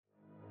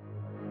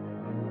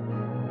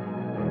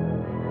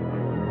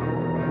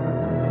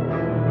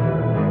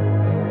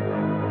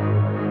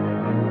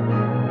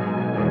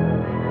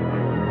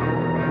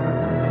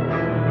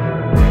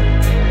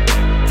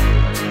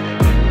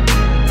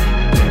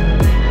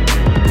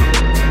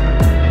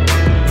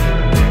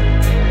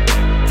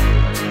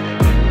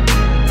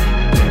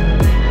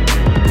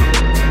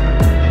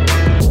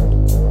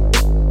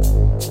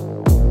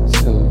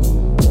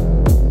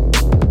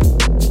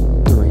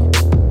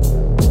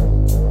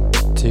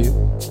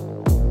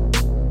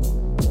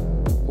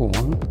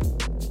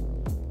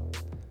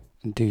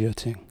do your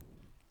thing.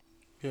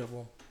 Yeah,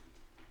 well.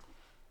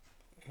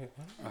 Yeah,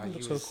 why you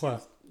look so was-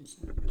 quiet?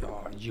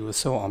 Oh, you were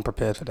so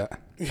unprepared for that.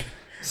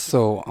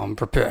 So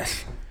unprepared.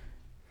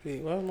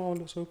 Wait, why does my one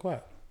look so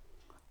quiet?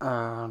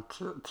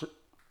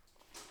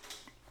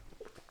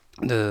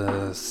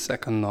 The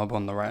second knob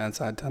on the right hand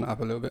side, turn it up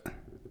a little bit.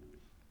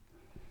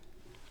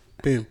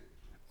 Boom.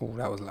 Oh,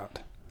 that was loud.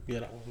 Yeah,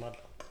 that was mad.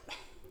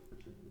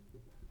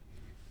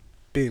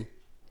 Boom.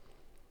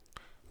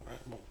 Right,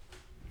 well.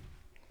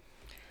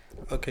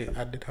 Okay,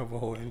 I did have a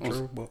whole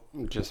intro, but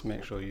Just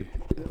make sure you.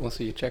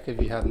 Also, you check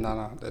if you have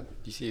Nana. That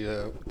you see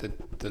the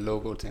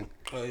logo thing.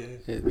 oh yeah,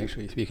 Yeah, make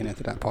sure you're speaking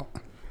into that part.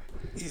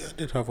 yeah, I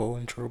did have a whole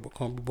intro, but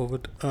can't be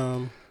bothered.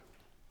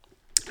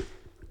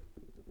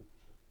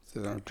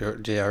 So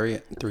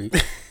JRE 3,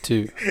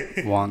 2,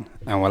 1,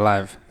 and we're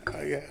live.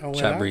 Yeah, and we're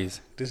Chat live.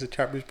 breeze. This is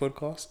Chat Breeze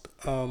podcast.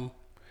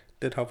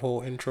 Did have a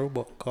whole intro,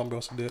 but can't be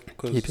asked to do it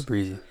because Keep it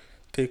breezy.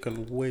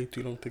 taken way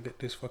too long to get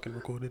this fucking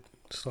recorded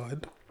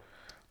started.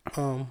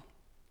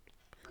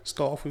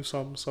 Start off with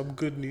some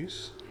good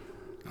news.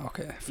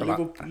 Okay, I feel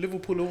like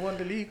Liverpool have won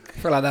the league.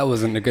 that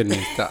wasn't the good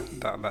news.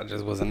 That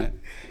just wasn't it.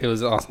 It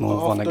was Arsenal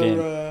have won a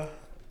game.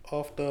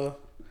 After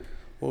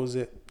what was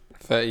it?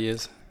 30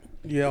 years.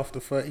 Yeah, after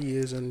 30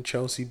 years and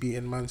Chelsea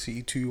beating Man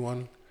City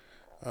 2-1.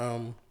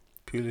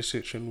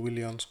 Pulisic and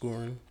Willian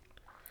scoring.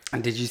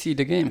 And did you see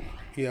the game?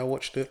 Yeah, I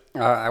watched it.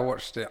 I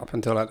watched it up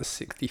until like the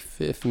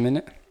 65th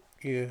minute.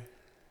 Yeah.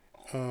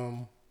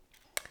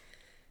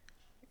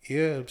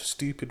 Yeah,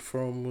 stupid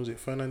from, was it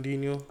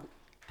Fernandinho?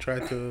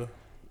 Tried to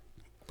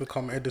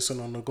become Edison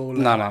on the goal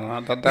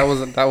line. No. That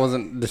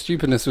wasn't. The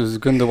stupidness was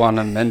Gundogan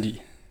and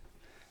Mendy.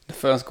 The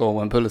first goal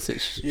when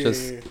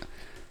Pulisic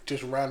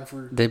just ran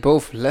through. They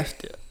both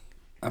left it.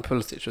 And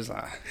Pulisic was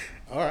like,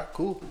 Alright,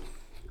 cool.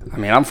 I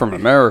mean, I'm from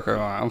America.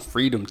 I'm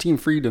freedom. Team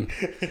freedom.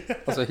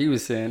 That's what he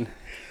was saying.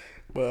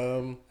 But,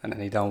 And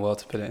then he done well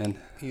to put it in.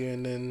 yeah,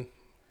 and then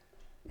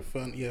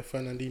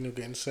Fernandinho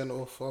getting sent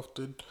off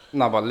after.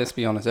 No, but let's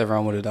be honest.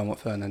 Everyone would have done what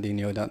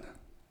Fernandinho done.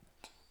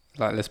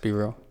 Like, let's be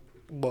real.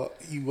 But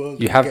you weren't.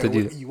 You have to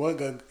do it. You weren't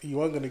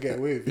gonna get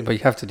away with it. But you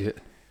have to do it.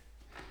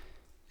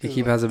 The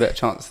keeper has a better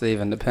chance to save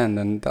and depend,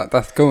 and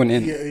that's going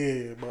in.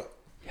 Yeah. But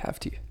You have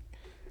to.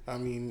 I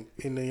mean,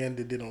 in the end,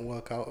 it didn't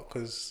work out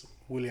because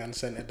Willian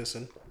sent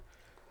Edison.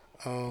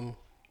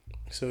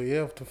 So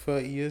yeah, after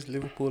 30 years,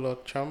 Liverpool are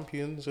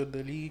champions of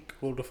the league.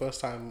 Well, the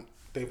first time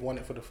they've won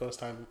it for the first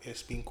time,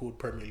 it's been called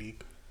Premier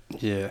League.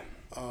 Yeah.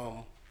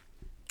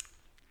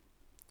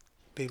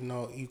 They've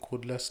now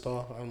equaled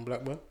Leicester and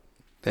Blackburn.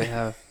 They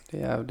have.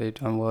 They've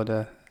done well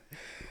there.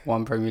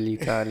 One Premier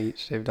League title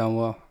each. They've done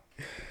well.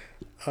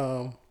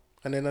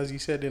 And then, as you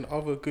said, in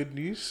other good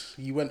news,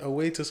 you went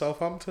away to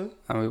Southampton.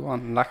 And we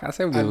won. Like I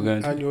said, we were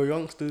going to. And your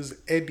youngsters,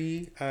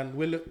 Eddie and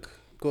Willock,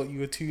 got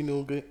you a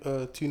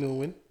 2-0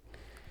 win.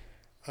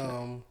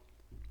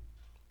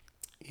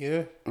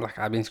 Yeah. Like,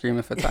 I've been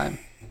screaming for time.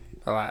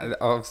 But like,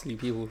 obviously,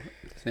 people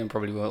listening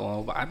probably won't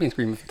know, but I've been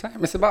screaming for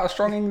time. It's about a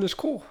strong English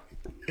core.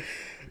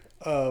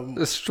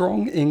 A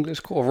strong English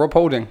core. Rob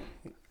Holding.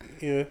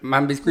 Yeah.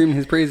 Man be screaming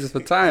his praises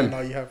for time. Now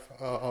you have,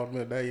 I'll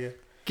admit that, yeah.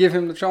 Give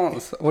him the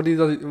chance. What did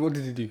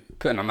he do?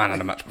 Putting a man of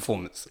the match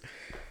performance.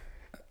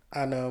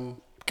 And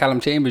Callum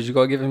Chambers, you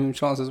got to give him a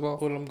chance as well.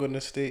 all I'm going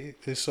to state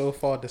is so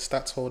far the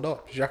stats hold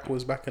up. Xhaka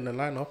was back in the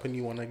lineup and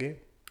you won a game.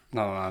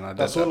 No.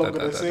 That's all I'm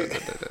going to say.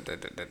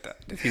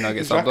 Did he not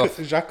get subbed off?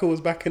 Xhaka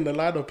was back in the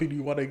lineup and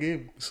you won a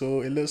game.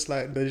 So it looks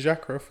like the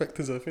Xhaka effect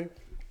is a thing.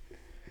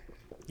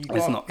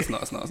 It's not.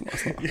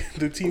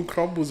 The team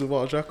crumbles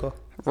without Xhaka.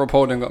 Rob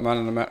Holding got man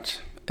of the match.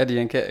 Eddie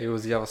Nketiah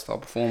was the other star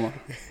performer.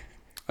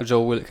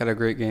 Joe Willock had a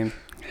great game.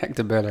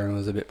 Hector Bellerin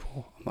was a bit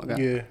poor. I'm not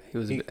gonna, Yeah. he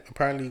was a bit.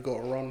 Apparently got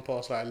a run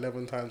past like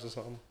 11 times or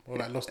something. Or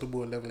like lost the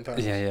ball 11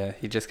 times. Yeah.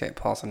 He just kept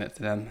passing it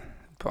to them.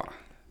 But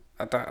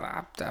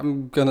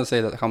I'm gonna say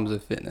that comes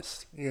with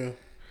fitness. Yeah.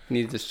 He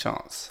needed his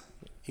chance.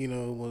 You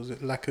know, was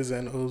it Lacazette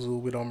and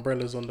Ozil with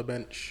umbrellas on the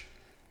bench?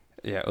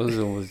 Yeah,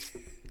 Ozil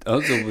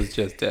was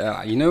just there.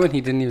 Like, you know when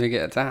he didn't even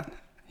get a tan?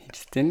 He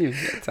just didn't even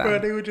get a tan. Bro,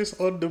 they were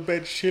just on the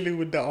bench chilling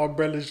with the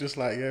umbrellas just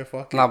like, yeah,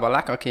 fuck it. No, but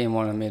Laka came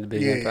on and made a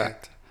big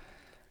impact.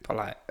 But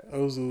like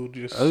Ozil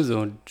just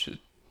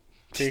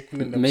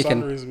taking in them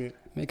sunrays, mate.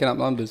 making up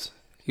numbers.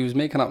 He was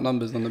making up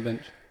numbers on the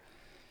bench.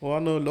 Well, I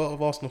know a lot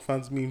of Arsenal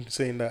fans mean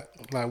saying that,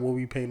 like, what are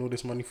we paying all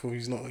this money for?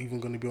 He's not even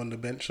going to be on the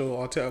bench. So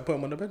Arteta put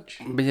him on the bench.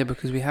 But yeah,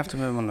 because we have to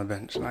put him on the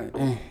bench. Like,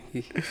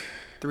 he,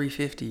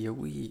 $350 a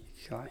week.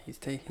 Like,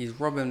 he's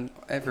robbing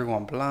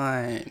everyone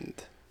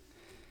blind.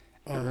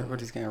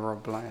 Everybody's getting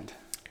robbed blind.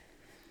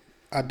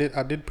 I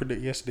did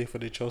predict yesterday for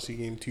the Chelsea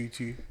game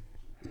 2-2.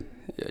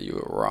 Yeah, you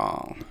were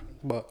wrong.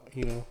 But,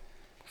 you know,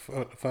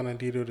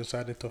 Fernandinho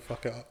decided to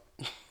fuck it up.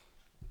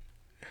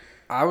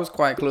 I was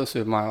quite close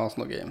with my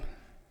Arsenal game.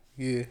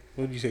 Yeah.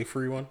 What did you say,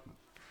 3-1?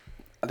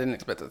 I didn't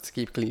expect it to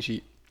keep clean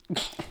sheet.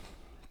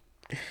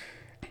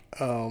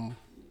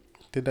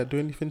 Did that do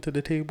anything to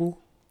the table?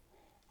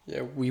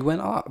 Yeah, we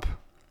went up.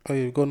 Oh,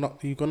 you gone up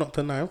to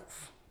 9th.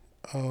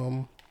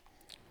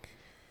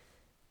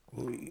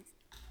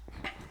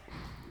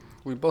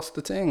 We bossed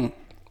the thing.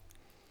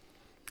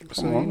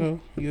 So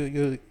you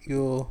know,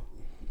 your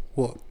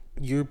what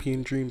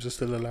European dreams are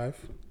still alive.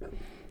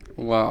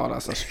 Well,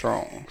 that's a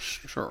strong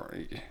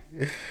story.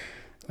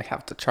 We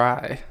have to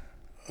try.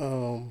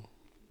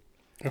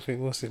 I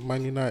think what's it?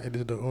 Man United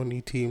is the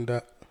only team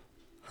that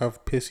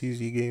have piss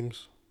easy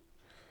games.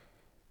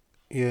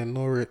 Yeah,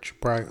 Norwich,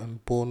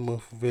 Brighton,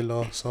 Bournemouth,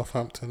 Villa,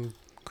 Southampton,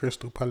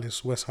 Crystal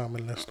Palace, West Ham,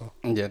 and Leicester.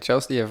 Yeah,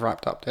 Chelsea have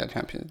wrapped up their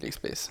Champions League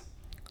space.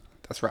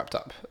 That's wrapped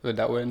up with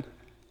that win.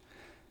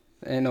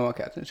 Ain't no one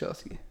catching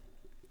Chelsea.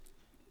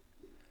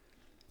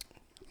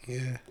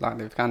 Yeah. Like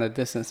they've kind of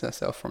distanced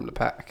themselves from the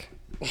pack.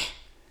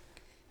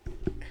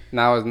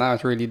 Now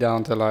it's really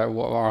down to like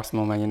what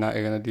Arsenal, Man United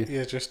are gonna do.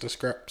 Yeah, just the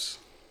scraps.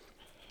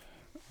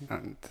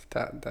 And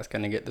that's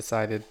gonna get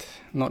decided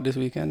not this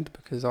weekend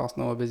because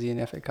Arsenal are busy in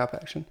the FA Cup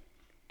action.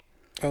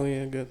 Oh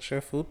yeah, against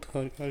Sheffield.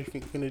 How do you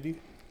think you're gonna do?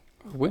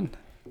 Win.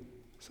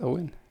 It's a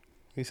win.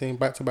 You're saying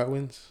back-to-back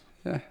wins?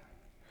 Yeah.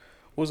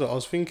 What was it? I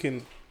was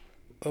thinking,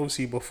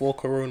 obviously before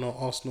Corona,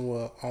 Arsenal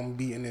were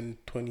unbeaten in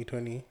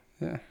 2020.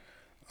 Yeah.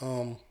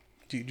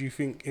 Do you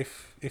think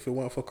if it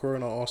weren't for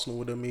Corona, Arsenal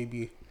would have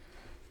maybe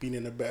been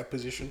in a better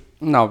position?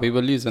 No, we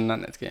were losing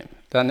that next game.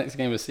 That next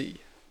game was City.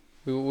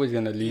 We were always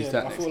gonna lose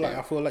that next game.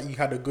 I feel like you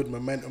had a good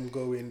momentum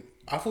going.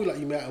 I feel like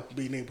you might have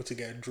been able to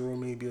get a draw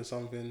maybe or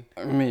something.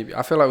 Maybe.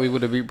 I feel like we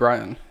would have beat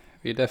Brighton.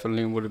 We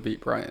definitely would have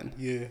beat Brighton.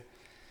 Yeah.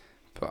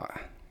 But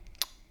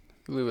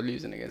we were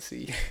losing against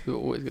City. We were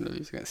always gonna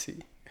lose against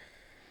City.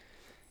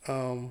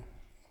 What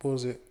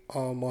was it?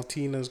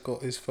 Martinez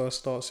got his first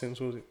start since,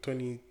 what was it,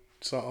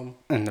 20-something?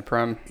 In the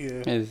Prem.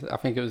 Yeah. I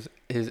think it was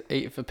his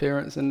 8th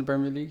appearance in the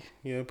Premier League.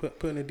 Yeah,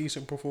 put in a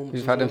decent performance.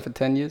 We've had him for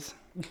 10 years.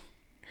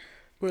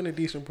 Put in a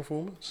decent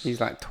performance. He's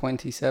like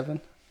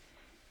 27.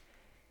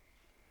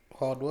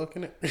 Hard work,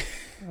 innit?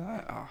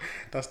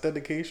 That's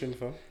dedication,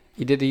 fam.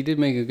 He did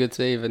make a good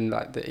save in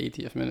like the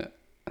 80th minute.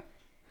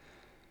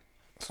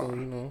 So, you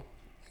know,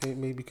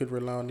 maybe could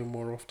rely on him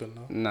more often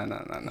now. No.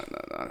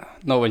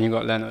 Not when you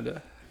got Leonard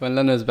there. When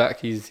Leonard's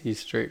back, he's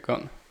straight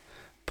gone.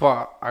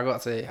 But I got to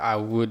say, I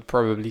would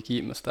probably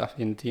keep Mustafi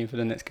in the team for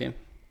the next game.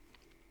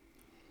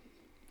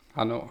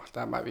 I know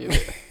that might be a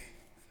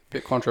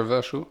bit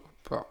controversial,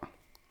 but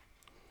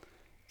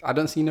I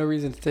don't see no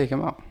reason to take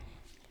him out.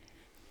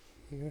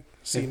 Yeah.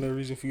 See no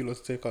reason for you to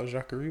take out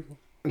Xhaka either.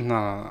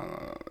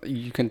 No.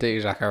 You can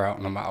take Xhaka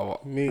out no matter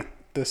what. Mate,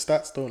 the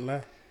stats don't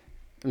lie.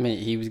 Mate,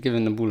 he was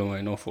giving the ball away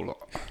an awful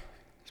lot.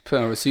 He's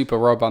putting a super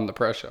rub under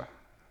pressure.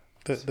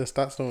 The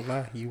stats don't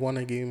lie. You won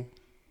a game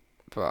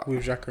but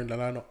with Xhaka in the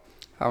lineup.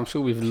 I'm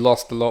sure we've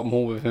lost a lot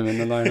more with him in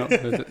the lineup.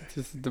 This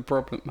is the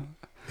problem.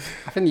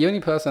 I think the only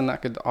person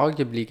that could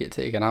arguably get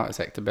taken out is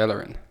Hector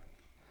Bellerin.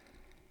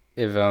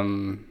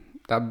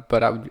 That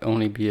would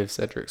only be if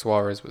Cedric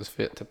Suarez was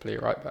fit to play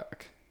right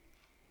back.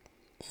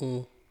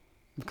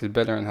 Because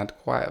Bellerin had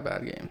quite a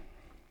bad game.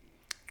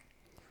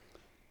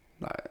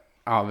 Like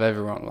out of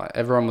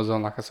everyone was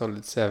on like a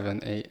solid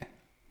 7, 8.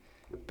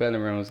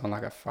 Bellerin was on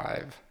like a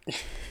 5.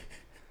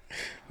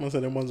 Most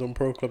of them ones on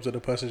pro clubs are the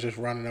person's just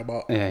running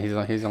about. Yeah,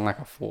 he's on like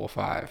a 4 or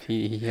 5.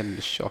 He had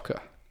a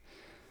shocker.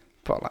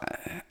 But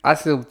like, I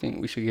still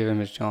think we should give him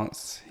his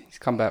chance. He's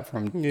come back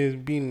from. Yeah,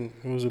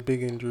 it was a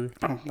big injury.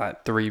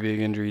 Like 3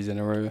 big injuries in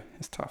a row.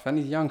 It's tough, and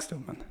he's young still,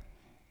 man.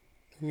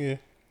 Yeah.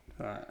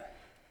 Right.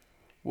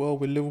 Well,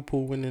 with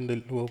Liverpool winning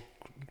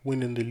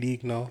the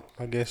league now,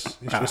 I guess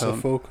it's just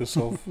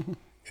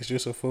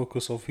a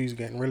focus of who's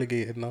getting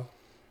relegated now.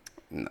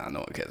 Nah, no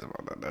one cares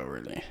about that though,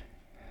 really.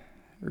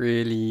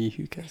 Really,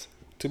 who cares?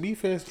 To be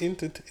fair,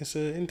 it's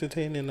a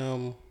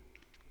entertaining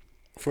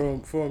for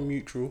a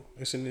neutral.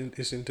 It's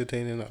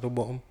entertaining at the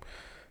bottom.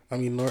 I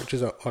mean, Norwich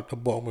is at the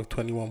bottom with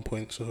 21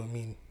 points, so I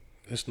mean,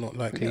 it's not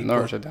like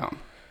Norwich are down.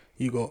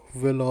 You got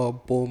Villa,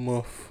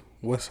 Bournemouth,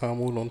 West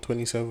Ham all on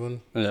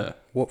 27. Yeah.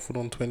 Watford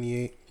on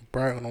 28.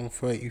 Brighton on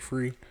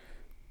 33.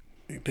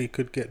 They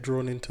could get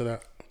drawn into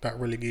that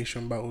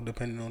relegation battle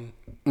depending on.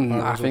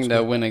 I think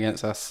their win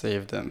against us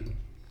saved them.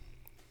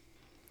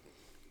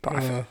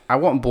 But I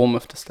want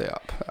Bournemouth to stay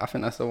up. I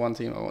think that's the one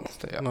team I want to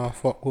stay up. Nah,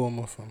 fuck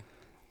Bournemouth, man.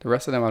 The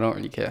rest of them, I don't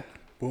really care.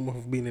 Bournemouth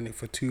have been in it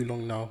for too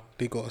long now.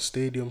 They got a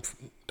stadium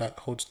that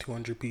holds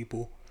 200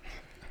 people.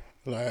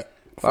 Like,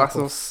 that's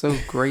what's so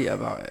great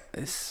about it.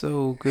 It's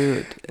so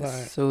good.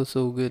 It's like,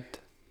 so good.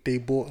 They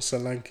bought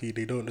Solanke.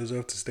 They don't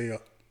deserve to stay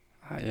up.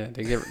 Yeah,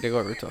 they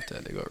got rid of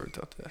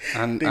there.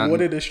 And they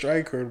wanted a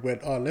striker and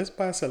went, let's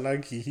buy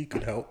Solanke. He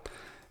could help.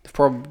 The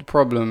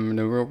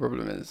real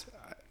problem is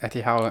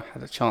Eddie Howe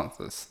had a chance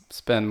to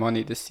spend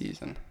money this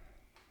season.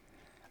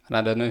 And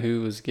I don't know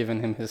who was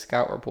giving him his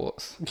scout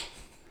reports.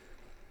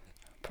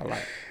 But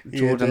like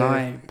Jordan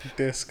Ibe,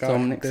 their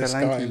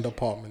scouting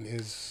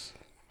department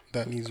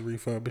that needs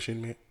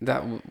refurbishing, mate.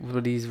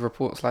 Were these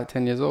reports like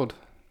 10 years old?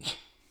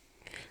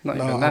 I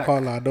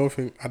can't lie. I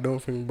don't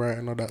think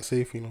Brighton are that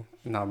safe, you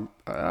know.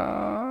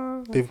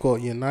 No. They've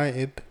got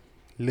United,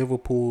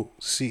 Liverpool,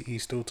 City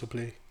still to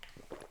play.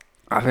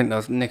 I think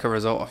they'll nick a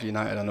result off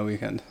United on the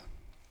weekend.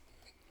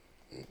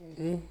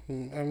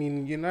 I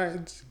mean,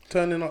 United's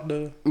turning up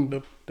the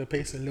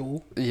pace a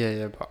little.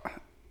 Yeah, but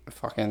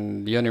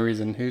Fucking the only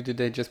reason, who did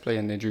they just play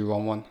and they drew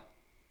 1-1?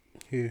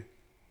 Who?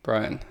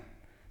 Brighton.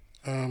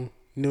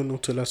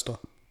 0-0 to Leicester.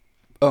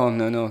 Oh,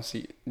 no.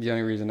 See, the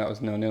only reason that was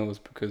 0-0 was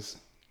because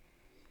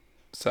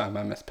certain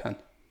man missed pen.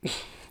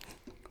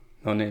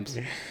 No names.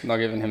 Not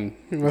giving him...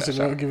 You must have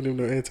not given him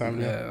no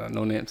airtime. Yeah,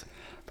 no names.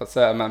 But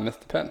certain man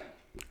missed the pen.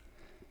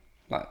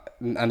 Like,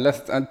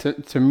 and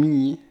to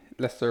me,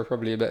 Leicester are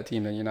probably a better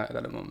team than United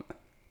at the moment.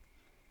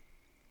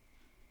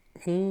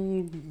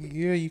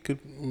 Yeah, you could...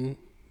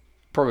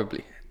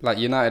 Probably. Like,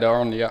 United are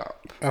on the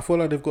up. I feel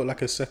like they've got like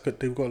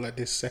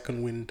this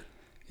second wind.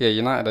 Yeah,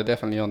 United are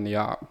definitely on the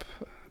up.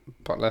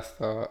 But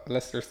Leicester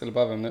are still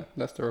above them, no?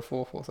 Leicester are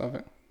 4th or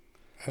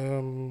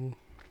something.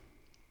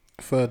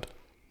 Third.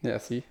 Yeah,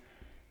 see?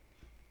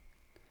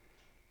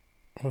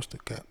 What's the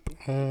gap?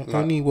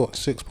 Only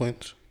 6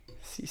 points?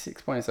 See,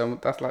 6 points.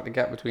 That's like the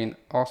gap between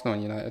Arsenal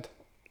and United.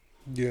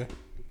 Yeah.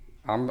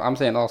 I'm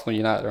saying Arsenal and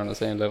United are on the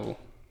same level.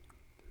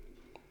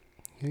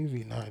 Who's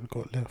United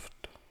got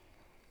left?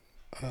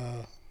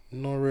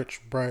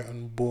 Norwich,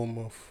 Brighton,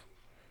 Bournemouth.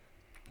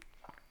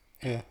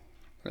 Yeah.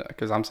 Yeah,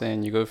 because I'm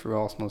saying you go through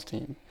Arsenal's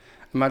team.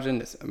 Imagine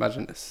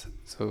this.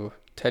 So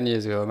 10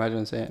 years ago,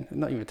 imagine saying,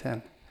 not even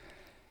 10,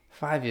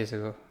 5 years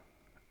ago,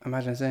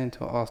 imagine saying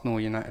to an Arsenal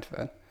United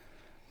fan,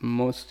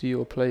 most of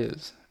your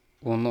players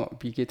will not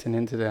be getting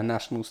into their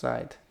national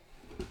side.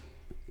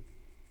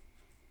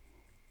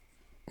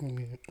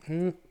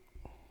 No,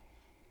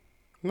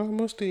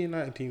 most of the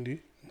United team do.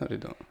 No, they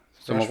don't.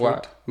 So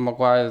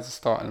Maguire's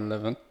starting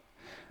 11.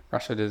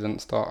 Rashford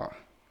isn't starter.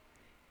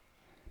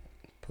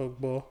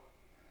 Pogba.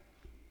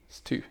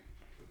 It's 2.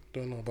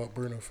 Don't know about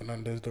Bruno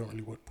Fernandes. Don't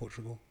really watch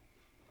Portugal.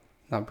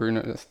 Now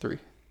Bruno, that's 3.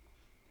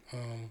 So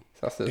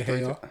that's the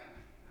 3.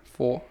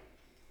 4.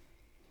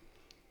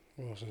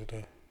 What else is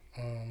there?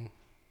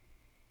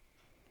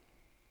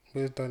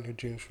 Where's Daniel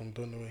James from?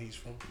 Don't know where he's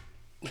from.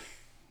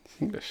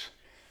 It's English.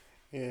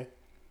 Yeah.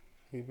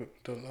 He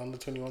done under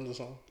 21s or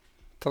something.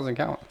 Doesn't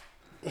count.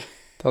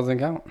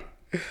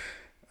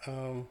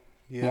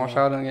 Yeah.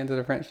 Martial don't get into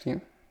the French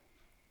team.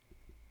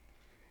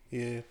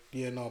 Yeah.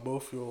 No,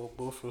 both your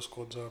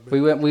squads are.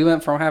 We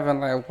went from having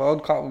like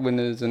World Cup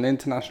winners and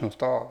international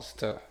stars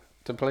to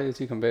players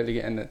who can barely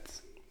get in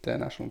their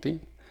national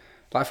team.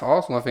 Like for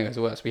Arsenal, I think it's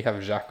worse. We have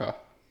Xhaka.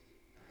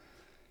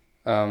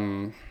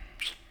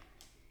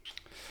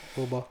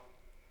 Boba.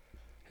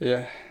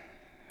 Yeah.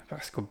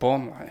 Basketball,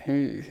 like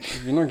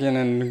you're not getting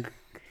in.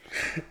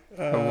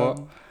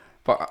 What?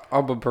 But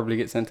Alba probably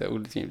gets into all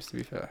the teams, to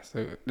be fair.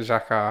 So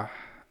Xhaka,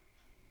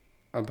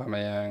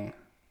 Aubameyang,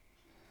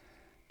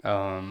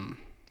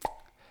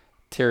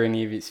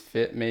 Tierney if he's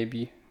fit,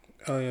 maybe.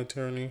 Oh yeah,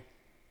 Tierney.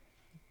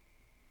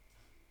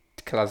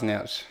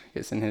 Kolasinac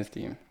gets in his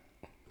team.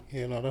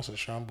 Yeah, no, that's a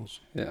shambles.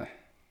 Yeah.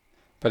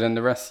 But then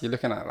the rest, you're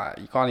looking at like,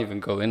 you can't even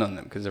go in on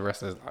them because the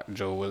rest is like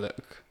Joe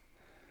Willock.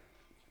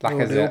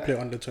 They all play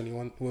under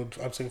 21. Well,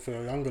 I'm saying for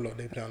a younger lot,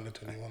 they play under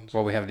 21s.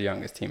 Well, we have the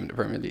youngest team in the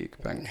Premier League.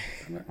 Bang.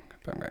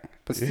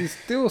 But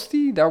still,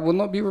 Steve, that will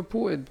not be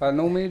reported by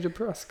no major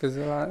press because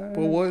they're like.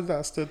 But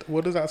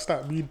what does that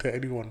stat mean to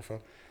anyone, fam?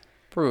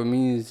 Bro, it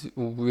means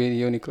we're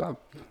the only club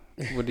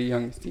with the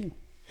youngest team.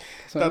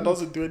 That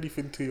doesn't do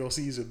anything to your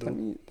season,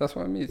 though. That's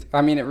what it means.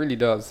 I mean, it really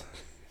does.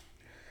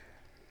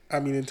 I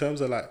mean, in terms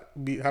of like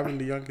having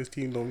the youngest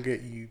team don't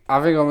get you.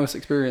 I think our most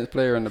experienced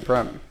player in the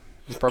Prem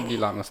is probably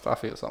like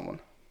Mustafi or someone.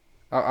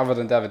 Other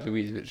than David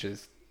Luiz, which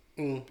is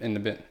in the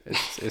bin.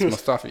 It's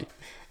Mustafi.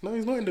 No,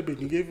 he's not in the bin.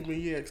 You gave him a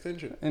year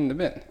extension. In the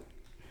bin.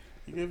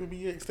 You gave him a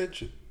year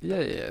extension.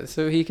 Yeah.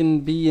 So he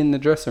can be in the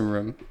dressing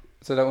room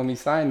so that when we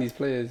sign these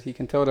players, he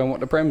can tell them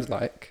what the Prem's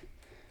like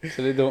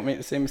so they don't make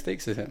the same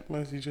mistakes as him.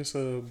 Is he just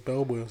a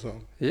bellboy or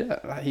something? Yeah,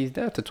 like he's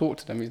there to talk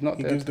to them. He's not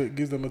he there.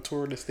 Gives them a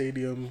tour of the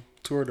stadium,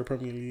 tour of the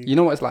Premier League. You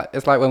know what it's like?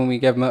 It's like when we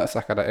gave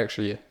Mertesacker that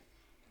extra year.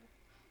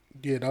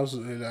 Yeah, that was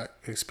like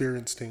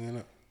experience thing,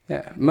 innit?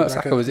 Yeah,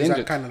 Mertesacker was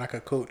injured. Kind of like a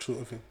coach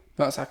sort of thing.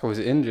 Mertesacker was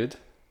injured.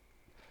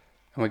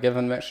 And we gave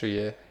him an extra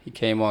year. He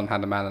came on,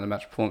 had a man of the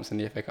match performance in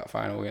the FA Cup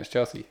final against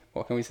Chelsea.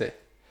 What can we say?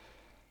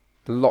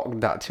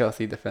 Locked that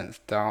Chelsea defence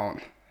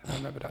down. I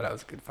remember that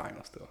was a good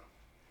final still.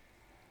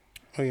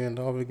 Oh yeah, and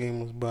the other game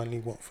was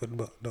Burnley-Watford,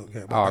 but don't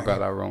get I got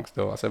that wrong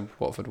still. I said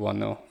Watford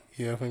 1-0.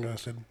 Yeah, I think I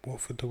said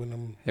Watford to win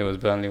them. It was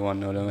Burnley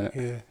 1-0, wasn't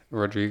it? Yeah.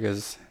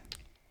 Rodriguez.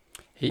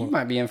 He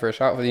might be in for a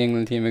shout for the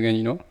England team again,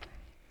 you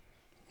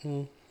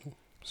know?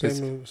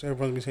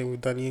 Everyone's been saying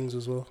with Danny Ings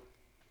as well.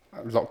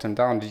 I locked him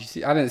down. Did you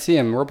see? I didn't see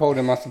him. Rob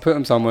Holding must have put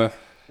him somewhere.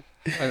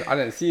 I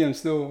didn't see him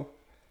still.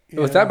 It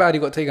was that bad he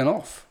got taken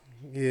off.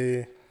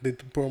 Yeah. They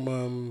put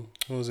him,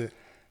 what was it?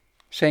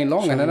 Shane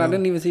Long, and then I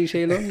didn't even see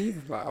Shane Long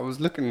either. Like, I was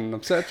looking,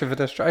 I'm searching for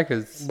the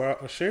strikers.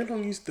 But Shane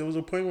Long, there was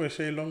a point where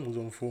Shane Long was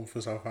on form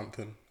for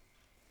Southampton.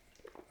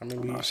 I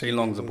remember Shane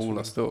Long's a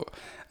baller still.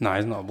 No,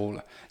 he's not a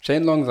baller.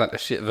 Shane Long's like the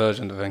shit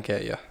version of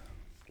Nketiah.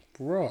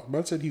 Bro,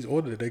 man said he's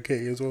older than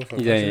Nketiah as well.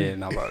 Yeah,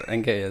 no, but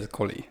Nketiah's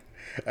quality.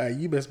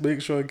 You best make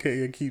sure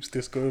Nketiah keeps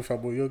this going,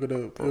 fam, or you're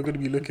gonna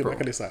be looking back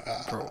and it's like,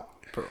 Bro.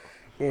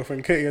 Well, if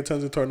Nketiah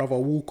turns into another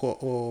Walcott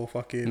or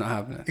fucking... Not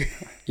happening.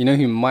 You know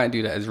who might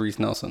do that is Reece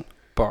Nelson.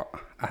 But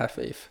I have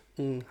faith.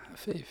 Mm. I have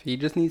faith. He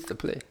just needs to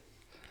play.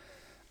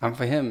 And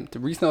for him, to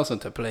Reece Nelson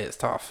to play is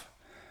tough.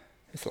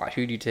 It's like,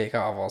 who do you take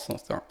out of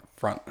Arsenal's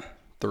front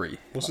three?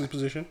 What's his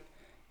position?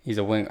 He's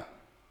a winger.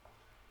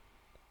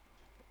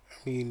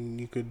 I mean,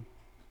 you could...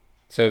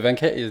 So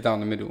Nketiah is down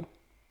the middle.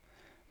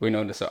 We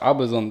know this. So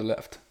Alba's on the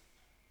left.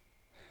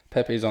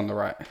 Pepe's on the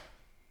right.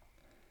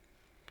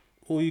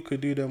 Or you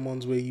could do them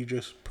ones where you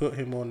just put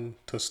him on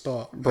to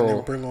start, Bro. and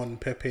then bring on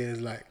Pepe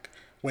as like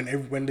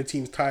when the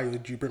team's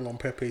tired, you bring on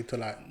Pepe to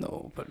like.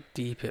 No, but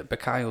deep it.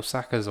 Bukayo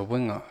Saka's a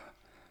winger,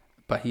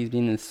 but he's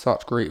been in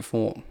such great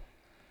form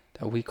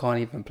that we can't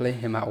even play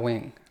him at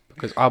wing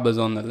because Alba's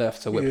on the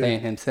left, so we're playing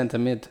him centre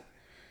mid.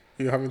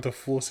 You're having to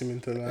force him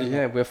into that.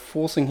 Yeah, we're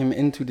forcing him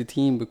into the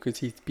team because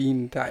he's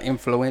been that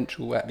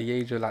influential at the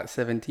age of like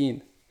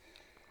 17.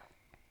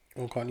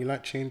 Or can't you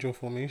like change your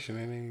formation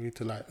and then you need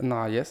to like?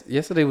 Nah,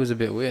 yesterday was a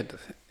bit weird.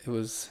 It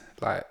was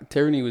like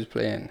Tierney was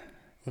playing.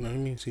 Well, let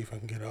me see if I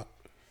can get up.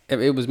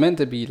 It was meant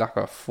to be like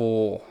a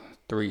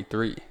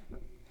 4-3-3,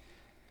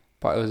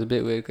 but it was a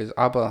bit weird because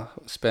Abba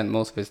spent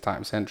most of his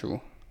time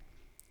central.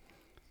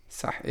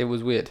 So it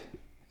was weird.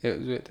 It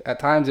was weird. At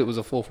times it was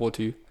a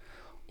 4-4-2,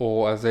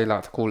 or as they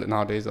like to call it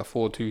nowadays, a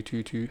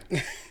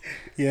 4-2-2-2.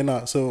 Yeah,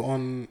 no. So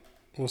on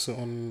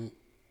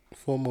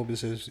Form it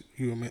says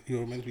you were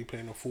meant to be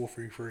playing a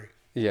 4-3-3.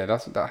 Yeah,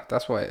 that's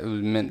what it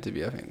was meant to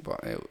be, I think. But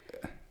it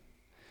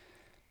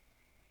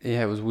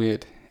was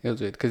weird. It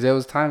was weird because there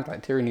was times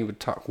like Tierney would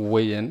tuck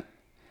way in,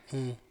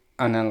 and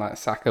then like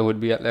Saka would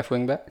be at left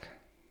wing back.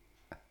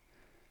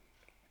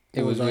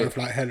 It was weird. If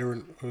like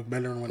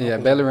Bellerin went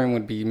up. Bellerin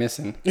would be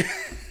missing.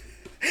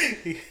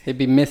 He'd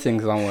be missing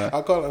somewhere.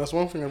 That's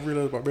one thing I've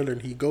realized about Bellerin.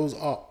 He goes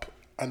up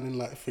and then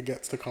like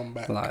forgets to come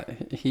back. Like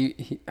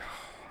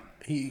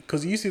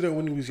because he used to do that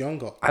when he was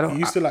younger. He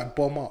used to like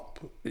bomb up.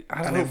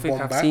 I don't think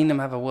I've seen him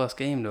have a worse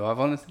game though. I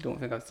honestly don't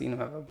think I've seen him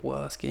have a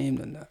worse game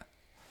than that.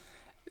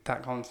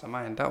 That comes to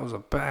mind. That was a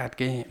bad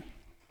game.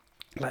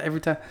 Like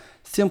every time,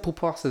 simple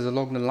passes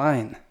along the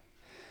line,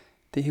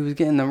 that he was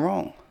getting them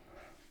wrong.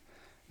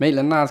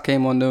 Maitland-Niles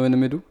came on though in the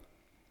middle.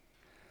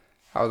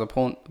 That was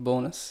a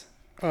bonus.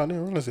 Oh, I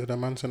didn't realize that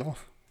man sent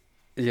off.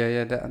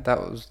 Yeah, that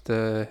was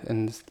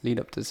in the lead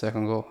up to the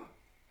second goal.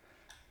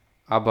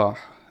 Abba,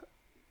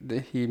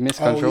 he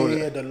miscontrolled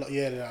it.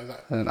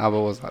 And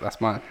Abba was like, "That's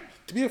mine."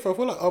 To be fair, I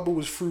feel like Abba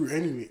was through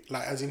anyway.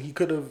 Like, as in he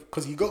could have,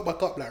 because he got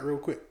back up like real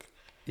quick.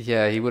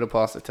 Yeah, he would have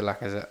passed it to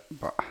Lacazette,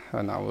 but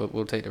no,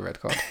 we'll take the red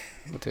card.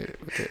 We'll take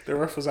it. The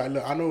ref was like,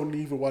 "Look, I know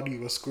neither one of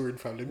you were scoring,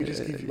 fam. Let me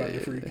just give you back the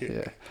free kick."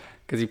 Yeah,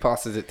 because he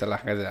passes it to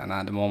Lacazette, and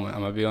at the moment,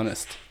 I'm gonna be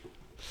honest,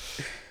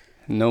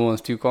 no one's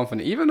too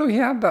confident. Even though he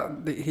had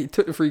that, he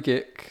took the free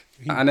kick,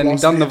 and then he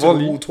done the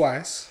volley the wall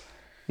twice.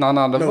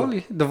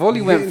 The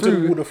volley went into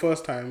through the wall the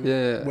first time.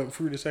 Yeah, went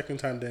through the second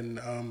time.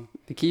 Then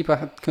the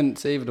keeper couldn't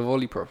save the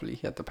volley properly.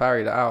 He had to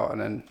parry that out,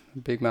 and then a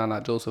big man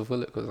like Joseph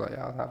Willock was like,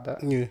 "Yeah, I'll have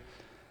that." Yeah.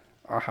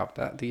 I have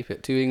that deep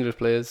hit. 2 English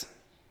players.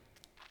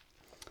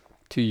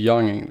 2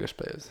 young English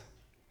players.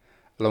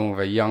 Along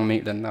with a young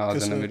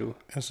Maitland-Niles in the middle.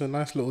 It's a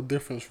nice little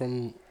difference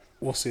from,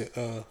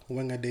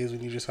 Wenger days when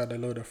you just had a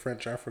load of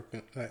French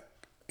African. Like.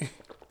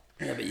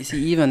 Yeah, but you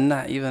see, even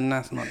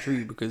that's not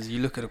true because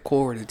you look at the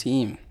core of the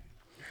team.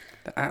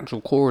 The actual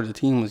core of the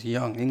team was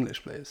young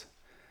English players.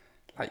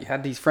 Like, you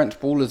had these French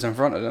ballers in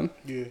front of them.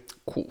 Yeah.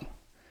 Cool.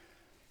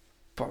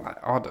 But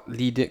like,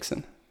 Lee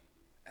Dixon,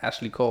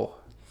 Ashley Cole,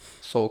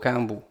 Sol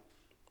Campbell.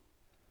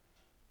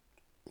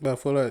 But I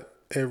feel like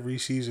every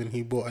season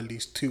he bought at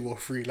least 2 or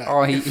 3.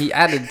 Like, he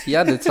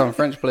added some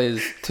French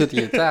players to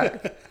the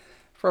attack,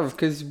 bro.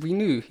 Because he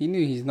knew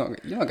you're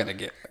not gonna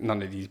get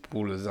none of these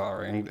ballers that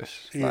are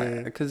English,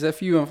 because they're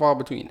few and far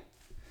between.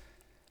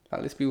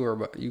 Like, let's be real,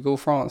 but you go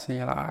France and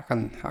you're like,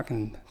 I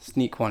can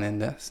sneak one in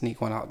there,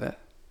 sneak one out there,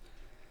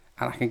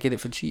 and I can get it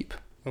for cheap.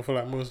 I feel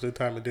like most of the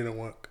time it didn't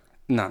work.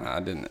 No,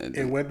 it didn't.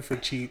 It went for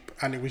cheap,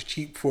 and it was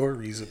cheap for a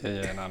reason.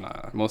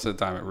 Yeah. Most of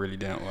the time it really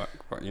didn't work,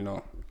 but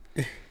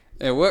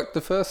it worked the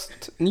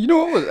first. You know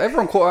what was?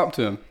 Everyone caught up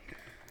to him.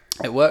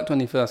 It worked when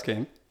he first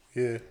came.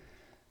 Yeah.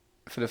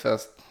 For the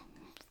first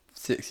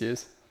 6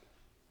 years.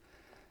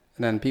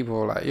 And then people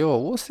were like, "Yo,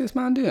 what's this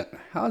man doing?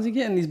 How's he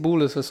getting these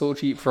ballers for so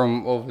cheap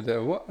from over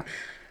there? What?"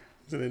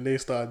 So then they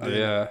started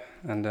doing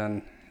and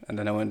then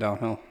it went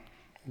downhill.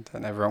 And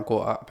then everyone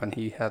caught up, and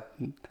he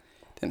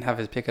didn't have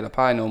his pick of the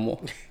pie no more.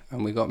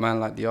 And we got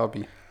man like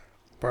Diaby.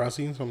 But I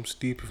seen some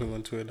stupid thing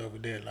on Twitter the other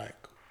day,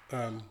 like,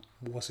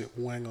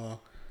 Wenger.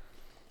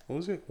 What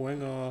was it?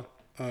 Wenger,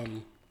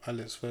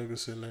 Alex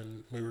Ferguson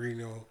and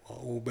Mourinho are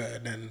all better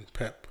than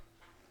Pep.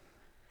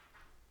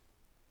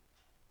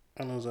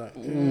 And I was like,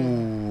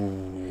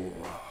 ooh,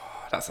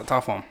 that's a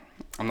tough one.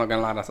 I'm not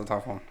gonna lie, that's a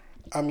tough one.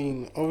 I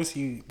mean,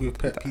 obviously with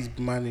Pep, he's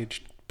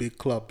managed big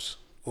clubs.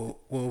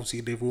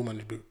 Obviously they've all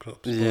managed big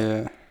clubs.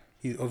 Yeah.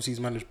 He's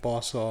managed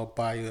Barca,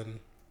 Bayern,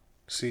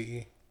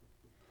 City.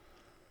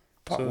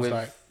 But so it's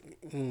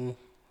like,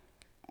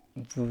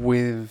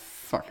 with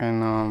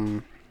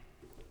fucking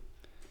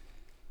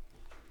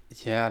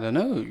Yeah, I don't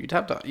know. You'd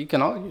have to. You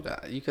can argue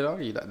that. You could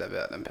argue that they're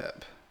better than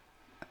Pep.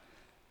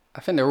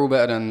 I think they're all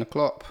better than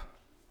Klopp.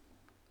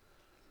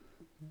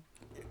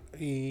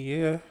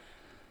 Yeah,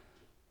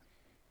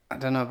 I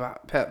don't know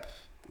about Pep.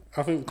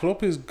 I think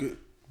Klopp is good.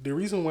 The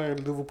reason why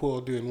Liverpool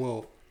are doing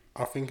well,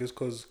 I think, is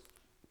because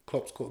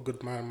Klopp's got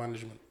good man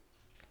management.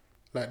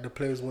 Like the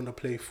players want to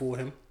play for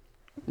him,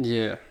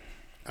 Yeah,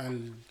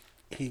 and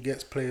he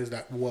gets players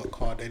that work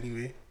hard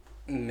anyway.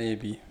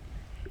 maybe.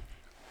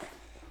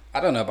 I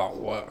don't know about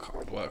work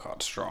hard. Work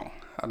hard strong.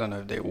 I don't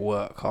know if they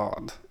work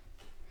hard.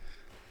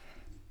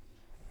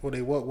 Well,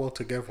 they work well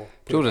together.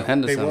 Jordan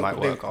Henderson They might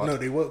work hard. No,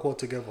 they work well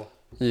together.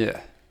 Yeah.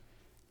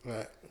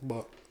 Like,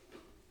 but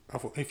I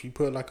thought if you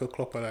put like a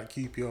Klopper like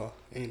QPR,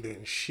 ain't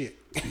doing shit.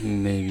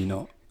 Maybe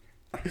not.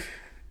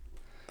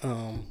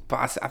 Um,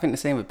 But I think the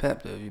same with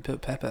Pep though. If you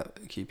put Pep at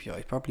QPR,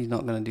 he's probably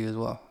not going to do as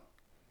well.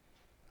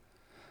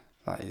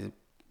 Like,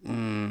 I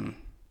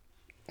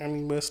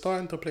mean, we're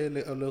starting to play a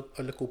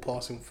little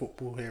passing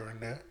football here and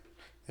there.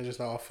 It's just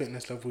like our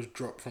fitness levels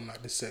drop from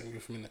like the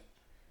 70th minute.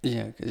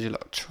 yeah, because you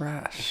look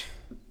trash.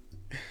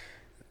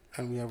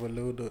 And we have a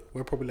load of,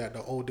 we're probably like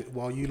the oldest,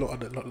 while you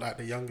lot are like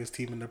the youngest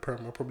team in the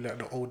Prem, we're probably like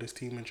the oldest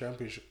team in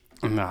Championship.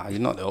 Nah, you're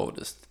not the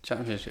oldest.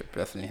 Championship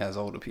definitely has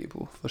older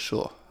people, for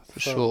sure. For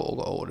So- sure, all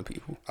the older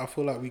people. I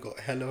feel like we got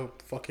hella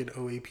fucking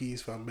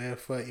OAPs from bare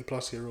 30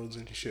 plus year olds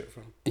and shit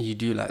from. You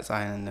do like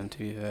signing them, to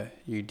be fair.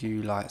 You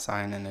do like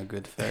signing a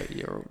good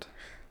 30-year-old.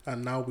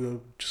 And now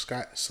we're just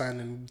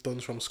signing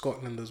dons from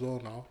Scotland as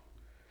well now.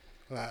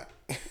 Like,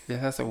 Yeah,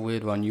 that's a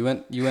weird one. You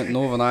went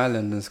Northern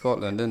Ireland and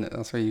Scotland, didn't it?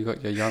 That's where you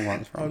got your young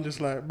ones I'm from. just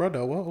like,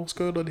 brother, what's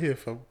going on here,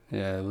 fam?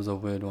 Yeah, it was a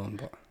weird one,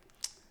 but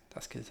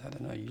that's because, I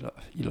don't know, you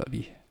lot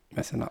be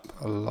messing up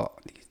a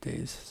lot these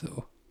days,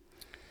 so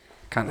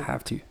kind of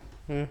have to.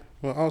 Yeah.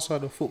 Well,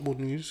 outside of football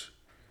news,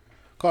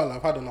 can't lie,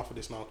 I've had enough of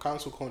this now.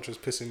 Cancel culture is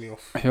pissing me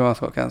off. Who else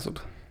got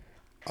cancelled?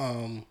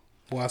 Well,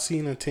 I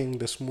seen a thing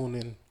this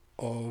morning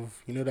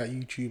of, you know, that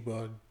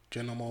YouTuber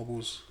Jenna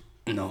Marbles.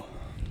 No.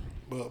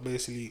 But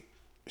basically,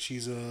 she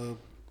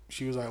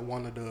was like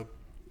one of the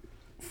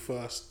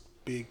first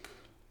big,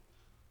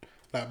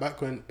 like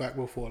back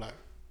before like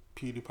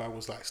PewDiePie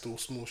was like still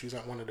small. She's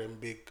like one of them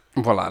big.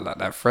 Well, like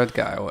that Fred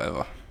guy or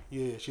whatever.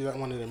 Yeah, she's like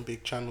one of them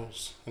big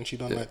channels, and she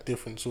done like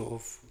different sort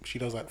of. She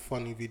does like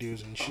funny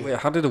videos and shit. Wait,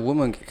 how did a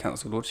woman get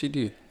cancelled? What'd she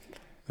do?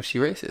 Was she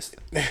racist?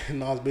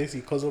 No, it's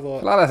basically because of her.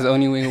 Like that's the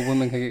only way a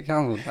woman can get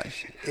cancelled. Like,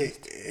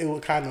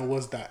 It kind of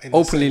was that. In a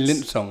openly sense.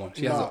 lynch someone.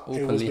 She has to It was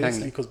openly hang basically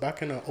them. because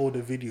back in her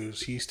older videos,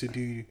 she used to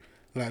do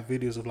like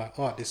videos of like,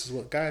 oh, this is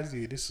what guys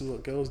do, this is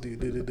what girls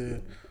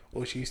do,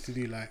 or she used to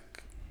do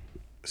like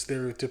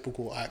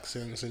stereotypical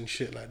accents and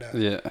shit like that.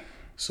 Yeah.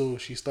 So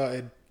she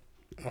started,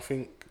 I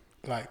think,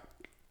 like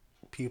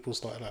people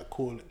started like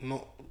calling,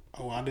 not,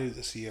 oh, I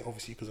didn't see it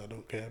obviously because I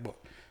don't care, but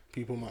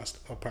people might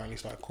apparently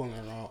start calling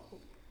her out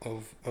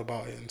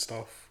about it and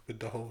stuff with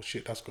the whole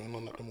shit that's going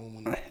on at the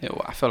moment. Yeah,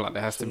 well, I feel like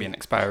there has to be an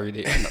expiry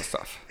date on that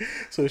stuff.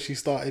 So she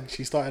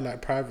started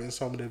like privating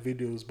some of the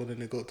videos, but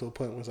then it got to a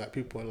point where it's like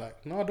people are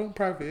like, no, don't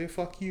private it,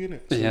 fuck you,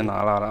 innit? So Yeah, no,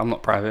 I'm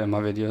not private in my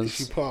she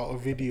videos. put out a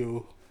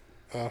video,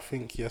 I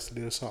think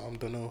yesterday or something,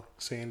 don't know,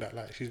 saying that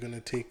like she's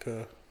gonna take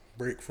a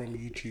break from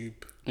YouTube.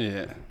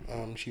 Yeah.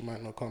 She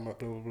might not come back,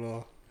 blah blah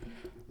blah.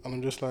 And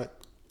I'm just like,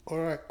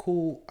 alright,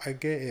 cool, I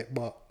get it,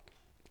 but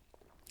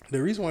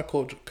the reason why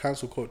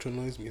cancel culture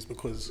annoys me is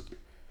because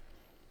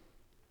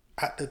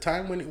at the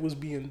time when it was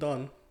being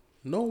done,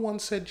 no one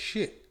said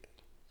shit.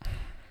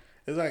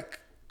 It's like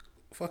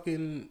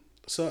fucking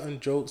certain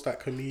jokes that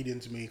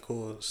comedians make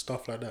or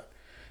stuff like that.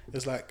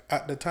 It's like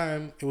at the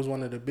time it was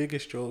one of the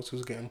biggest jokes. It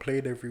was getting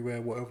played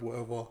everywhere,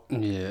 whatever.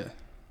 Yeah.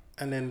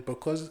 And then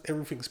because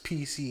everything's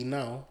PC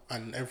now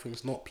and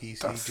everything's not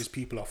PC, just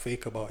people are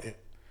fake about it.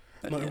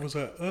 Like everyone's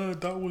like,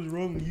 that was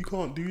wrong. You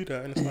can't do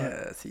that. And it's like,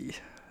 Yeah, see,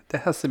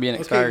 there has to be an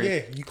expiry.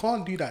 okay, yeah, you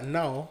can't do that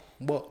now.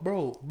 But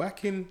bro,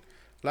 back in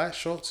like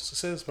Schultz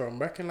says, bro,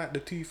 back in like the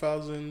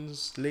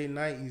 2000s, late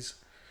 90s,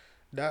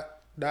 that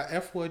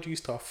F word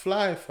used to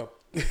fly for.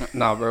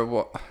 Nah, bro,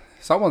 what?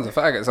 Someone's a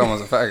faggot,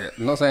 someone's a faggot.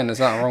 I'm not saying there's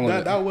nothing wrong with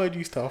it. That word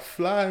used to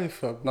fly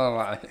for. No,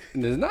 like,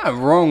 there's nothing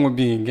wrong with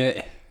being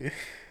gay.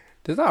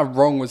 There's nothing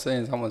wrong with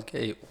saying someone's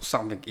gay or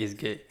something is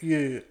gay.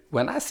 Yeah.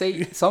 When I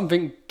say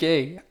something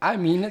gay, I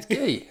mean it's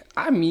gay.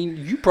 I mean,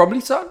 you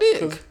probably suck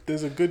dick.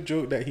 There's a good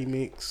joke that he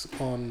makes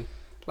on.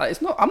 Like,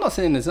 it's not. I'm not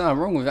saying there's nothing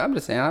wrong with it. I'm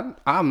just saying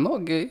I'm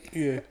not gay.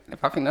 Yeah.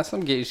 If I think that's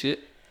some gay shit,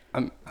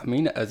 I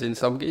mean it as in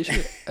some gay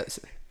shit.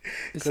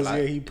 Because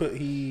like,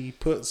 he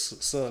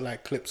puts sort of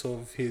like clips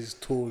of his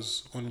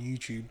tours on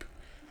YouTube,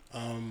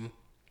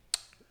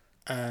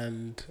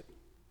 and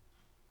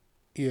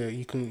yeah,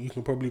 you can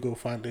probably go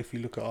find it if you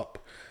look it up.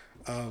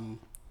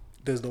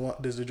 There's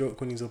the joke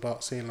when he's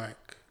about saying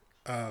like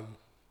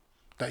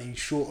that you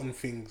shorten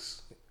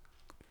things.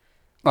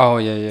 Oh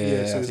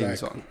yeah. So I've he's seen like,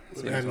 this one.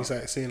 and he's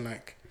like saying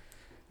like,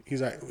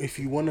 he's like, if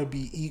you want to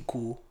be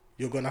equal,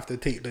 you're gonna have to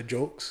take the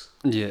jokes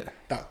Yeah.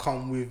 that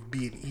come with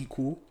being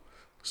equal.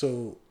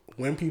 So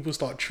when people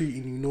start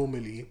treating you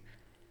normally,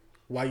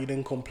 why you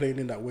then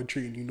complaining that we're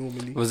treating you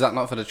normally? Was that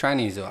not for the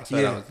Chinese though? I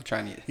swear that was the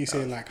Chinese. He's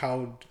saying like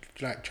how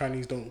like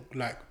Chinese don't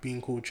like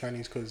being called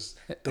Chinese because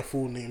the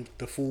full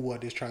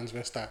word is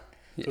transvestite. So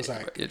it's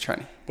like you're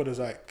Chinese. But it's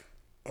like,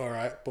 all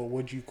right, but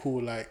what do you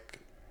call like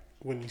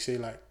when you say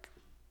like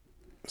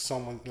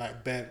someone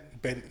like Ben?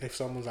 If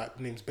someone's like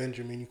name's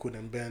Benjamin, you call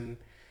them Ben.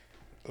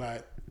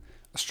 Like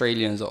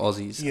Australians or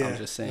Aussies. yeah, I'm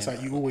just saying. It's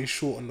like you always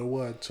shorten the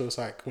word, so it's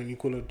like when you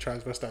call a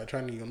transvestite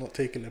Chinese, you're not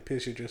taking the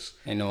piss. You're just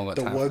Ain't no one got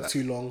the time for word that.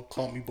 too long.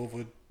 Can't be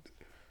bothered.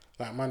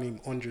 Like my name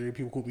Andre,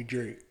 people call me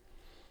Drake.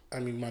 I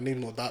mean my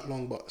name's not that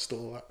long, but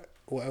still like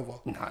whatever.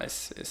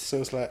 Nice.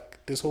 So it's like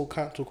this whole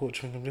cancel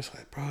culture, and I'm just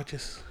like, bro,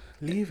 just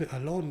leave it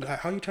alone. Like,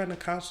 how you trying to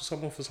cancel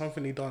someone for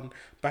something they done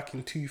back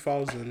in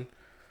 2000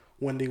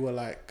 when they were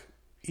like,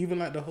 even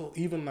like what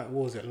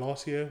was it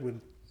last year with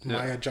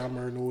Maya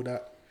Jama and all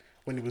that,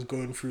 when it was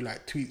going through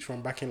like tweets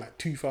from back in like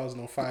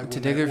 2005.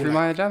 Did they go through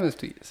Maya Jama's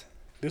tweets?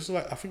 This was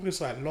like, I think this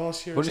was like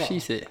last year. What did she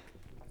say?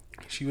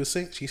 She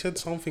said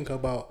something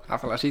about. I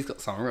feel like she's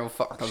got some real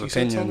fucked up opinions. She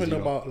said something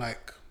about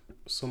like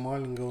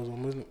Somalian girls or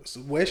Muslims,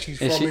 where she's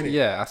from.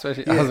 Yeah,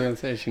 especially I was gonna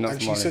say she's not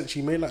and Somali. she said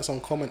she made like some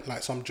comment,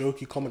 like some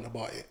jokey comment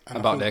about it. And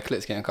about their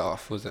clits getting cut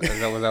off. Was it? Is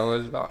that what that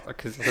was about?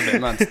 Because it's a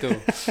bit mad still.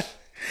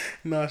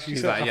 No,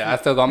 She's said, like, I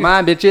still got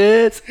mine,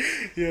 bitches.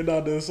 Yeah, no,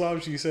 there's some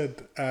she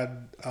said,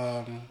 and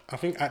I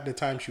think at the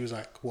time she was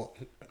like, what?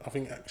 I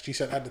think she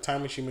said at the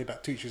time when she made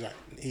that tweet, she was like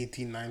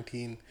 18,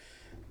 19,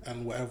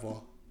 and whatever.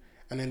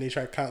 And then they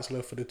tried to cancel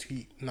her for the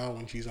tweet now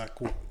when she's like,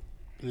 what,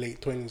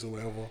 late 20s or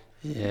whatever.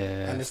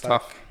 Yeah, and it's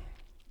tough. Like,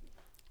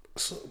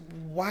 so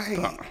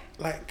why?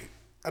 Like,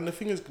 and the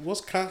thing is,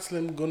 what's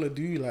cancelling gonna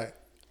do? Like,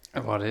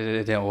 well,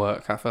 it didn't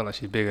work. I felt like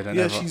she's bigger than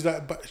ever. She's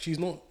like, but she's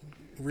not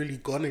really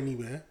gone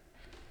anywhere.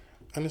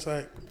 And it's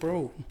like,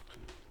 bro,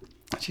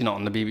 she's not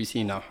on the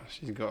BBC now.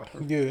 She's got.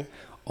 Yeah.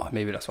 Or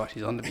maybe that's why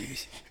she's on the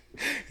BBC.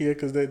 Yeah,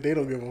 because they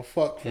don't give a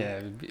fuck.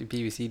 Yeah,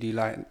 BBC do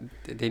like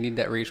they need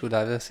that racial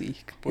diversity.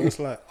 But it's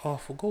like, I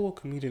forgot what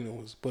comedian it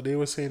was, but they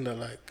were saying that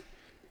like,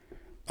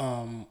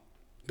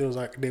 there was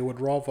like they would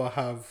rather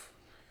have.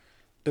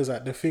 There's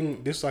like the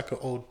thing. This is like an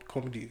old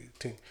comedy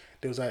thing.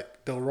 There was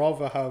like they'll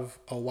rather have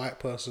a white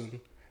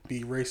person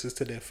be racist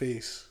to their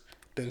face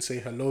than say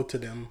hello to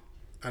them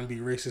and be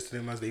racist to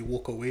them as they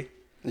walk away.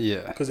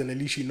 Yeah. Because then at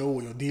least you know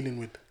what you're dealing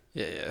with.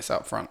 Yeah, it's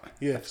up front.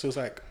 Yeah, so it's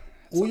like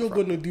all you're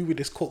gonna do with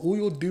this, all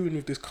you're doing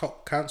with this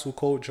cancel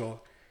culture,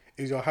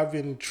 is you're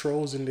having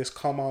trolls in this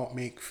come out,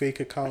 make fake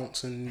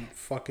accounts and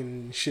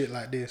fucking shit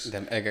like this.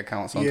 Them egg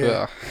accounts on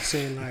Twitter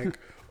saying like,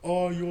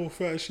 "Oh, you're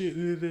fat shit,"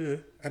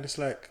 and it's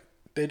like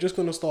they're just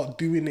gonna start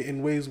doing it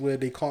in ways where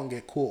they can't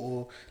get caught,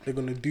 or they're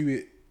gonna do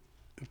it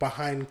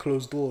behind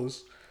closed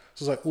doors.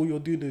 So it's like all you're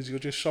doing is you're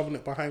just shoving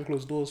it behind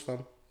closed doors,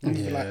 fam.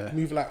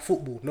 Moving like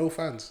football, no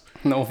fans.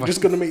 You're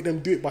just gonna make them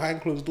do it behind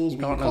closed doors,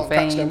 but you can't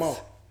catch them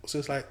out. So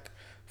it's like,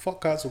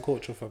 fuck cancel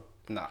culture, fam.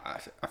 Nah,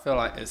 I feel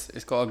like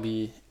it's gotta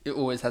be. It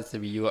always has to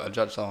be you gotta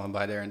judge someone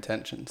by their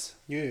intentions.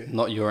 Yeah.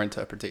 Not your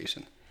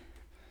interpretation.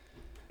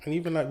 And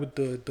even like with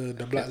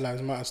the Black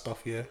Lives Matter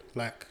stuff, yeah,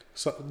 like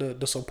so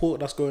the support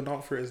that's going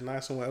out for it is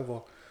nice and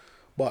whatever,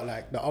 but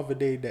like the other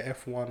day the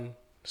F1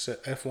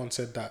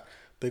 said that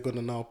they're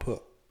gonna now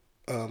put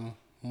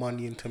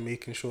money into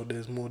making sure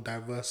there's more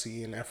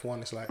diversity in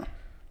F1. It's like,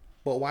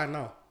 but why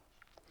now?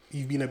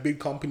 You've been a big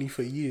company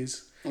for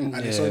years, and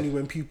it's only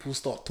when people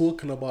start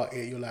talking about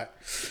it, you're like,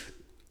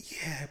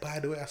 yeah, by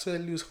the way, I swear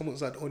Lewis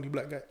Hamilton's like the only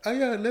black guy. Oh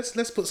yeah,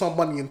 let's put some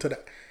money into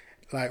that.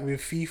 Like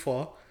with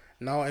FIFA,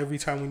 now every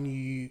time when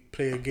you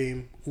play a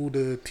game, all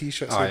the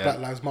t-shirts say Black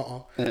Lives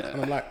Matter.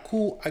 And I'm like,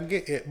 cool, I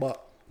get it,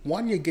 but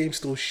one, your game's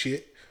still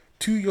shit.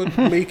 Two, you're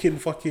making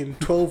fucking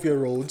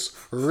 12-year-olds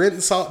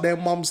rinse out their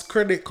mum's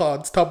credit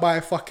cards to buy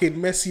fucking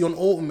Messi on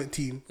Ultimate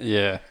Team.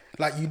 Yeah.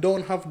 Like, you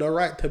don't have the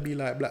right to be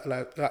like black,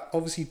 like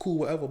obviously cool,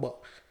 whatever, but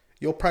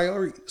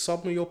some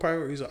of your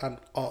priorities are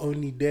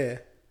only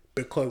there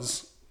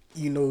because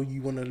you know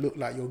you want to look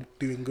like you're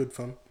doing good,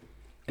 fam.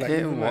 Like,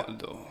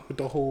 though? With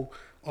the whole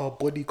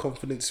body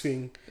confidence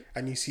thing,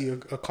 and you see a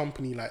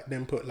company like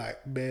them put like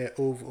bare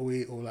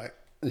overweight or like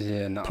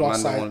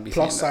plus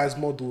size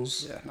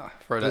models,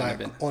 throw that like in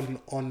the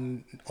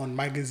bin. on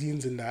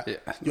magazines and that. Yeah,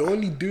 you're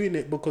only doing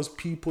it because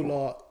people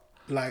are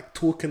like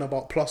talking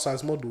about plus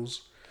size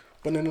models,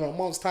 but then in a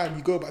month's time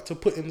you go back to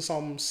putting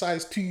some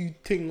size 2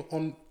 thing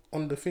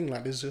on the thing.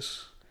 Like, there's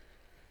just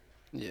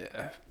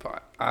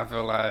but I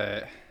feel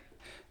like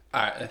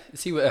alright,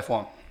 see with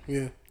F1.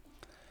 Yeah.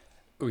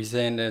 Are we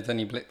saying there's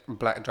any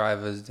black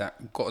drivers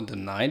that got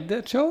denied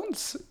their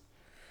chance?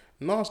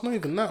 No, it's not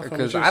even that.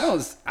 Because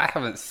I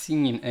haven't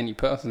seen any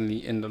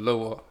personally in the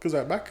lower. Because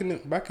like back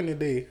in the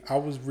day, I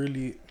was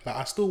really like,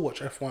 I still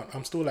watch F1.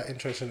 I'm still like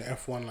interested in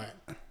F1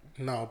 like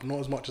now, but not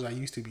as much as I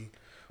used to be.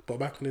 But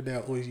back in the day, I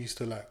always used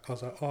to like, I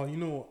was like, oh, you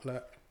know what,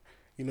 like,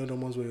 you know the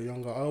ones where you're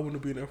younger. I want to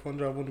be an F1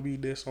 driver. I want to be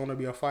this. I want to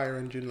be a fire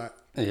engine. Like,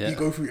 you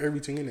go through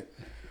everything in it.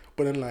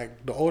 But then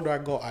like the older I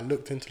got, I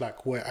looked into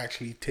like what it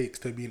actually takes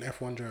to be an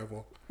F1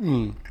 driver.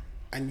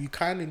 And you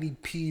kind of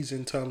need P's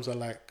in terms of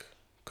like,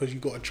 because you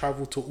got to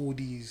travel to all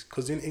these,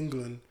 because in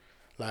England,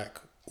 like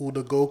all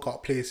the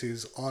go-kart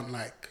places aren't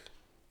like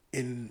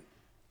in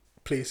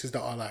places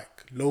that are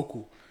like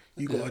local.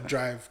 You gotta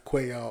drive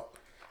quay out,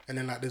 and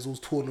then like there's those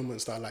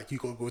tournaments that like you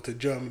gotta go to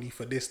Germany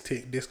for this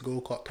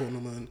go-kart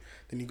tournament.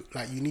 Then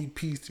you need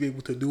P's to be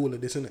able to do all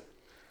of this, innit?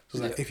 So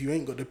it's like if you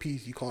ain't got the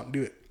P's, you can't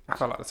do it. I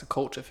feel like that's a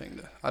culture thing,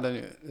 though. I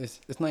don't know.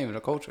 It's not even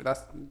a culture.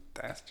 That's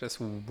just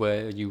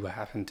where you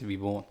happen to be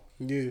born.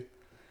 Yeah.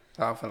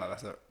 I feel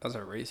like that's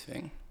a race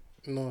thing.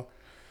 No,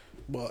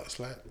 but it's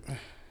like.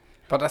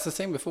 But that's the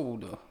same with football,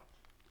 though.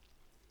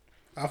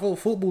 I feel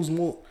football's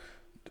more.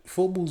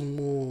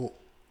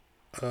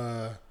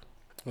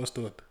 What's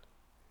the word?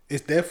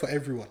 It's there for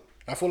everyone.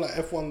 I feel like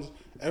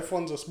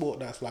F1's a sport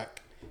that's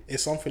like,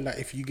 it's something that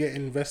if you get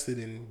invested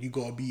in, you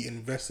gotta be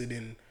invested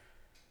in,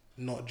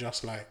 not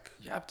just like.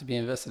 You have to be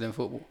invested in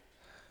football.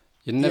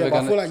 You're never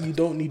but I feel like you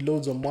don't need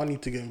loads of money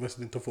to get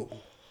invested into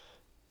football.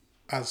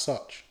 As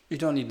such. You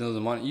don't need loads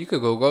of money. You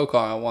could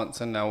go-kart once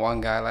and then one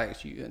guy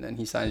likes you and then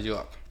he signs you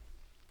up.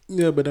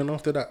 Yeah, but then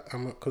after that,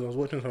 because I was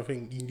watching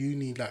something, you do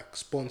need like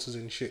sponsors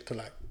and shit to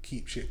like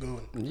keep shit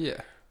going.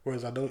 Yeah.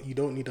 Whereas you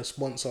don't need a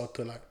sponsor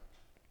to like,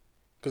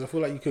 because I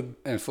feel like you could.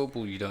 In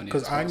football, you don't need.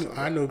 Because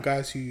I know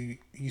guys who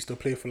used to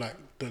play for like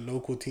the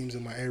local teams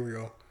in my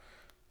area.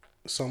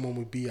 Someone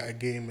would be at a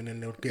game and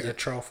then they'll get a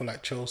trial for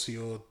like Chelsea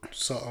or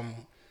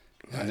something.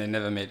 Like, and they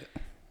never made it.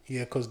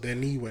 Yeah, because their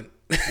knee went.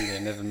 And they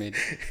never made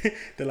it.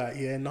 They're like,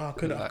 yeah, no, I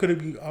could have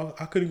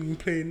been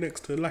playing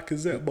next to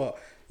Lacazette, but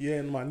yeah,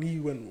 and my knee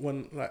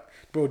went like,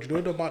 bro. Do you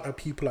know the amount of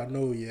people I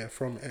know,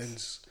 from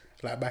ends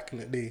like back in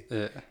the day,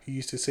 who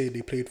used to say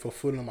they played for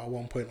Fulham at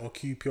one point or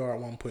QPR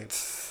at one point,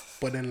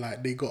 but then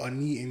like they got a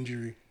knee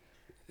injury,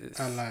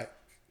 and like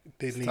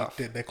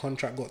their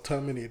contract got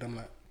terminated. I'm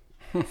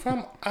like,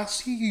 fam, I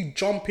see you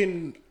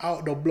jumping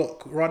out the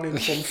block, running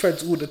from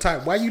feds all the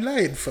time. Why are you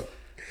lying, fam?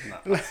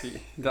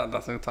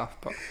 That's so tough,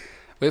 but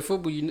with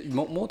football,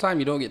 more time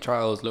you don't get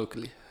trials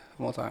locally.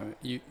 More time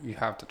you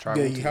have to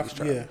travel. Yeah, you have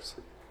to. Yeah.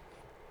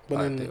 But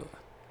then,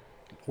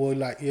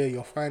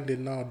 you're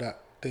finding now that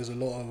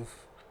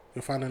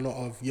you're finding a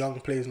lot of young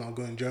players now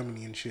going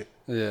Germany and shit.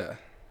 Yeah.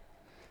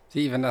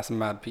 See, even that's a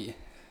mad P.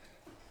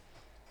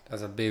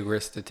 That's a big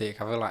risk to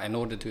take. I feel like in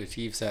order to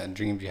achieve certain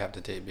dreams, you have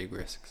to take big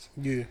risks.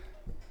 Yeah.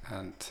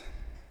 And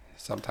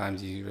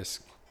sometimes you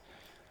risk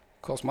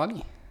cost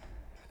money,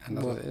 and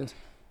that's what it is.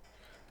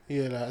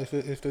 Yeah, like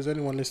if there's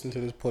anyone listening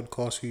to this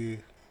podcast who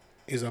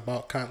is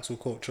about cancel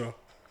culture,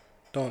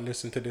 don't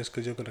listen to this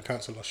because you're gonna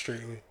cancel us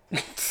straight away.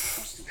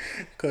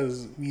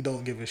 Because we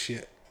don't give a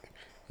shit.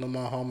 No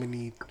matter how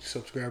many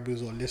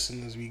subscribers or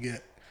listeners we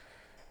get,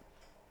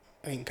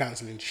 ain't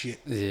cancelling shit.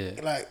 Yeah.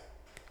 Like,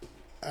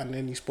 and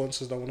any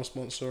sponsors that want to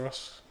sponsor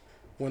us,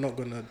 we're not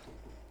gonna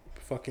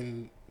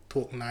fucking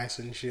talk nice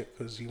and shit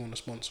because you want to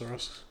sponsor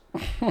us.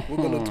 We're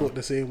gonna talk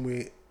the same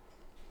way.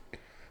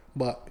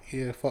 But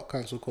yeah, fuck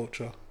cancel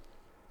culture.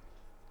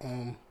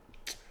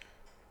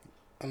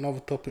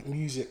 Another topic,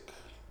 music.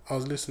 I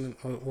was listening.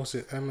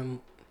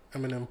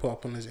 Eminem put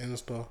up on his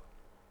Insta,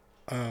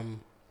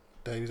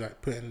 that he's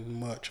like putting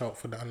merch out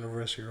for the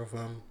anniversary of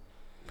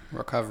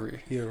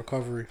Recovery. Yeah,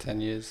 Recovery. 10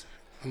 years.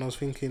 And I was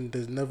thinking,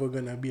 there's never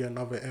gonna be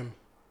another M.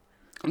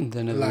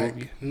 There never will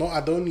be. No,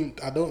 I don't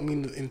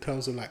mean in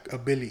terms of like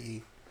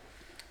ability,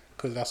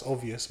 because that's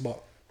obvious.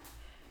 But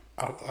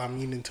I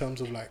mean in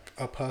terms of like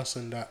a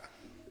person that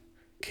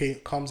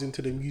comes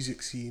into the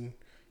music scene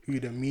who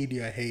the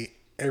media hate,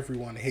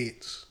 everyone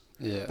hates.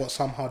 Yeah. But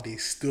somehow they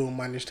still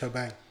managed to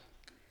bang.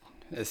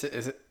 It's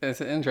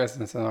an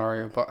interesting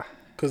scenario, but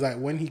because like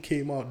when he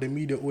came out, the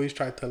media always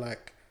tried to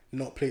like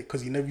not play,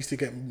 because he never used to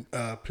get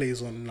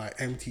plays on like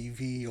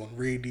MTV, on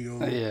radio,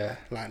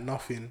 like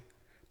nothing.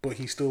 But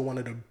he's still one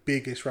of the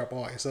biggest rap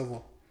artists ever.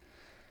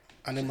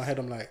 And in my head,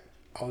 I'm like,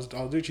 I was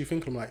literally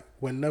thinking, like,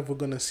 we're never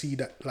gonna see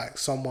that, like,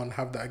 someone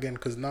have that again.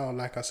 Because now,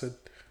 like I said,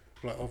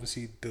 like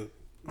obviously the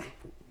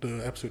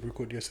episode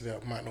recorded yesterday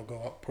might not go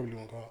up, probably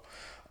won't go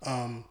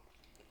up.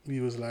 We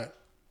was like,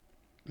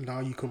 now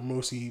you can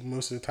most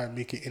of the time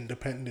make it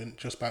independent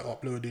just by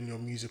uploading your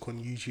music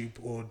on YouTube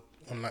or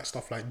on like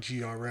stuff like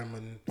GRM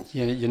and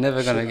you're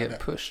never gonna like get that.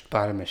 Pushed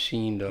by the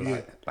machine though.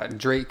 Yeah. Like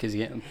Drake is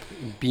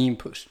being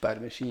pushed by the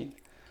machine.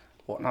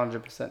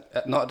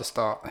 100%. Not at the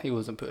start, he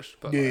wasn't pushed,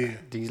 but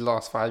these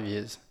last 5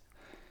 years,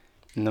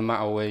 no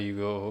matter where you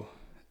go,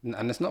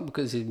 and it's not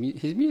because his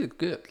music's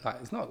good. Like,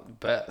 it's not the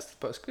best,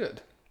 but it's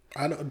good.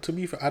 To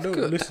be fair, I don't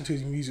listen to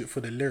his music for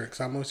the lyrics.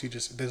 I mostly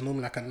just, there's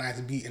normally like a nice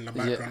beat in the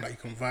background that you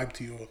can vibe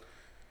to.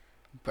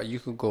 But you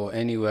could go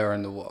anywhere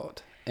in the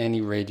world,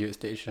 any radio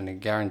station, and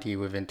guarantee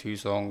within 2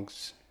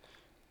 songs,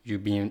 you're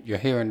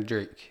hearing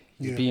Drake.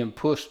 He's being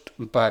pushed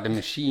by the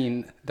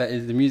machine that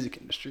is the music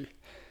industry.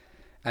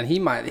 And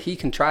he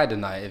can try to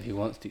deny it if he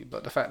wants to,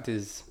 but the fact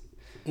is,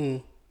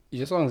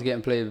 your song's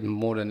getting played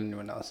more than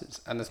anyone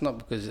else's, and it's not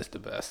because it's the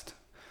best,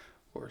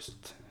 or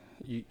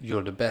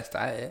you're the best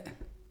at it.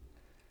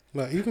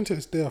 Like, even to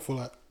this day, I feel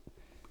like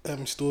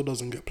still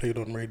doesn't get played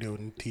on radio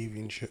and TV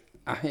and shit.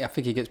 I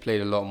think he gets played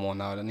a lot more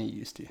now than he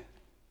used to.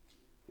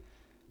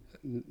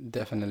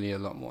 definitely a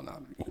lot more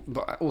now.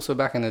 But also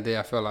back in the day,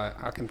 I feel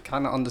like I can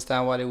kind of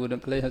understand why they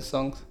wouldn't play his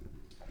songs.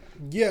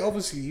 Yeah,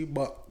 obviously,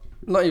 but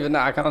Not even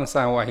that. I can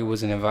understand why he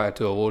wasn't invited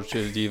to award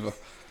shows either.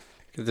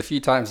 Because the few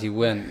times he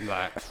went,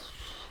 like,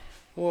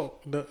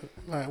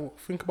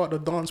 think about the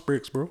dance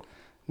breaks, bro.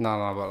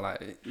 no, but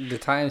like the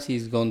times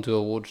he's gone to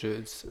award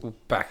shows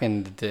back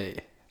in the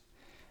day,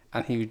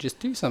 and he would just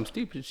do some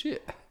stupid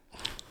shit.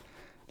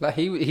 Like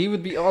he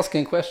would be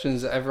asking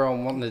questions that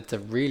everyone wanted to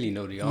really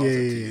know the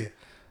answer to,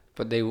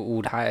 but they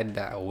would hide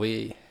that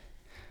away.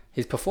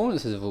 His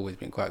performances have always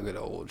been quite good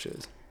at award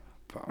shows.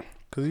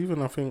 Because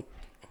even I think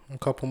a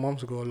couple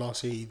months ago,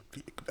 last year,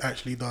 he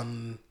actually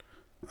done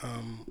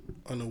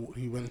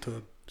he went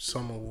to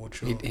some award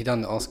show. He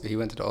done the Oscar. He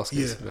went to the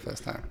Oscars for the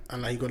first time,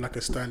 and he got like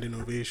a standing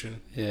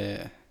ovation.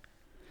 Yeah,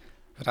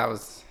 but that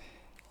was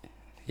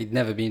he'd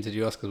never been to the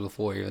Oscars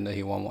before, even though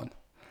he won one.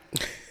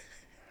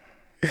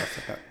 That's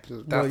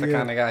the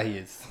kind of guy he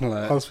is.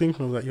 Like, I was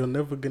thinking of that. You're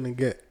never gonna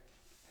get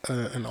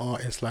an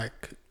artist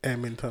like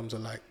M in terms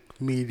of like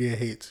media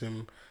hates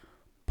him,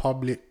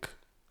 public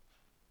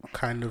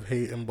kind of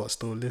hate him, but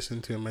still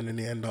listen to him, and then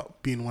he end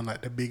up being one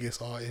like the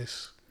biggest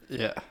artists.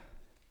 Yeah,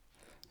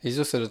 he's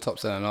also the top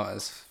selling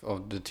artist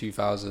of the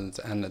 2000s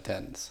and the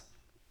 10s.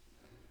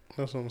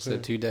 That's what I'm saying.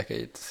 So 2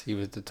 decades, he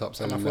was the top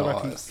selling and I feel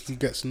like artist. he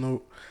gets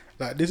no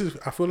like this is.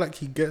 I feel like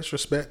he gets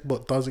respect,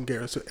 but doesn't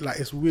get respect.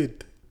 Like it's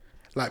weird.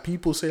 Like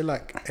people say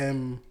like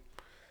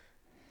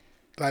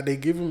like they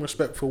give him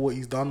respect for what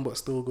he's done, but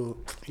still go,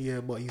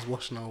 yeah, but he's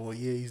washed now, or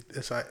yeah,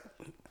 it's like,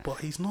 but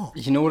he's not.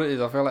 You know what it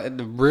is? I feel like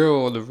the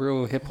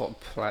real hip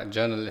hop like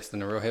journalists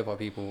and the real hip hop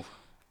people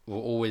he'll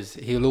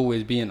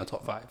always be in the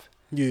top 5.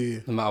 Yeah.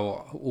 No matter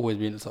what, he'll always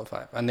be in the top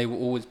 5, and they will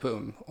always put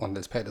him on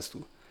this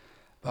pedestal.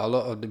 But a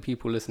lot of the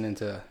people listening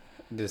to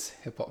this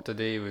hip hop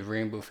today with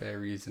Rainbow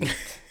Fairies and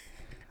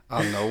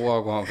I don't know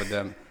what going on for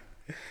them.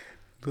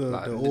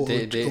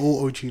 The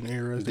auto-tune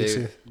era, as they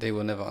say. They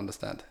will never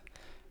understand.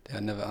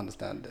 They'll never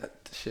understand the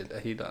shit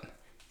that he done.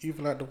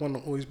 Even like the one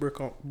that always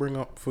bring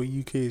up for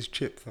UK is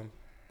Chip, fam.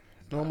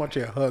 You know how much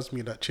it hurts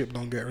me that Chip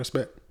don't get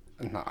respect?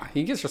 Nah,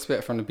 he gets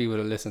respect from the people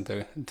that listen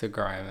to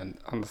grime and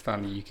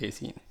understand the UK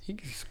scene. He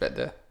gets respect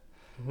there.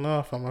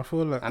 Nah, fam, I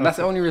feel like... And that's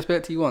the only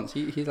respect he wants.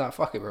 He's like,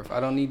 fuck it, bro. I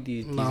don't need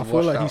these I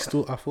feel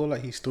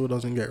like he still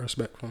doesn't get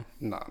respect from.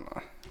 Nah.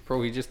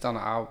 Bro, he just done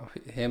an album.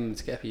 Him and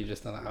Skeppy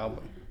just done an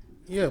album.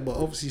 Yeah, but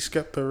obviously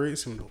Skepta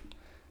rates him though.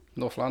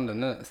 North London,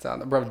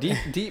 innit? Bro,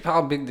 deep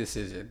how big this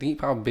is, yeah.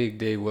 Deep how big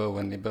they were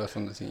when they burst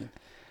on the scene.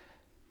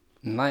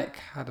 Nike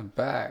had a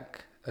bag,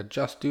 a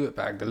Just Do It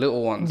bag, the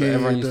little ones that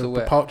everyone used to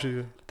wear. The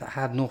pouches. That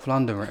had North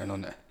London written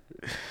on it.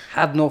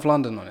 Had North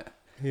London on it.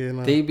 Yeah,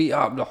 no. They beat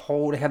up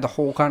they had the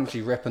whole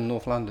country repping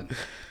North London.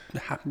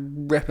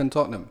 Repping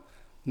Tottenham.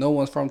 No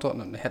one's from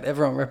Tottenham. They had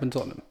everyone repping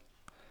Tottenham.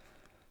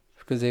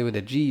 Because they were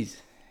the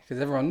G's. Because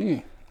everyone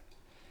knew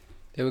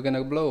they were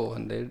gonna blow,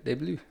 and they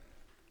blew.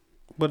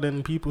 But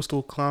then people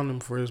still clown him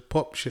for his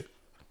pop shit,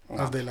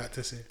 as they like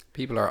to say.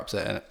 People are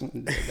upset.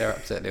 They're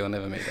upset. They will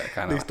never make that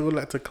kind of. They still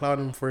like to clown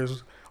him for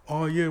his.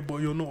 Oh yeah,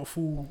 but you're not a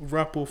full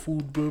rapper, full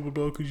blah blah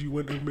blah, because you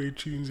went and made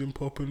tunes in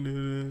pop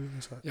and.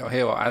 Like, yo,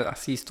 here I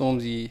see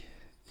Stormzy.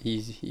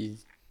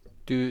 He's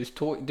doing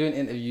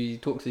interviews. He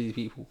talks to these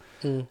people.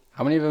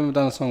 How many of them have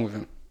done a song with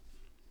him?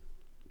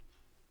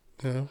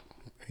 Yeah,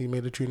 he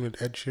made a tune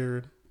with Ed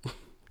Sheeran.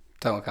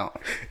 Don't count.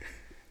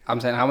 I'm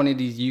saying, how many of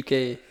these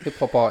UK hip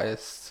hop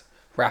artists,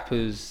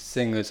 rappers,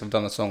 singers have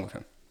done a song with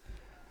him?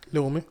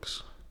 Little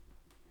Mix.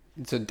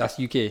 So that's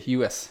UK,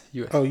 US.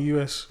 Oh,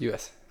 US.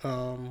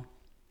 No.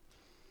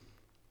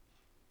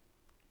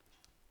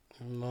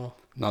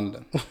 None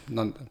of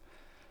them.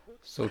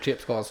 So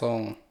Chip's got a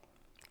song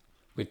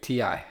with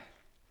T.I.,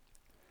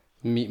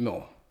 Meat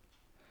Mill,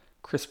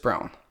 Chris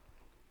Brown.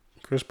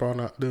 Chris Brown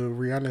at the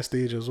Rihanna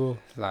stage as well,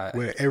 like,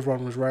 where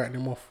everyone was writing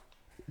him off.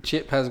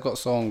 Chip has got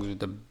songs with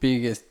the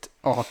biggest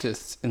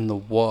artists in the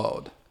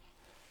world.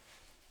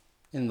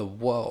 And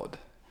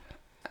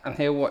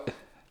hear what?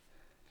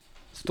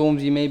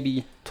 Stormzy may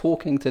be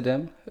talking to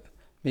them,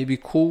 maybe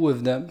cool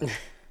with them,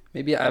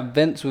 maybe at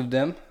events with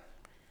them.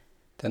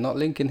 They're not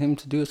linking him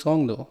to do a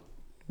song though.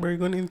 Where you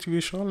going to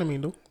interview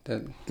Charlemagne though?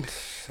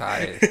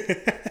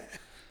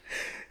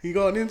 You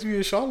got an interview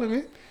with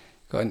Charlemagne?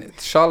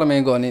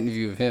 Charlemagne got an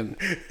interview with him.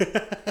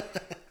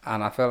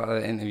 And I felt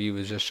like the interview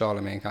was just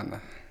Charlemagne kind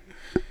of.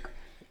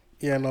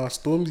 Yeah, no,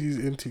 Stormzy's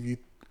interview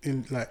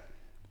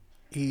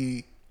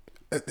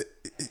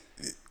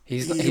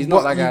he's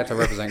not that guy to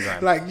represent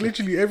grime. Like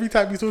literally every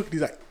time he's talking, he's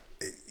like,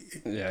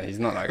 yeah, he's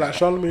not that guy. Like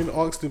Charlemagne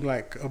asked him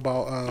like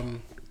about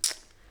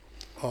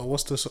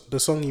what's the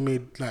song he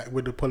made like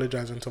with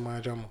apologizing to Maya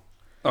Jama.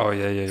 Oh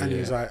yeah. And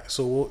he's like,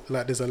 so what,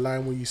 like there's a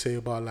line where you say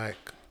about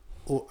like,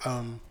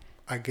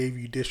 I gave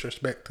you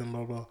disrespect and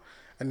blah blah,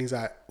 and he's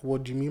like,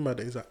 what do you mean by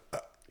that? He's like,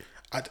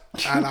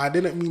 I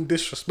didn't mean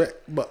disrespect,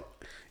 but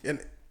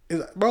and.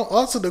 Like, bro,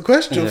 answer the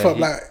question.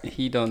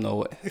 He don't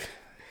know it.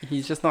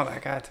 He's just not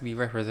that guy to be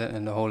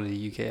representing the whole of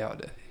the UK out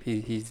there.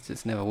 He's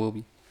just never will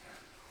be.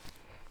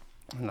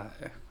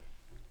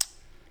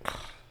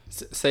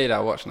 Say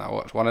that, watch now,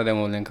 watch. One of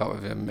them will link up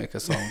with him, make a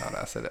song. Now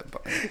that I said it,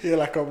 but Yeah,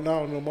 like I'm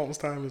now in a month's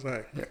time. It's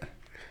like yeah.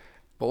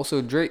 But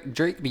also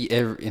Drake be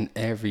in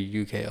every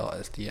UK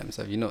artist DMs.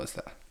 Have you noticed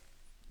that?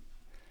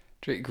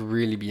 Drake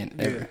really be in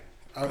every.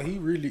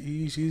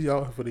 He's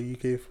out here for the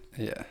UK.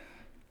 Yeah.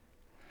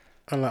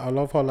 And like I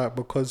love how like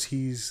because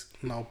he's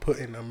now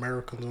putting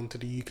Americans onto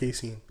the UK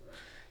scene,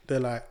 they're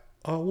like,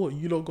 oh what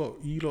you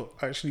lot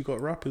actually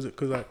got rappers?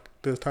 Because like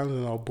there's times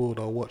when I'll bored,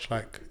 I'll watch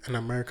like an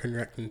American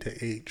reacting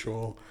to H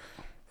or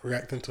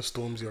reacting to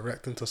Stormzy or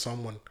reacting to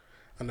someone,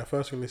 and the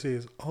first thing they say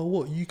is, oh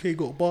what UK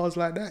got bars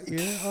like that?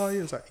 Yeah, oh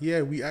yeah. It's like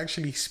yeah, we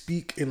actually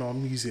speak in our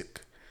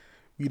music.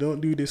 We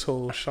don't do this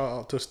whole shout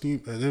out to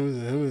Snoop. I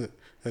don't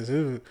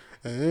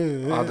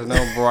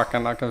know, bro. I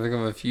can think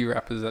of a few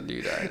rappers that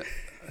do that.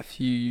 A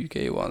few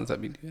UK ones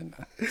that be doing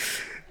that.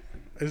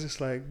 It's just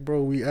like,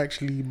 bro, we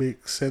actually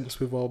make sense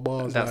with our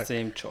bars. That like,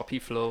 same choppy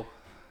flow,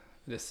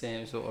 the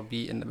same sort of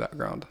beat in the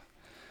background.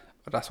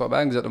 But that's what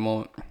bangs at the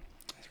moment.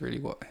 It's really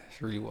what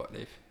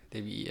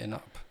they've eaten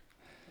up.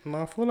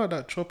 No, I feel like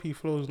that choppy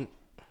flows.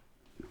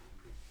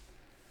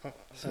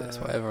 So that's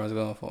what everyone's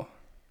going for.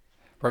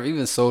 Bro,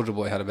 even Soulja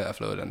Boy had a better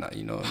flow than that,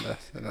 you know.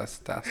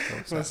 That's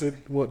I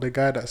said, what, the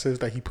guy that says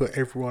that he put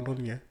everyone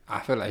on, yeah?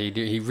 I feel like he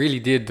did. He really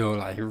did, though.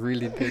 Like, he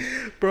really did.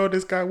 Bro,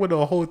 this guy went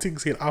the whole thing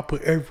saying, I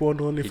put everyone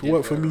on. If it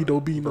weren't for me,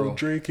 there'll be no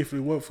Drake. If it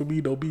weren't for me,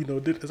 there'll be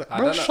no... It's like,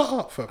 bro, shut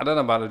up, fam. I don't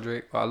know about the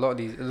Drake, but a lot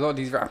of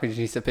these rappers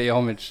needs to pay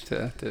homage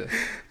to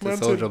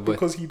Soulja Boy.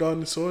 Because he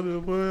done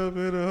Soulja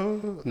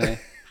Boy, Nah,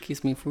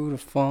 kiss me through the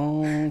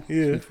phone.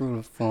 Yeah. Kiss me through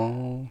the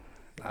phone.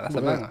 Nah, that's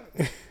a banger.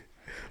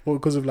 Well,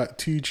 because of like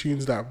 2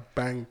 tunes that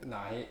banged.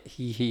 Nah,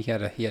 he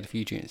had a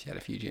few tunes.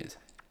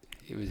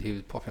 He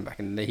was popping back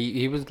in the day.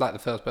 He was like the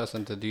first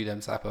person to do them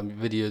type of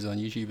videos on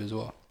YouTube as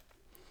well.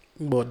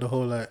 But the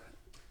whole like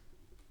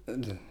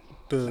the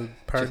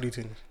parody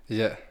things.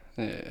 Yeah.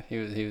 He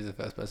was the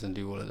first person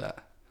to do all of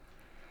that.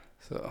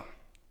 So,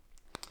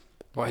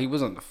 well, he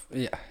wasn't.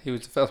 He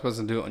was the first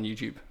person to do it on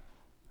YouTube.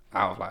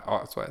 Out of like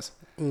arts wise.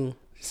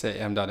 Say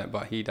him done it,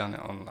 but he done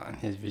it online.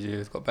 His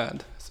videos got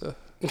banned. So.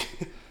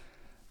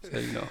 So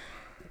you know,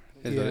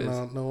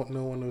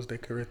 no one knows their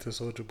career to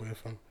Soulja Boy,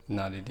 fam.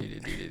 Nah, they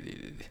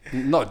did.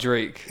 Not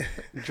Drake.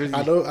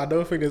 I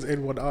don't think there's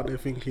anyone out there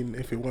thinking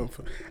if it weren't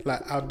for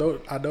like I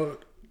don't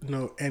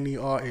know any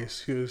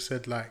artist who has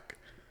said like,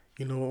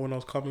 you know, when I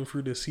was coming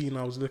through the scene,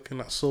 I was looking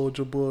at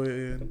Soulja Boy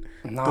and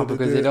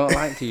because they don't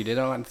like to. They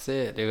don't like to say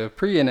it. They were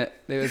pre-ing it.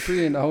 They were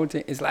pre-ing the whole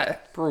thing. It's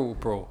like, bro.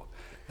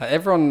 Like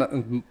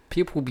everyone,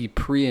 people be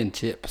pre-ing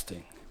chips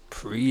thing,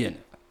 pre-ing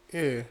it.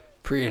 Yeah.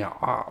 Preying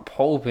up,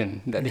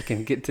 hoping that they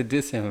can get to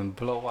this him and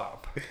blow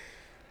up.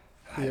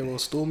 Yeah, well,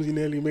 Stormzy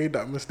nearly made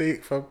that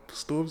mistake. I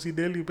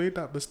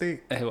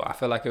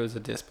feel like it was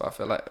a diss, but I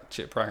feel like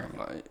Chip rang him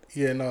like.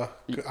 Yeah, no,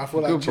 I feel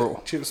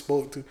like Chip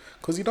spoke to,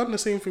 because he done the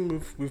same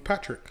thing with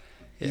Patrick.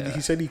 Yeah. He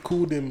said he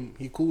called him.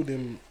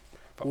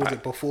 Was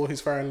it before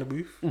his fire in the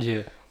booth?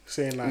 Yeah.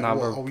 Saying like,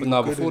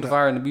 before the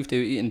fire in the booth, they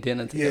were eating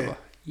dinner together.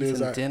 Yeah, eating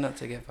like, dinner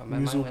together. Man,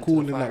 he was all cool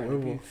in that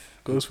whatever.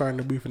 Goes fire in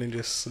the booth and then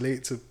just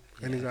slate to.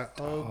 And he's like,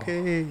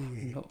 okay.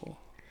 No.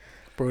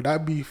 Bro,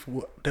 that beef,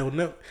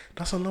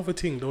 that's another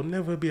thing. There'll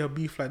never be a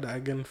beef like that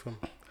again from.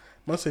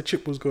 Must say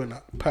Chip was going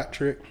at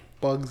Patrick,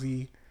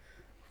 Bugsy,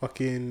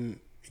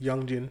 fucking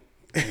Young Jin.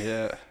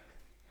 Yeah.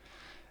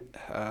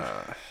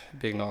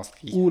 Big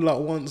Nasty. All at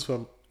once,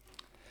 fam.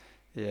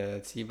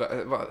 Yeah, see,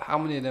 but how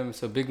many of them?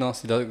 So Big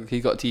Nasty, he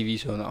got a TV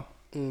show now.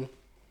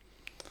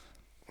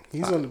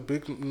 He's on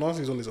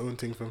Nasty's on his own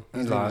thing, fam.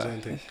 He's doing his own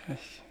thing.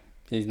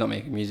 He's not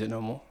making music no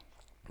more.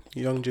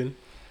 Young Jin,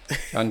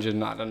 I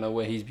don't know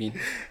where he's been.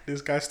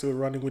 This guy's still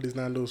running with his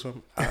Nando's,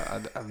 fam.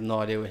 I have no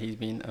idea where he's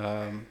been.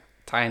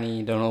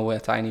 Tiny, don't know where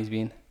Tiny's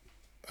been.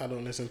 I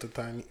don't listen to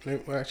Tiny.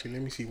 Actually,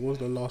 let me see. What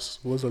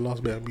was the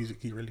last bit of music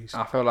he released?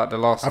 I feel like the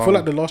last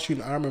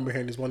tune I remember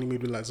hearing is one he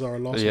made with like Zara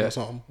Larsson or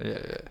something.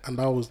 Yeah. And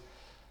that was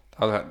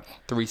like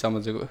 3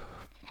 summers ago.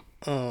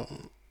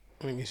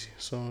 Let me see.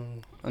 So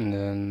and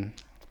then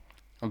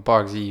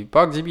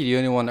Bugsy be the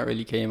only one that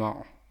really came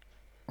out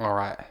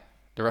alright.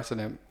 The rest of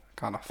them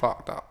kind of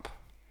fucked up.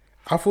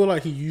 I feel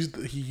like he used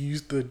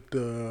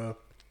the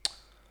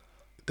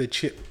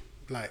Chip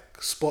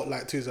like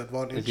spotlight to his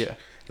advantage. Yeah.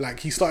 Like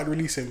he started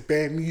releasing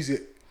bare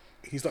music.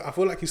 I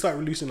feel like he started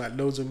releasing like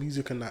loads of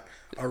music and that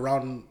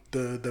around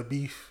the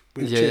beef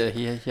with Chip.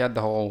 Yeah, he had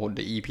the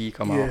EP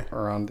come out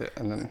around it,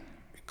 and then.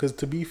 Because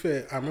to be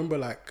fair, I remember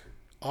like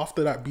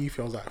after that beef,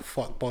 I was like,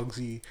 fuck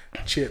Bugsy,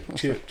 Chip,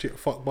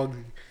 fuck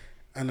Bugsy,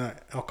 and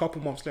a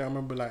couple months later, I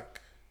remember like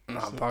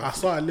I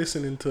started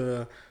listening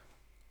to.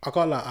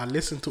 I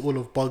listened to all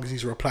of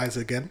Bugsy's replies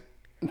again,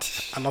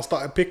 and I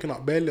started picking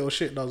up bare little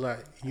shit. And I was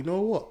like, you know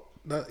what?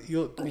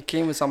 He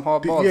came with some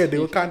hard bars. Yeah, they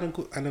were kind of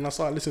good. And then I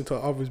started listening to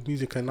others'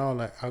 music, and now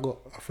like I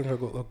think I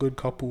got a good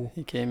couple.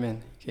 He came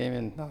in.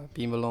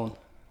 Be Malone.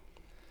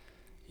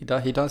 He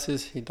does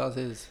his.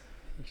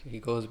 He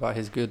goes about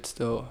his good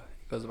still.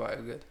 He goes about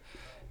it good.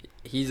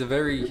 He's a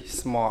very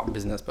smart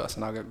business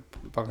person. I'll get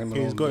Bucky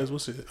Malone. He's got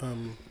his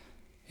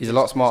He's a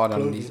lot smarter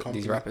than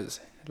these rappers.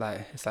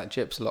 Like it's like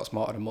Chip's a lot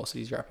smarter than most of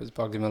these rappers.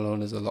 Bugsy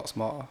Malone is a lot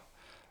smarter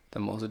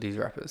than most of these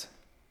rappers.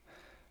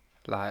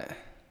 Like,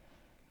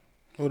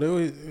 Well, they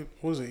always,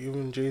 what was it?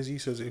 Even Jay-Z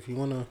says if you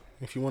wanna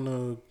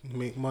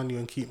make money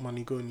and keep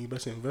money going, you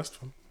best invest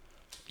from.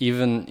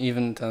 even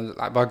in terms of,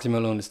 like Bugsy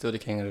Malone is still the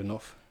king of the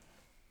north.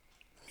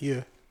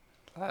 Yeah.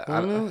 Like,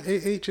 No,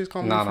 H is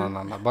coming. no.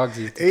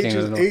 Bugsy's the king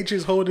of the north. H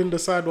is holding the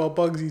side while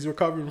Bugsy's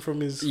recovering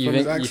from his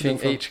accident. You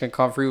think H can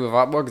come through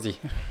without Bugsy?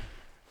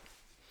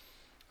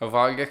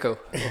 Without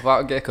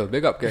Gecko.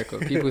 Big up Gecko.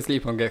 People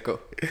sleep on Gecko.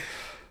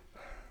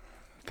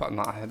 But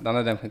nah, none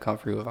of them can come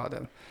through without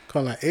them.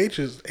 Cause like H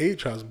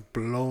has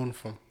blown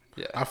from.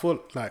 Yeah. I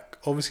thought like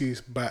obviously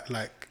it's bad,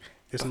 like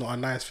it's not a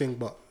nice thing,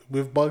 but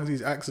with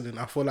Bugsy's accident,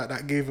 I feel like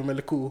that gave him a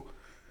little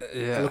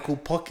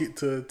pocket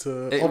to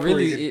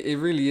operate. It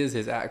really is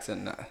his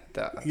accent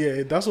that.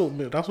 Yeah, that's what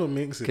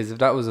makes it. Because if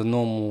that was a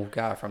normal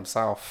guy from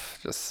South,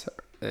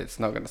 it's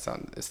not gonna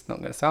sound as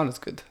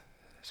good.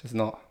 It's just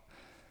not.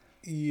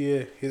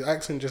 Yeah, his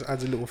accent just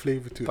adds a little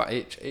flavour to it. But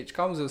H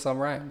comes with some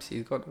rhymes.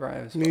 He's got the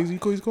rhymes. Yeah,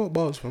 he's got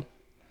bars, fam.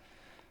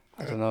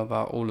 I don't know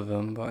about all of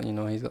them, but you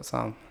know he's got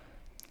some.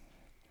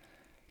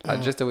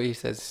 Like just the way he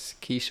says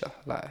Keisha,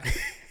 like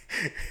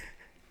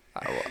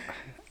what?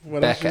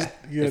 Well, Becca.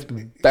 It's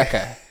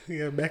Becca.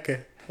 Yeah,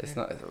 Becca. It's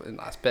not.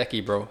 It's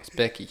Becky, bro. It's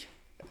Becky.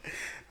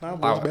 Nah,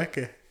 bro, it's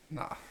Becca.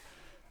 Nah.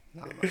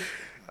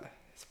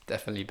 It's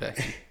definitely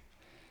Becky.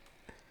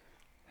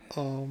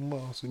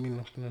 What else? I mean,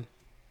 nothing.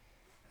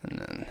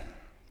 And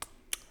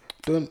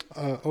then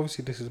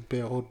obviously this is a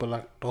bit old, but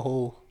like the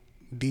whole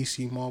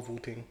DC Marvel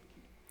thing,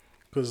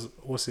 because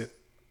what's it?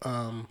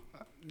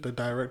 The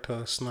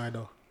director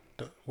Snyder,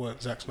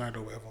 Zack Snyder,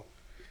 or whatever,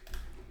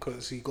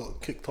 because he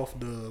got kicked off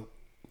the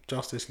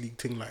Justice League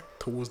thing like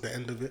towards the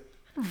end of it,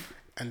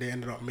 and they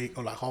ended up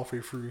like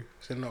halfway through,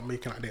 so they ended up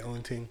making like their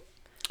own thing.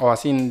 Oh, I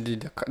seen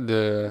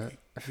the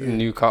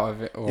new cut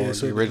of it, or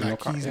the original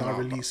cut. He's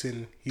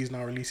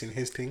now releasing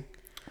his thing.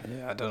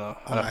 Yeah, I don't know.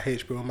 On like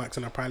HBO Max,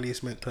 and apparently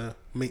it's meant to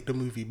make the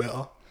movie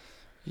better.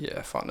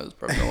 Yeah, fuck knows,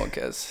 bro. No one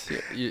cares.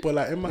 But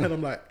like in my head,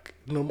 I'm like,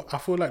 I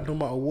feel like no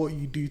matter what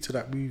you do to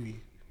that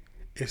movie,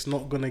 it's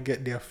not gonna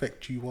get the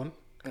effect you want.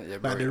 Yeah,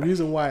 bro, like the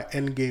reason why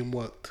Endgame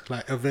worked,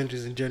 like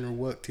Avengers in general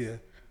worked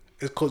here,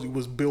 is because it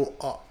was built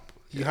up.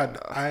 You had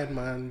Iron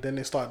Man, then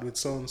it started with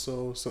so and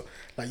so. So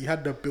like you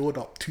had the build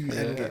up to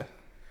Endgame.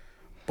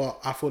 But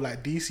I feel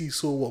like DC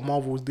saw what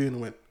Marvel was doing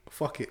and went,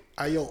 fuck it.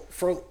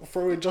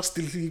 Throw in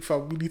Justice League,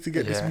 fam. We need to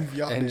get this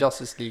movie out in there.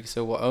 Justice League,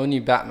 so what? Only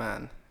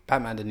Batman.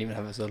 Batman didn't even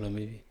have a solo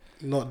movie.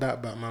 Not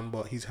that Batman,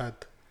 but he's had.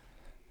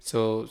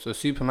 So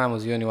Superman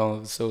was the only one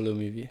with a solo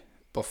movie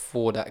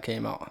before that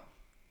came out.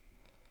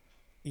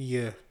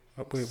 Yeah.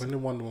 Wait, when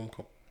did Wonder Woman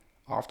come?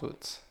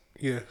 Afterwards.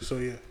 Yeah, so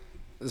yeah.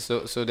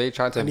 So they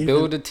tried to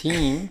build a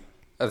team,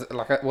 as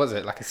like a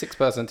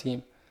 6-person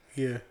team.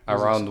 Yeah.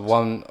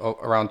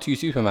 Around 2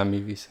 Superman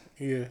movies.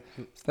 Yeah.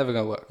 It's never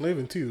gonna work. Not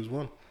even 2, it was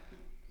 1.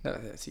 No,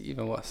 it's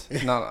even worse.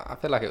 No, I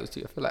feel like it was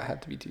 2. I feel like it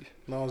had to be 2.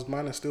 No, it was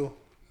Man of Steel.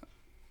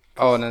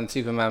 Oh, and then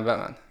Superman,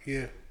 Batman.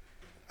 Yeah.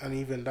 And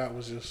even that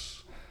was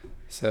just...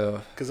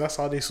 So... Because that's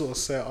how they sort of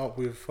set up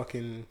with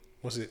fucking...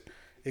 What's it?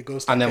 It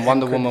goes to and then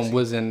Wonder Woman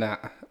was in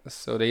that.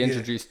 So they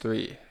introduced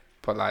 3.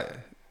 But like,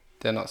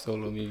 they're not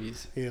solo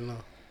movies. Yeah, no.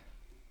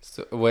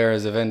 So,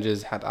 whereas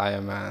Avengers had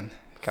Iron Man,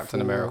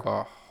 Captain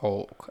America,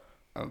 Hulk,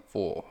 and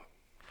Thor.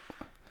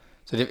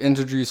 So they've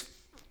introduced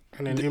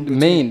and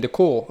then the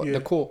core.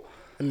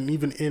 And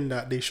even in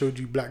that, they showed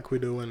you Black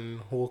Widow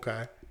and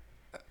Hawkeye.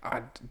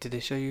 Did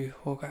they show you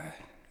Hawkeye?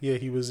 Yeah,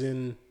 he was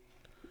in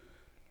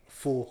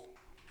 4.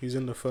 He was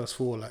in the first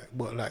 4, like,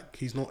 but like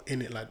he's not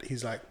in it. Like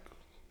he's like,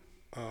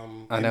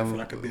 and then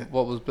like a bit.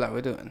 What was Black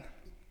Widow in?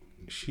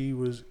 She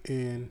was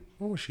in.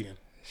 What was she in?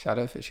 I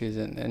don't think she was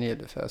in any of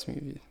the first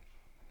movies.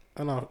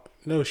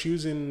 No, she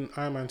was in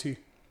Iron Man 2.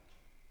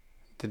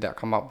 Did that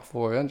come out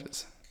before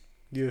Avengers?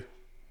 Yeah,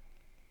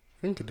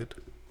 I think it did.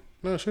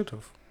 No, it should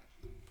have.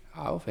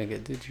 I don't think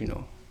it did, you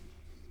know.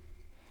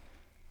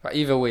 But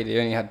either way, they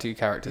only had 2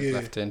 characters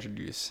left to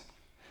introduce.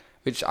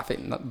 Which I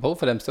think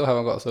both of them still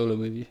haven't got a solo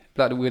movie.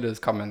 Black Widow's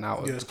coming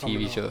out with the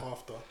TV show.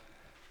 After.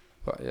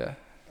 But yeah.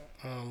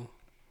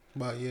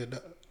 But yeah,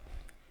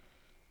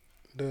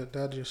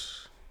 that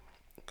just...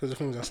 Because the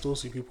things I still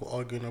see people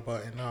arguing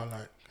about it now,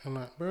 like, I'm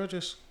like, bro,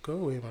 just go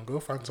away, man. Go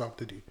find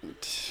something to do.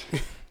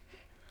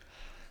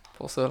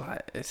 Also,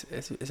 like,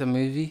 it's a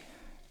movie.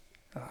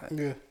 Like,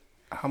 yeah.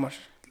 How much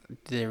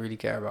do they really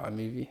care about a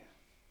movie?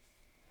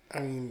 I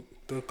mean,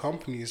 the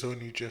company is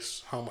only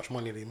just how much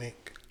money they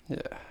make.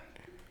 Yeah.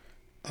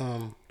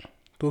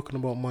 Talking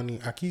about money,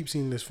 I keep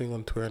seeing this thing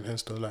on Twitter and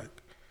Insta, like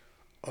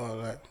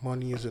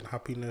money isn't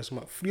happiness.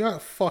 Yeah,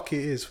 fuck it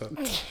is, fam.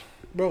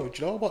 Bro, do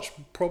you know how much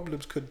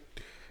problems could...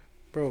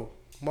 Bro,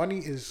 money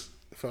is,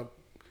 fam.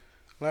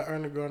 Like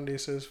Ariana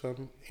Grande says,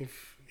 fam,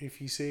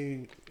 if you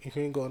say if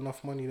you ain't got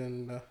enough money,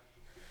 then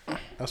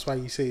that's why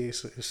you say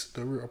it's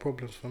the root of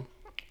problems, fam.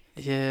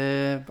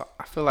 Yeah, but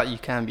I feel like you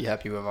can be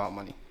happy without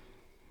money.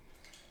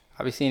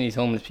 I be seeing these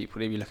homeless people,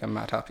 they be looking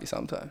mad happy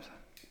sometimes.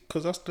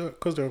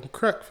 Because they're on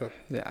crack, fam.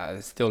 Yeah,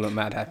 they still look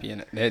mad happy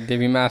in it. They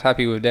be mad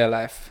happy with their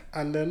life.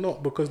 And they're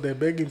not, because they're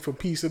begging for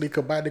peace so they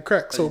can buy the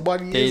crack. So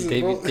money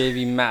They bro.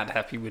 be mad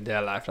happy with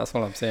their life. That's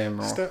what I'm saying,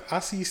 bro. I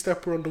see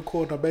Stepper on the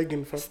corner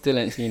begging for. Still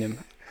ain't seen him.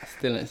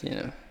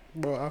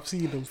 Bro, I've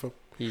seen him for.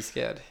 He's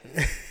scared.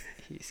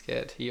 He's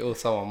scared. He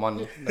owes someone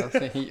money. That's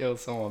it. He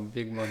owes someone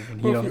big money.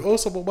 And Bro, if you owe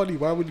someone money,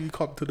 why would you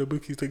come to the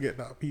bookies to get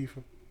that P,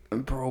 fam?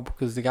 Bro,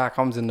 because the guy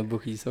comes in the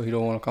bookie, so he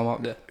don't want to come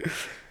up there.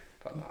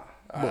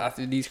 But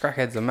these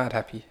crackheads are mad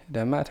happy.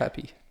 They're mad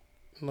happy.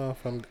 No,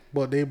 fam.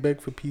 But they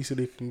beg for P so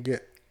they can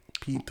get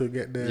P to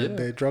get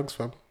their drugs,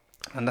 fam.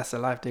 And that's the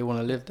life they want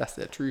to live. That's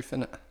their truth,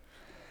 innit?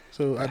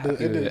 So at the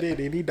end of the day,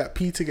 they need that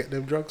P to get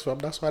them drugs, fam.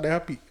 That's why they're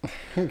happy.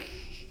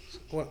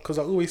 Because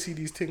I always see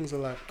these things are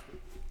like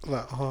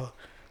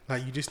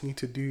you just need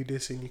to do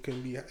this and you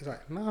can be. It's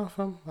like, nah,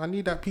 fam. I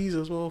need that P's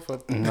as well,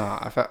 fam.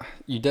 Nah,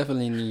 you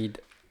definitely need.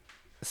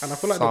 And I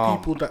feel like the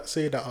people that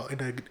say that are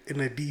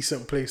in a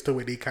decent place to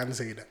where they can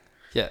say that.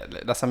 Yeah,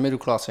 that's a middle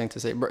class thing to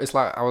say. But it's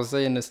like I was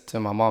saying this to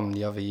my mom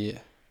the other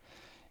year.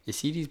 You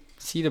see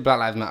the Black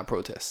Lives Matter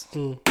protests.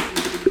 Mm.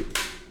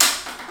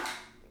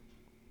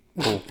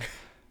 Cool.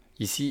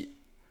 You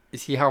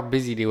see how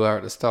busy they were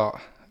at the start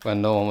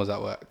when no one was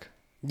at work.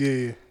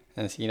 Yeah.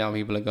 And see now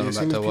people are going back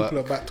to people work.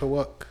 Are back to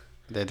work.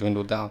 They're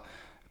dwindled down.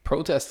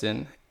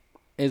 Protesting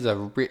is a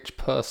rich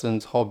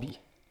person's hobby.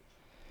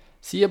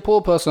 See, a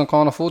poor person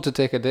can't afford to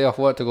take a day off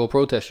work to go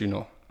protest, you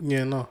know.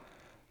 Yeah, no.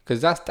 Because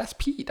that's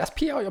pee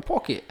out of your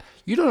pocket.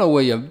 You don't know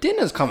where your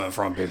dinner's coming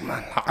from, big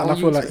man. And I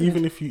feel like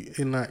even if you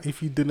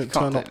didn't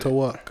turn up to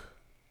work,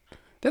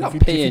 they're not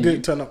paying if you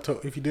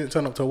didn't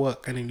turn up to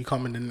work and then you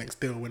come in the next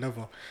day or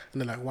whenever,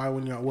 and they're like, why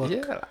when you're at work?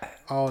 Yeah.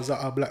 Oh, is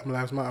that a Black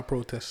Lives Matter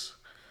protest?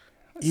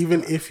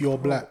 Even if you're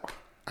black,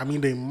 I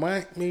mean, they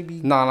might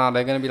maybe. No,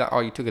 they're gonna be like,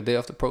 oh, you took a day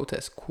off the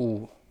protest,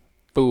 cool,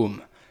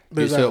 boom.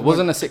 So like, it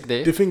wasn't a sick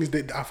day. The thing is,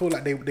 I feel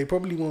like they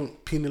probably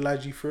won't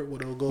penalize you for it, but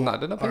they'll go. No,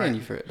 they're not paying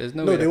you for it. There's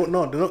no. No, they won't.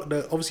 No, they're not.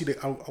 Obviously,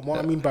 what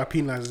I mean by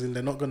penalizing,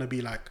 they're not gonna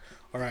be like,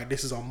 all right,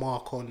 this is a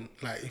mark on,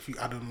 like, if you,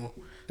 I don't know,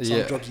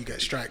 some jobs you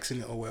get strikes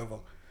in it or whatever.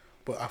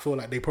 But I feel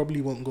like they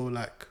probably won't go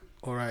like,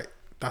 all right,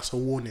 that's a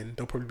warning.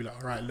 They'll probably be like,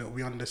 all right, look,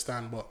 we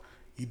understand, but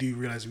you do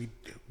realize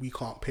we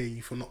can't pay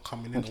you for not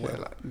coming in or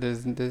whatever. Like,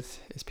 there's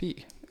it's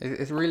peak.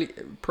 It's really,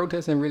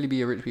 protesting really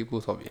be a rich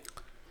people's hobby.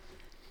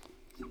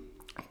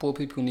 Poor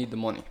people need the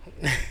money.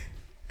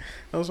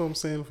 That's what I'm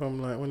saying.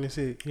 From like when they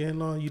say, yeah,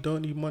 no, you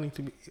don't need money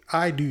to be.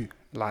 I do.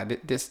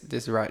 Like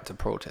this right to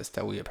protest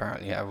that we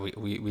apparently have,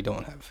 we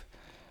don't have.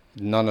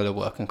 None of the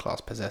working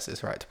class possess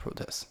this right to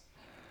protest.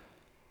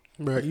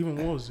 But even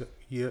what was it?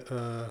 Yeah.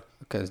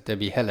 Because there'd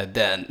be hella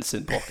dents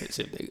in pockets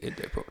if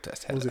they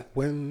protest. Hella. Was it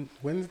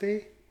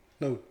Wednesday?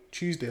 No,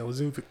 Tuesday. I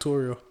was in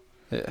Victoria.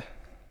 Yeah.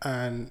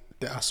 And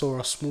I saw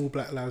a small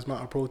Black Lives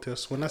Matter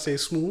protest. When I say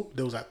small,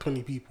 there was like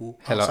 20 people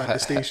outside the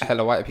station.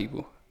 Hella white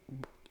people.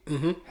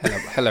 Mm-hmm.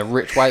 Hella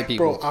rich white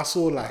people. Bro, I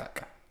saw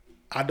like,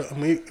 I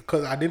don't,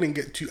 because I didn't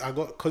get to,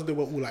 because they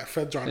were all like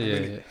feds around the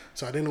minute. Yeah.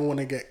 So I didn't want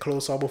to get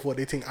closer before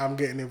they think I'm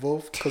getting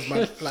involved. Because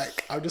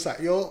like, I'm just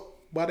like, yo,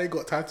 why they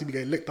got time to be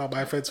getting licked out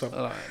by feds,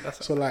 fam?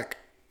 So like,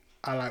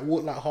 I like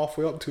walked like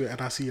halfway up to it and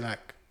I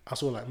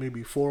saw like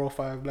maybe 4 or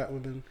 5 black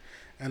women.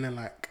 And then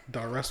like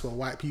the rest were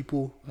white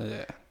people.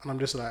 Yeah. And I'm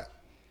just like,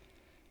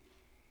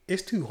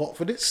 it's too hot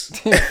for this.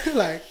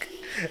 like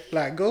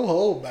go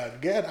home, man.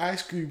 Get an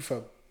ice cream,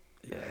 fam.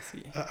 Yeah, I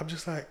see. I'm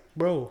just like,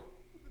 bro,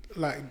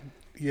 like,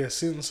 yeah,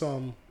 since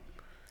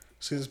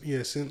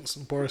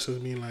Boris has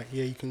been like,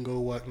 yeah, you can go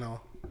work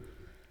now.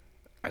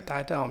 I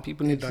died down.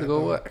 People need to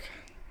go work.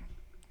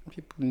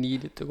 People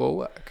needed to go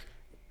work.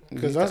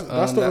 Because that's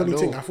the only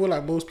thing. I feel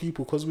like most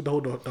people, because with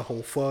the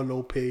whole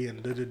furlough pay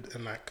and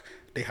like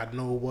they had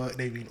no work,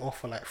 they've been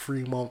off for like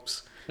 3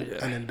 months,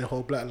 and then the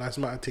whole Black Lives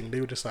Matter thing,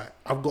 they were just like,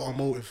 I've got a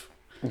motive.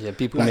 Yeah,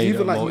 people like made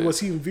even a like motive. you were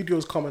seeing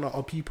videos coming out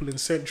of people in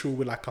Central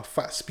with like a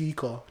fat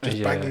speaker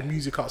just banging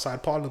music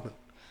outside Parliament,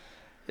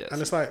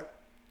 and it's like,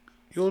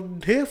 you're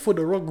here for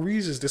the wrong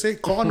reasons. This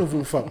ain't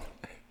carnival, fam.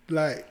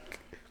 Like,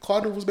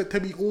 carnival's meant to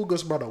be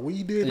August, brother. What are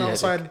you doing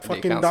outside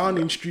fucking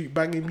Downing Street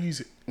banging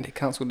music? They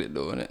cancelled it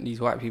though, innit?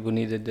 These white people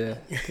needed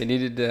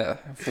the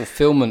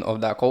fulfillment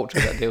of that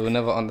culture that they will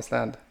never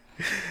understand.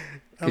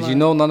 Because you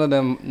know, none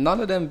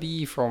of them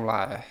be from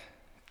like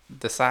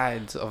the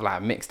sides of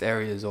like mixed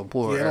areas or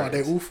poor areas. Yeah,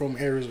 they're all from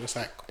areas where it's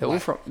like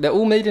they're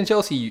all made in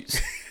Chelsea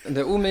youths.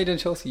 They're all made in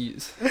Chelsea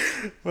youths.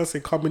 Must say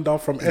coming down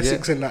from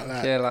Essex and that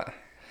like. Yeah, like.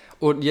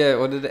 Or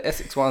the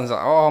Essex ones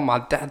like, oh, my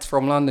dad's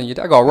from London. Your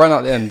dad gotta run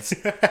out the ends.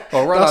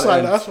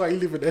 That's why you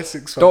live in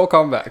Essex. Don't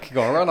come back. You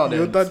gotta run out the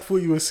ends. Your dad thought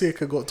you were sick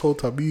and got told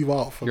to move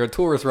out. You're a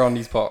tourist around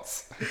these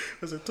parts.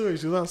 As a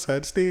tourist, you're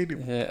outside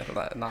stadium. Yeah,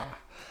 like nah.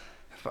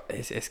 But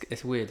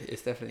it's weird.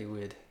 It's definitely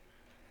weird.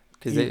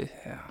 Cause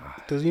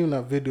there's even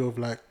that video of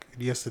like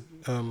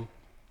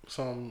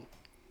someone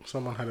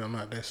had it on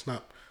like their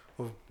snap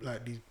of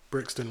like these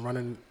Brixton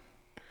running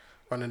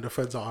the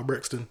feds out of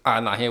Brixton.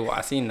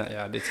 I seen that.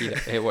 Yeah, I did see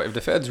that. If the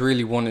feds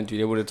really wanted to,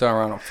 they would have turned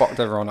around and fucked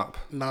everyone up.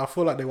 Nah, I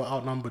feel like they were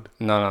outnumbered.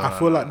 No. I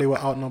feel like they were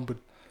outnumbered.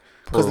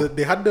 Because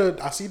they had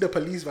I see the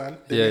police van,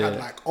 then Yeah, they had yeah.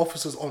 like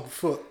officers on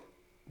foot.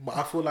 But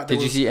I feel like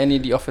Did you see any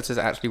of the officers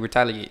actually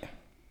retaliate?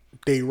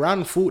 they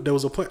ran forward. There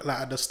was a point like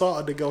at the start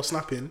of the girl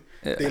snapping,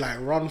 Yeah. they like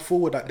run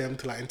forward at them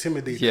to like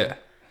intimidate Yeah. them.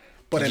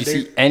 But Did you then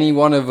see any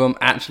one of them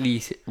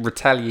actually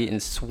retaliate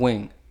and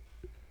swing?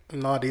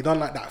 no, they done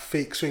like that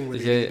fake swing where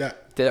they do Yeah,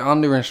 that. they're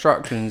under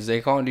instructions.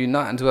 They can't do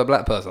nothing to a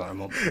black person at the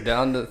moment. They're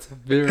under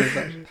severe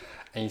instructions.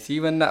 And you see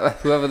when that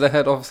whoever the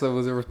head officer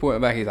was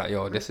reporting back, he's like,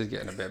 "Yo, this is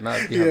getting a bit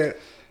mad. Yeah.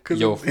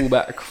 Yo, fall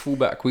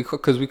back,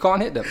 because we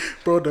can't hit them."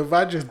 Bro, the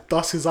van just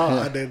dusts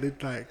out and then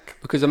it like,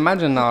 Because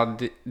imagine now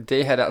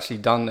they had actually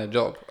done their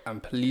job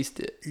and policed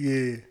it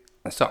yeah.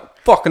 and start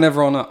fucking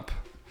everyone up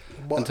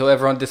But until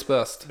everyone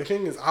dispersed. the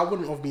thing is, I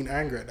wouldn't have been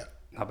angry at that.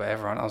 No, but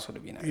everyone else would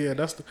have been. Yeah,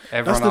 that's the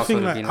Everyone that's the else thing.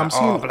 would have Like, been I'm like,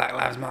 seeing, "Oh, Black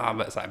Lives Matter,"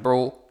 but it's like,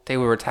 bro, they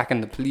were attacking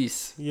the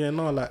police. yeah,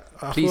 no, like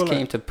I Police feel came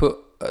like, to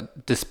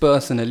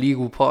disperse an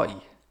illegal party,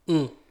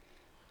 mm,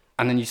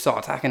 and then you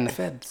start attacking the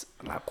feds.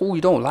 Like, oh,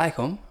 you don't like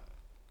them,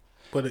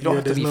 but don't yeah,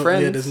 have to there's be no,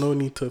 friends. yeah, there's no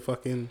need to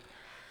fucking.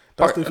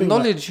 That's but the thing. Like,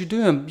 acknowledge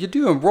you're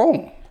doing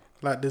wrong.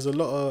 like there's a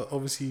lot of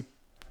obviously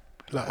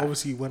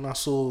when I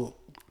saw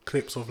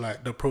clips of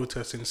like the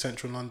protests in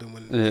central London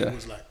when Yeah. it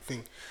was like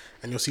thing,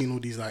 and you're seeing all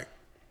these like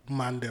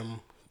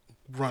them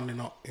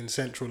running up in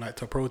central like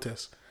to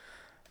protest.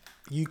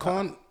 You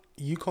can't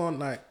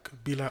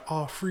like be like,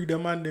 oh, free the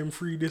them,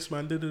 free this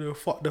man,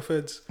 fuck the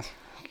feds.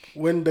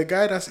 When the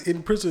guy that's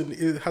in prison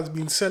has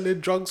been selling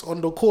drugs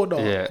on the corner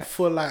Yeah.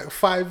 for like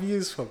 5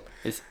 years, from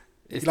It's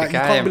like, the you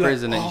guy can't in be like,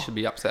 prison that "Oh, you should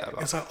be upset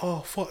about. it's like,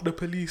 oh, fuck the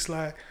police,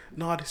 like,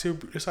 nah,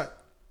 it's like,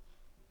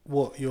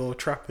 what, you're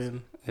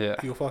trapping, Yeah,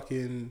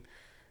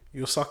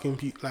 you're sucking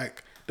people,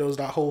 like, there was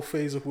that whole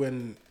phase of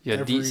when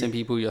you're decent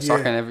people. You're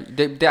yeah.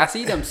 sucking I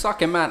see them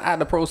sucking, man, at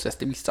the process.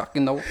 They be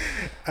sucking the.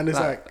 And it's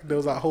like there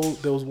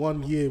was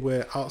 1 year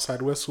where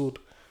outside Westwood,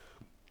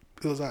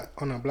 it was like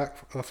on I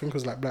think it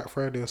was like Black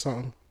Friday or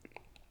something,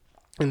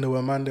 and there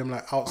were them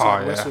like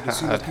outside Westwood. As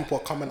soon as people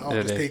are coming out,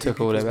 Yeah, just they taking took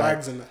all people's their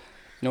bags and that.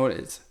 You know what it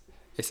is?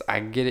 It's I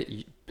get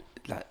it.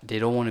 Like they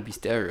don't want to be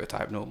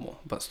stereotyped no more,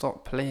 but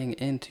stop playing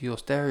into your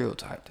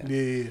stereotype. Then.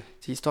 Yeah.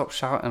 See, stop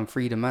shouting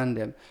free the man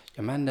them.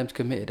 Your man them's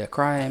committed a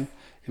crime.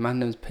 Your man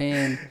them's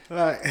paying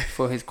Like,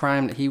 for his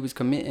crime that he was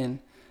committing,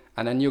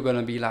 and then you're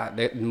gonna be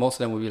like, most of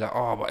them will be like,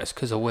 oh, but it's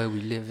because of where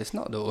we live. It's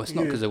not though. It's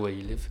not because of where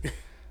you live,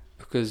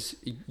 because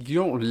you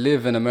don't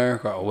live in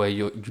America where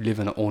you live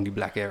in an only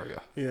black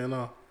area. yeah,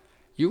 no.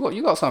 You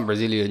got some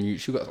Brazilian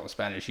youths, you got some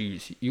Spanish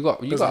youths, you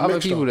got There's a other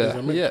mixture, people there's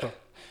there. a Yeah, mixture.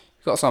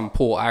 you got some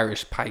poor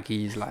Irish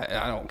pikeys. Like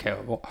I don't care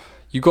what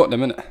you got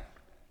them in it.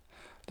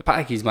 The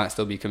pikeys might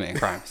still be committing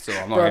crimes, so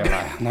I'm not gonna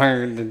lie.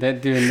 No, they're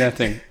doing their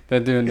thing.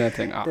 They're doing their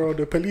thing. Bro,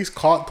 the police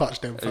can't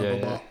touch them, fam.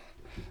 Yeah.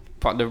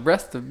 But the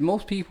rest of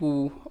most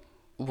people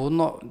will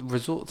not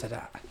resort to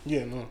that.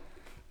 Yeah, no.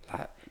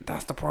 Like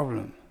that's the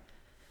problem.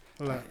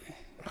 Like,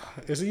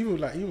 it's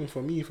even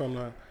for me, fam.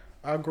 Like,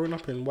 I've grown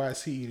up in White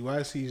City.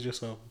 White City is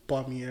just a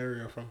bummy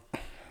area, fam.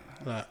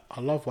 Like,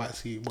 I love White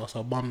City, but it's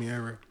a bummy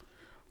area.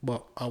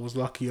 But I was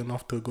lucky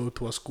enough to go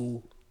to a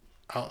school,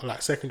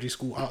 secondary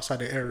school outside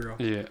the area.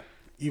 Yeah.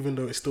 Even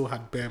though it still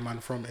had bare man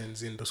front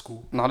ends in the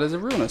school. Now there's a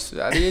realness.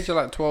 At the age of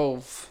like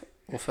 12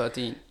 or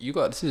 13, you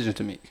got a decision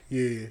to make.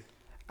 Yeah.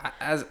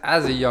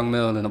 As a young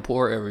male in a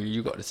poor area,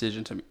 you got a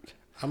decision to make.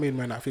 I made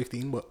mine at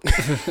 15, but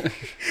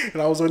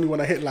and I was only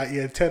when I hit like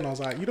year 10, I was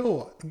like, you know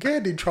what,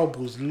 getting in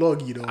trouble is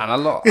log, you know. And a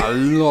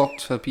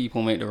lot of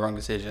people make the wrong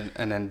decision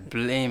and then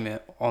blame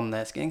it on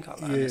their skin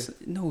color. Yeah.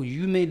 No,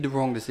 you made the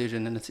wrong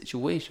decision in the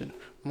situation.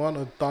 Amount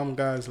of dumb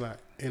guys like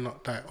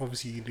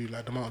obviously you do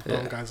like the amount of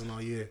dumb guys in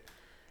our year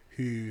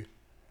who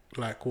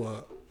like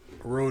were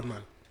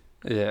roadman.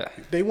 Yeah.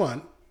 They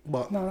weren't,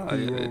 but No, who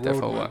yeah, were they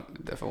definitely roadman.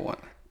 won't. Definitely won't.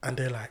 And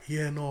they're like,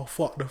 yeah, no,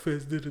 fuck the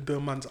feds, the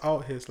man's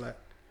out here. It's like,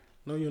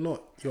 no, you're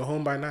not. You're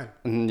home by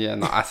 9. Yeah,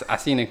 no, I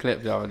seen a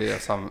clip the other day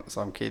of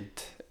some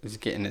kid who's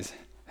getting his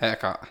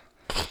haircut.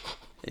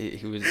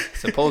 He was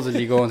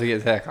supposedly going to get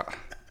his haircut,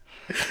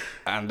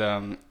 and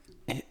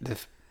the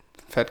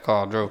Fed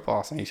car drove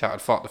past and he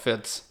shouted "fuck the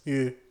feds,"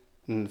 Yeah.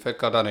 and the Fed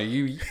car done a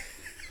U,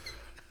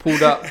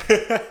 pulled up,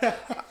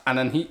 and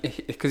then he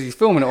because he's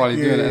filming it while he's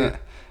doing it, innit?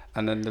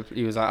 And then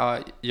he was like,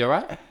 "Oh, you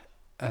alright?"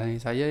 And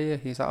he's like, "Yeah."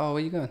 He's like, "Oh,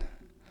 where you going?"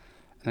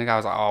 And the guy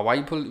was like, "Oh,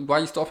 why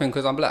you stopping?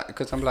 Because I'm black.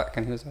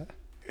 And he was like,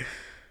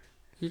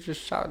 "You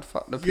just shouted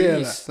fuck the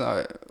police.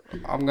 Like,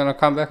 I'm gonna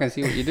come back and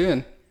see what you're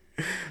doing,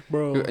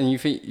 Bro." And you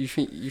think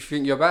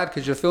you're bad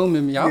because you're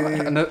filming me out."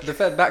 Yeah. And the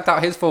Fed backed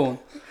out his phone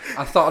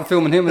and started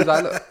filming him and was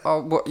like, "Look,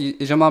 oh, what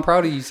is your man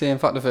proud of you saying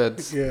fuck the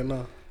feds? Yeah,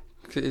 no.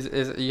 Are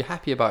you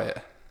happy about it?"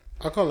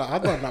 I can't like,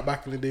 I've done that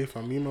back in the day,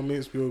 fam. Me and my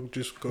mates, we would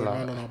just go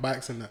around on our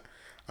bikes and that.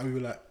 And we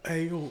were like,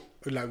 hey, yo.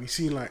 Like, we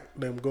seen, like,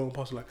 them going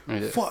past, like,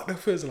 fuck the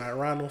feds, and, like,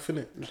 ran off,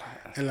 innit?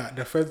 And, like,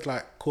 the feds,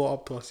 like, caught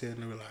up to us here,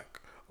 and they were like,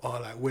 oh,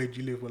 like, where'd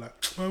you live? We're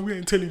like, man, we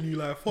ain't telling you,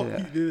 like, fuck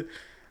you.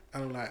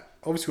 And I'm like,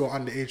 obviously, we're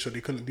underage, so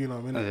they couldn't do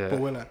nothing, innit? But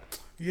we're like,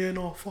 yeah,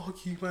 no,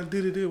 fuck you, man,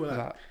 We're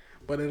like,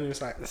 but then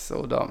it's like... It's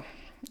so dumb.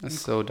 It's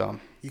so dumb.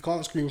 You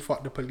can't scream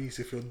fuck the police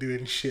if you're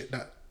doing shit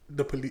that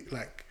the police,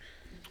 like...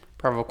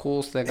 Bruv, of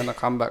course they're gonna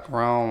come back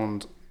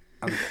round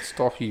and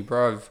stop you,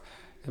 bruv.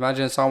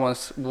 Imagine someone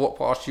walk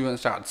past you and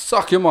shout,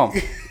 "Suck your mum."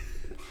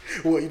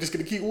 What, you're just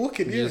gonna keep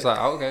walking? You're Yeah. just like,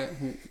 okay.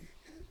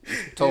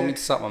 Told me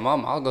to suck my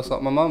mum. I'll go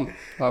suck my mum. Like,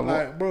 what?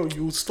 Like, bro,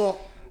 you'll stop.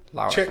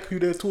 Like, Check who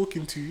they're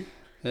talking to.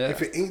 yeah.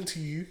 If it ain't to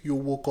you, you'll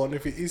walk on.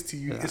 If it is to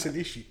you, it's an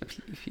issue.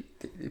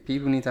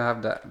 People need to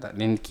have that.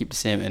 They need to keep the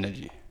same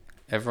energy.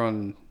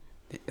 Everyone,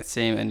 the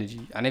same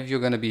energy. And if you're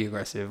gonna be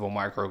aggressive or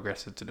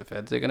microaggressive to the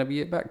feds, they're gonna be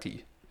it back to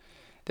you.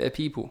 They're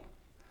people.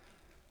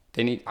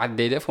 They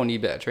definitely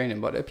need better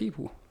training, but they're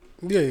people.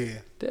 Yeah.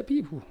 They're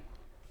people.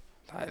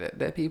 Like,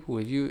 they're people.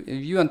 If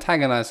you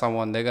antagonize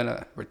someone, they're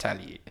gonna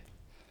retaliate.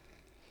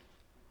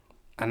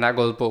 And that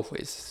goes both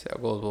ways.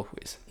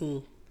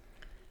 Mm.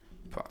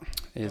 But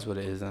it is what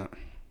it is, isn't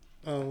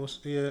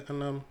it?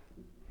 And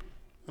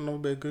another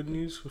bit of good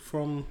news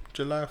from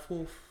July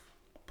 4th,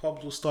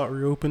 pubs will start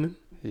reopening.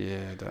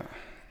 Yeah, that.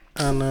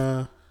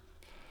 And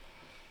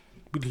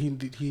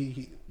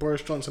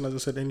Boris Johnson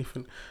hasn't said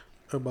anything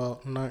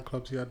about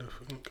nightclubs yet. I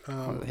think.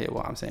 I'll hear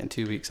what I'm saying.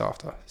 2 weeks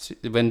after,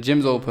 when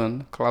gyms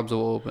open, clubs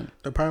will open.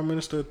 The Prime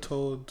Minister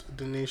told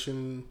the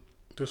nation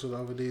just the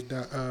other day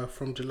that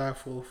from July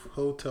 4th,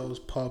 hotels,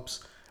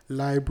 pubs,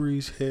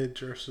 libraries,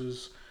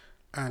 hairdressers,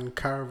 and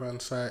caravan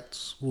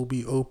sites will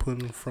be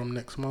open from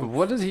next month.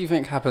 What does he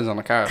think happens on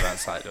a caravan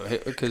site though?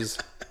 Because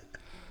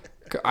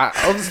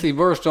obviously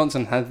Boris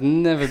Johnson has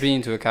never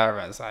been to a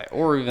caravan site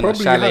or even a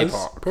chalet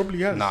park.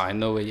 Probably has. Nah,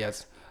 no way he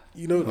has.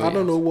 You know, I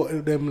don't know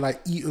what them like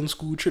Eton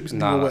school trips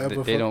do or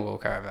whatever. They don't go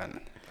caravan.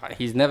 Like,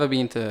 he's never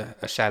been to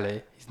a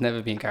chalet. He's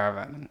never been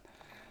caravan.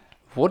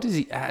 What does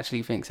he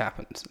actually think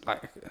happens?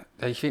 Like,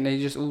 they think they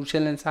just all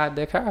chill inside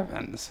their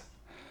caravans.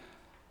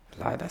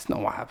 Like, that's not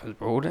what happens,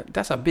 bro.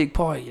 That's a big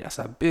party. That's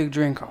a big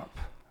drink up.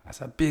 That's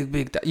a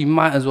big. You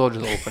might as well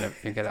just open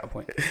everything at that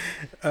point.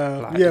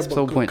 But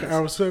so pointless. I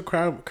was so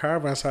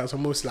caravan sites are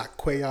mostly like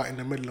quay out in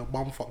the middle of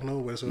bumfuck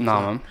nowhere. So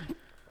Nah, man.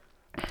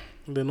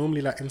 They're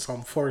normally like in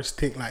some forest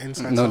thing, like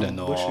inside No, some they're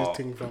not. bushes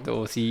thing. From.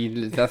 Oh, see,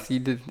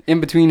 the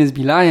in-betweeners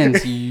be lying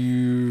to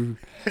you.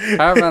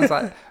 Caravans,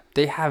 like,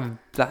 they have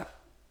like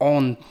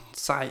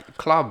on-site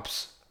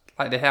clubs.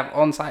 Like, they have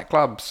on-site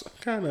clubs.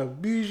 What kind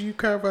of bougie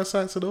caravan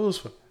sites are those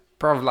for?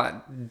 Bro, like,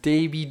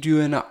 they be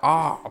doing it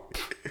up.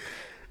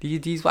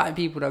 These white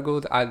people that go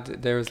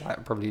there's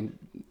like probably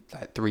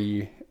like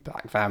 3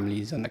 black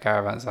families on the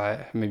caravan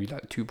site, maybe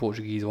like 2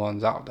 Portuguese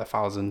ones out of the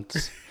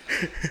thousands.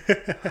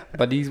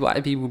 But these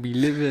white people be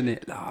living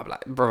it.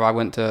 Like, bro, I've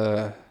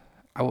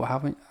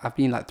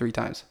been like 3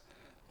 times.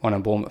 One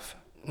in Bournemouth.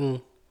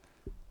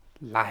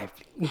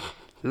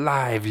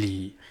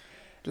 Lively.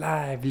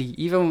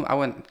 Even I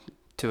went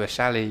to a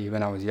chalet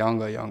when I was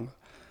younger, and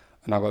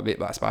I got bit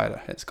by a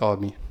spider. It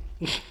scarred me.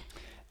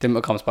 Didn't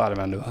become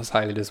Spider-Man though. I was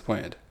highly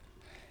disappointed.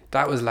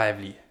 That was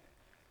lively.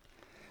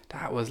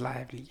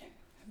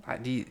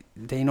 Like,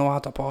 they know how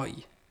to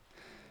party.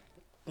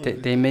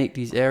 They make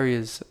these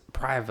areas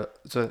private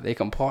so that they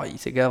can party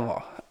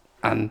together,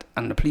 and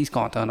the police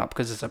can't turn up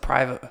because it's a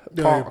private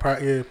park.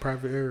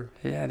 Private area.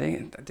 Yeah,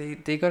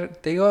 they got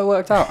it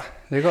worked out.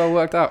 They got it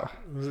worked out.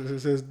 It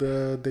says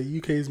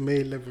the UK's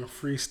May 11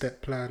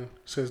 3-step plan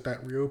says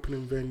that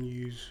reopening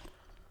venues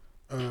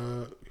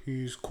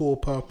whose core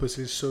purpose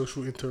is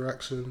social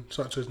interaction,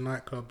 such as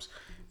nightclubs,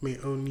 may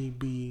only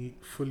be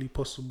fully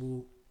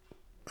possible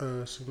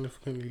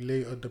significantly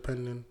later,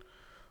 depending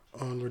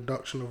on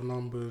reduction of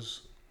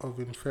numbers of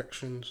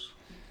infections.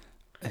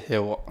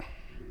 Hear what?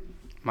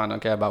 Man,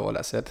 don't care about what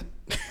I said.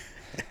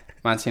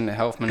 Man, seen the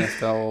health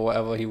minister or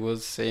whatever he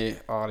was say,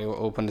 they were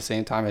open the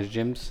same time as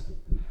gyms.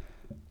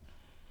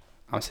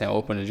 I'm saying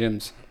open the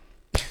gyms.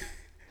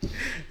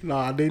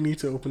 Nah, they need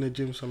to open the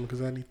gym because I'm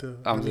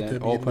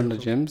saying open the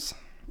gyms,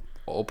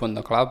 open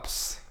the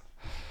clubs,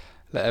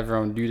 let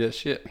everyone do their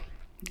shit.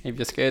 If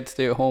you're scared,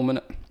 stay at home,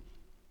 innit?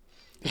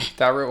 It's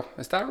that real.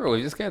 If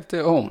you're scared, stay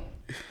at home.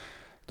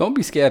 Don't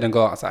be scared and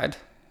go outside.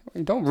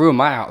 Don't ruin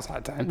my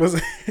outside time.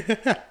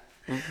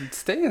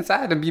 Stay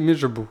inside and be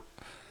miserable.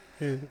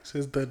 Yeah, it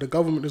says that the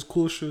government is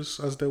cautious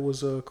as there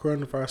was a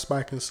coronavirus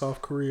spike in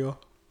South Korea.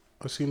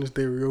 As soon as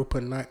they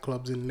reopened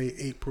nightclubs in late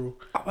April,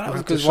 that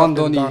was because one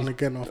Donny down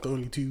again after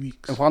only 2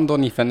 weeks. One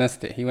Donny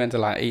finessed it. He went to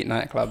like 8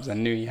 nightclubs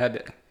and knew he had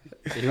it.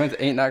 He went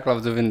to 8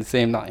 nightclubs within the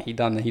same night. He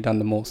done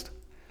the most.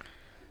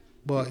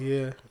 But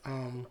yeah,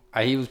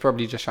 he was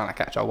probably just trying to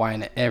catch a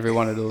wine at every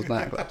one of those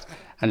nightclubs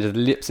and just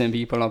lip-sync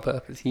people on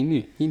purpose. He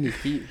knew.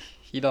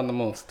 He done the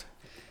most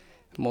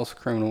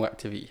criminal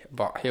activity.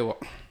 But here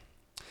what?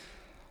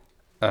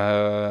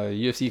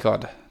 UFC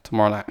card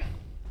tomorrow night.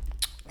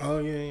 Oh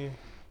yeah.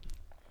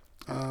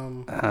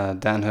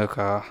 Dan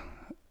Hooker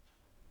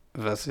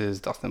versus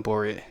Dustin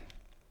Poirier.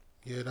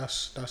 Yeah,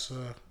 that's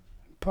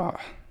But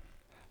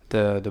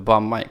the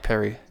bum Mike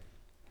Perry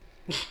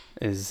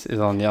is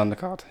on the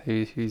undercard.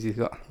 Who's he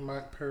got?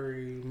 Mike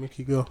Perry,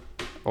 Mickey Go.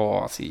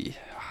 Oh, see,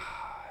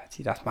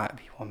 that might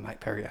be one Mike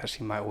Perry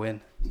actually might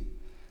win.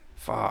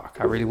 Fuck,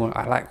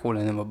 I like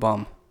calling him a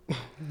bum.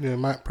 Yeah,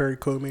 Mike Perry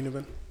co-main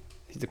event.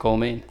 He's the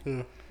co-main.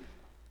 Yeah.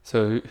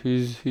 So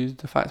who's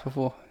the fights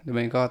before the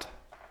main card?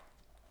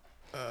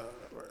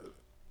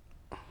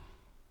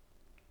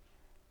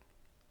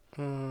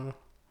 No,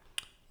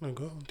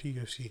 go on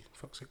TUFC.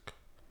 Fuck's sake.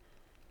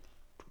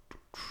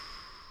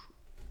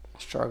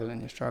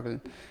 You're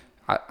struggling.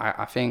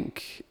 I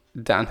think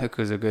Dan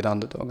Hooker's a good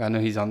underdog. I know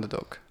he's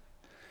underdog.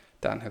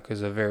 Dan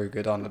Hooker's a very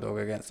good underdog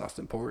against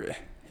Dustin Poirier.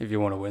 If you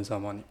want to win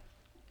some money.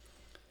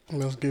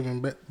 Let's give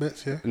him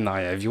bets, yeah. Nah,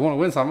 yeah. If you want to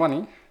win some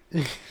money,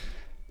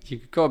 you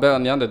could go bet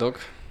on the underdog.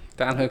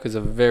 Dan Hooker's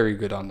a very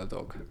good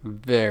underdog.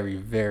 Very,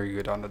 very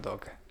good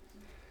underdog.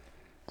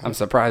 I'm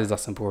surprised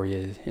Dustin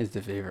Poirier is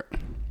the favourite.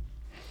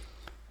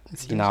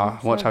 See now,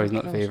 watch how he's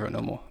not the favourite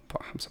no more.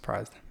 But I'm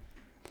surprised.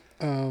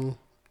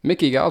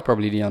 Mickey Gall's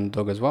probably the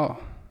underdog as well.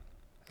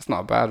 That's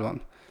not a bad one.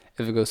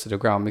 If it goes to the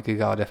ground, Mickey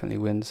Gall definitely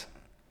wins.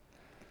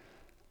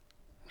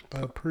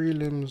 The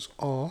prelims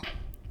are...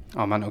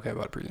 Oh man, okay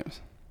about the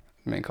prelims.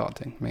 Main card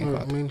thing.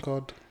 Main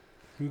card.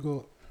 We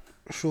got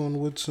Sean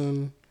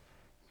Woodson,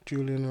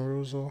 Julian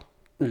Erosa.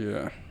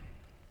 Yeah.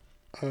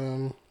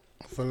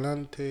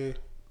 Volante,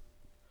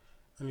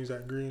 and he's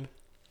at Green.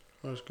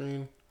 First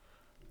Green.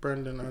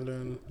 Brendan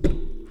Allen.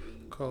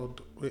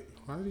 Wait,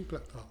 why is he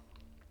blacked out?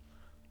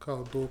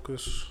 Carl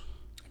Dorcas.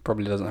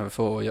 Probably doesn't have a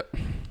photo yet.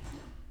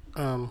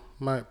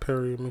 Mike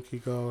Perry, Mickey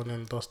Gall, and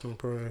then Dustin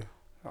Poirier.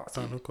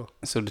 Dan Hooker.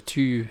 So the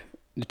two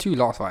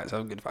last fights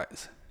are good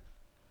fights.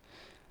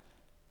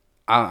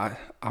 I'm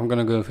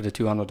gonna go for the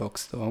two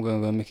underdogs though. I'm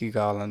gonna go Mickey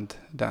Gall and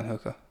Dan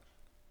Hooker.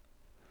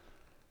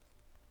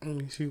 Let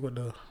me see what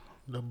the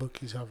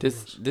bookies have.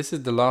 This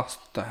is the last.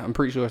 I'm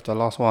pretty sure it's the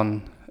last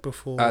one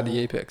before at the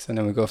Apex, and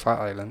then we go Fight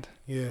Island.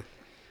 Yeah,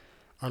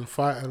 and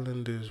Fight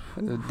Island is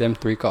them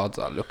 3 cards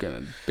are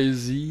looking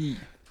busy.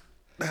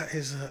 That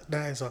is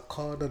a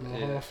card and a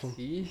half.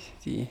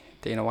 See,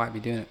 Dana White be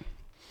doing it.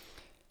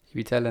 He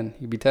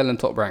be telling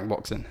Top Rank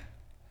Boxing,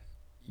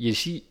 you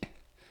cheat.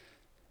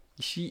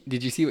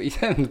 Did you see what he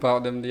said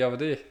about them the other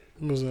day?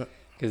 What was that?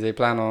 Because they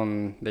plan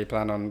on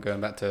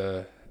going back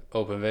to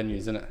open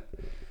venues, innit?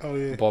 Oh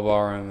yeah. Bob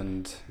Arum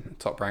and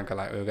Top Rank are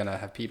like, we're gonna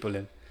have people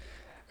in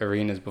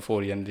arenas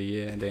before the end of the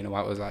year, and Dana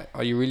White was like,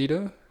 are you really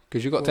though?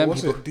 Because you got 10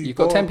 people. You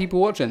got 10 people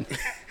watching,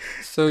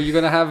 so you're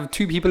gonna have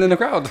 2 people in the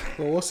crowd.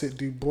 Well, what's it?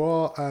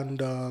 Dubois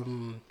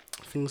and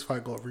Things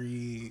Fight got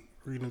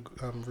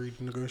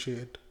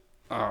renegotiated.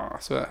 Oh,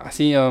 so I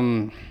see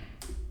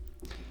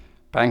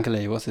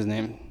Bankley, what's his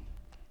name?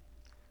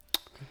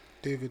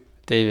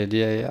 David,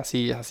 yeah. I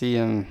see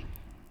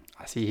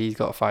he's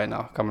got a fight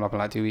now coming up in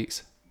like 2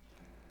 weeks.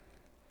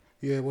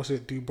 Yeah, what's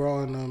it?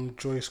 Dubois and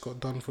Joyce got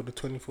done for the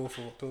 24th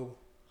of October.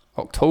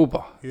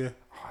 October? Yeah.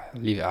 Oh,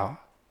 leave it out.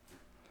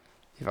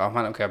 I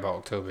might not care about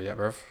October yet,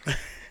 bruv.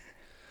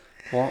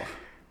 What?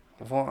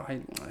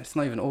 It's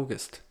not even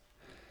August.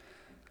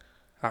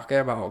 I care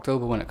about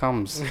October when it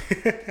comes.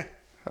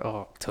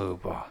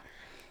 October.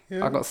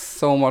 Yeah. I got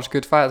so much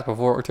good fights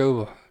before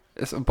October.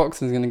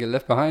 Boxing's gonna get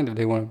left behind if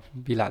they want to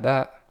be like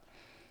that.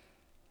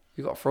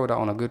 You got to throw that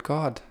on a good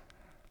card.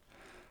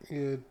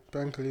 Yeah,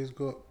 Bankley's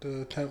got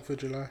the 10th of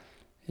July.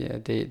 Yeah,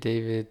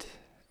 David.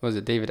 Was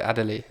it David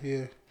Adelaide?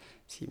 Yeah.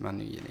 See, man,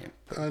 knew your name.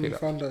 I only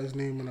found out his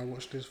name when I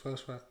watched his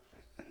first fight.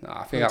 No,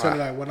 I think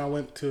like when I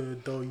went to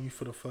DOU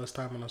for the first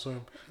time and I saw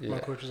him, my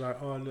coach was like,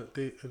 "Oh look,"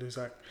 and he's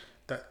like,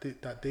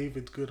 "That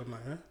David's good." I'm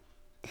like, "Huh?"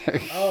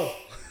 Oh,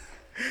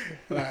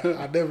 like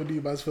I never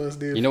knew my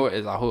first name. You know what it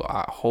is? I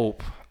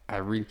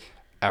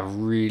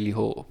really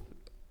hope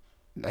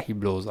that he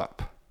blows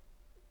up,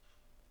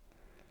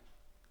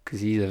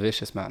 because he's a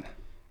vicious man.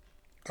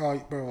 Oh,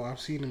 bro, I've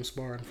seen him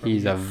sparring.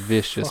 He's a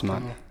vicious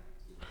man.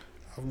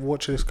 I've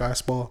watched this guy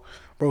spar.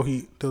 Bro,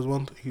 he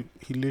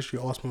literally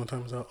asked me one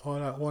time, he's like, "Oh,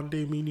 like one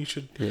day me and you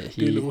should do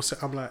a little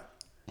set." I'm like,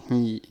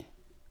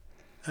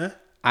 huh?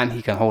 And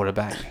he can hold a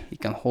bang. He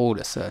can hold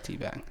a 30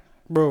 bang.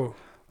 Bro.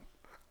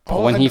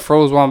 But when he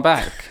throws one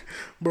back,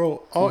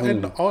 bro, I'll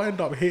end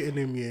up hitting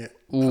him, yeah.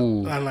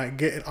 Ooh. And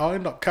like I'll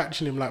end up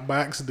catching him like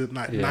by accident,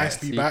 like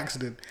nicely by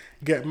accident.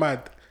 Get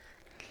mad.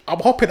 I'm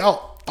hopping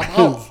out. I'm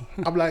out.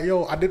 I'm like,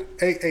 yo, I did.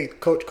 Hey,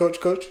 coach,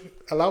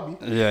 allow me.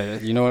 Yeah.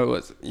 You know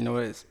what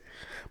it is.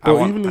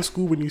 Bro, even in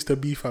school when you used to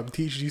beef,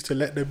 teachers used to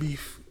let the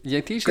beef.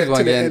 Yeah, teachers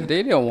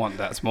they don't want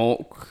that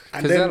smoke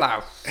because they're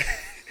like,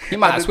 he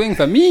might swing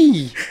for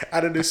me.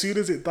 And then as soon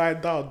as it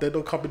died down, then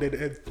they'll come in at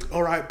the end.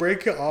 All right,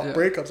 break it up,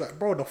 break up. I was like,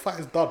 bro, the fight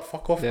is done.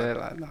 Fuck off. Yeah,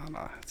 like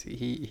nah.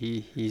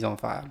 See, he's on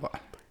fire, but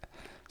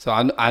so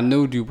I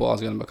know Dubois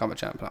is gonna become a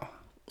champ now.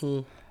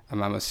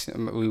 And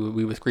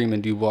we were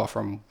screaming Dubois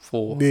from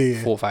 4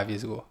 or 5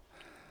 years ago.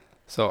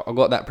 So I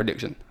got that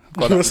prediction.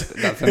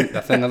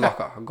 That's in the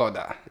locker. I got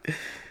that.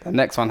 The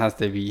next one has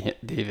to be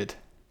David.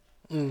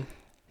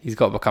 He's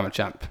got to become a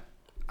champ.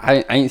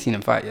 I ain't seen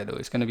him fight yet though.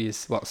 It's gonna be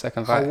his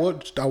second fight. I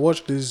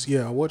watched his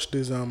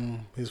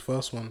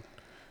first one.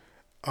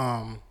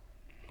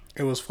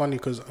 It was funny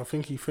because I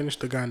think he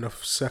finished the guy in the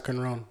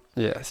second round.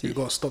 Yeah, see. He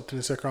got stopped in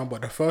the second round,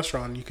 but the first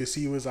round you could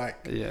see he was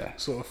like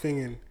sort of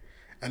thinging,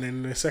 and then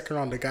in the second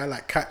round the guy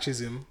like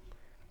catches him,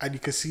 and you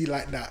could see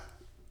like that.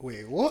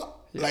 Wait, what?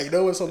 Yeah. Like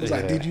when someone's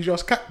like, did you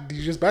just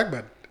bang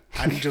man?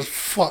 and he just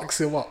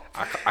fucks him up.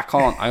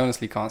 I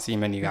honestly can't see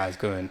many guys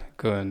going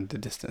the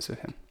distance with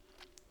him.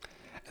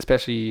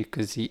 Especially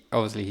because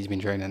he's been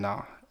training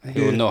now.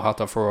 He'll know how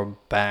to throw a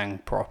bang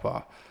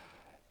proper,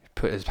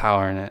 put his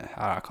power in it.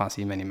 I can't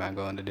see many men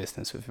going the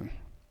distance with him.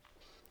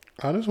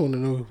 I just want to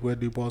know where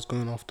Dubois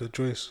going after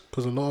Joyce,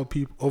 because a lot of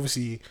people,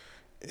 obviously,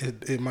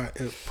 it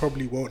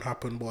probably won't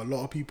happen, but a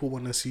lot of people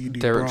want to see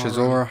Derek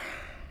Chisora.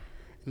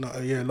 A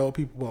lot of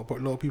people, but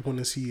a lot of people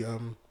want to see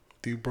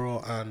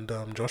Dubras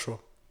and Joshua.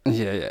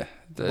 Yeah.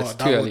 But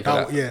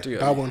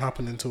that won't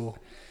happen until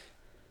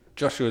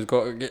Joshua's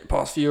got to get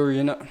past Fury,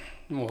 innit?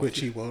 Which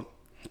he won't.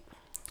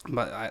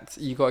 But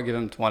you got to give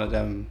him to one of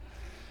them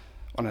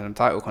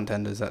title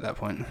contenders at that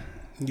point.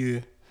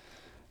 Yeah.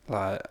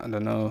 Like, I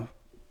don't know.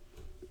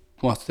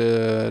 What's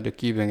the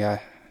Cuban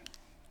guy?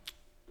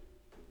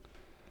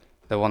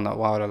 The one that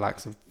Wilder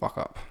likes to fuck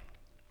up.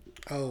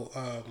 Oh,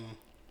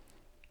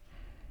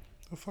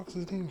 the fuck's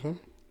his name, fam?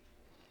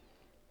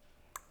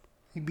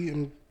 He beat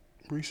him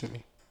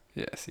recently.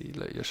 Yeah, see,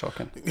 look, you're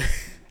shocking.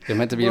 You're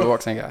meant to be a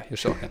boxing guy. You're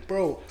shocking.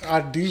 Bro,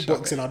 I do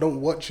boxing. I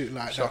don't watch it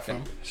like that,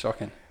 fam.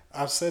 Shocking.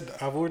 I've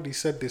already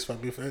said this, fam.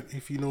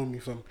 If you know me,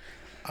 fam,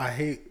 I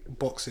hate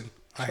boxing.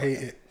 I hate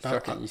it.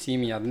 Shocking. You see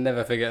me, I'd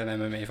never forget an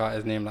MMA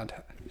fighter's name like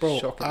that. Bro,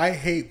 shocking. I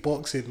hate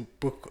boxing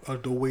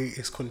the way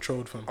it's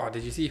controlled, fam. Oh,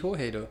 did you see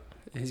Jorge though?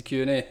 His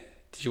Q&A.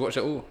 Did you watch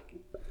it all?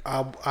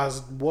 I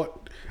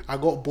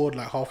got bored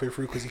like halfway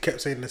through because he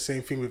kept saying the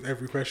same thing with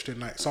every question.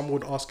 Like someone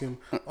would ask him,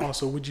 "Oh,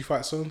 so would you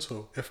fight so and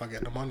so if I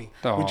get the money?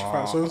 Would you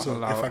fight so and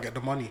so if I get the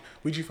money?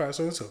 Would you fight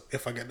so and so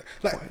if I get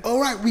the all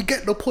right, we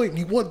get the point.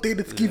 You want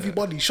Dana to give you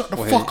money? Shut the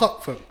fuck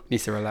up, fam.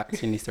 Needs to relax.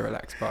 He needs to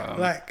relax. But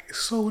like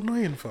so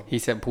annoying, fam. He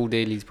said Paul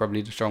Daly's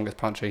probably the strongest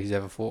puncher he's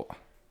ever fought.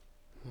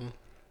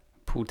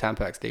 Paul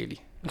Tampax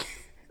Daly.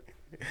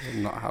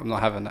 I'm not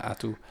having that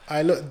at all.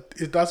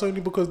 That's only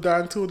because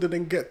Darren Till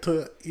didn't get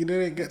to give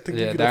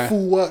you the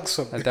full works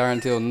of it.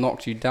 Darren Till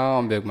knocked you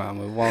down, big man,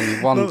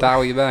 with one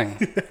dowie bang.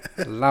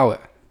 Allow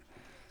it.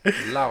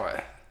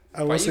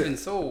 But even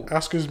so,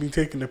 Asker's been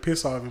taking the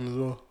piss out of him as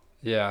well.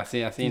 Yeah, I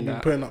seen He's that. been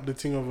putting up the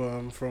thing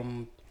of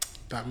from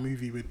that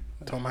movie with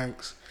Tom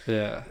Hanks.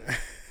 Yeah.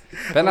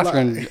 Ben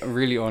Askren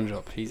really on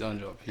job. He's on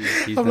job.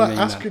 He's I'm the like, main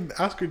man.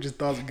 Askren just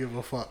doesn't give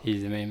a fuck.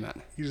 He's the main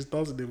man. He just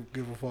doesn't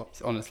give a fuck.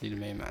 He's honestly the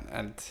main man,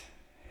 and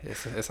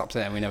it's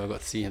upsetting we never got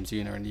to see him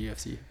sooner in the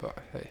UFC. But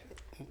hey,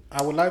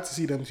 I would like to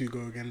see them two go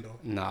again though.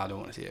 Nah, I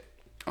don't want to see it.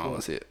 I don't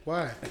want to see it.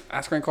 Why?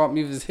 Askren can't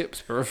move his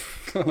hips, bro.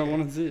 I don't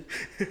want to see it.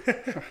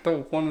 I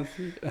don't want to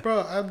see it.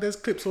 Bro, and there's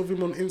clips of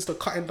him on Insta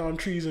cutting down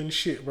trees and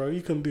shit, bro.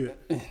 He can do it.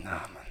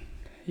 Nah,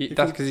 man.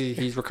 That's because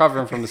he's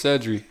recovering from the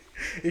surgery.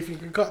 If you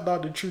can cut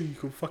down the tree, you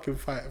can fucking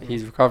fight, bro.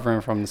 He's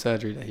recovering from the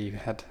surgery that he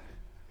had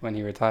when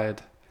he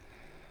retired.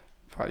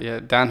 But yeah,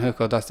 Dan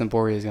Hook or Dustin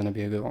Poirier is going to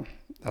be a good one.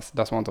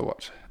 That's one to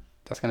watch.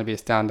 That's going to be a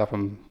stand up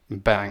and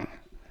bang.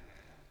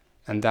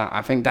 And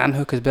I think Dan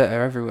Hook is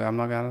better everywhere. I'm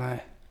not going to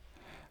lie.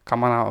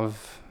 Coming out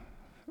of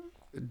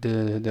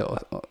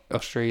the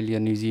Australia,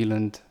 New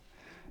Zealand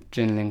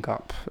Jinling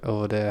Cup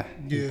over there.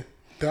 Yeah,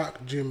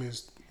 that gym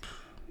is.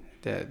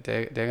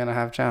 They're gonna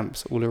have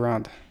champs all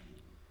around.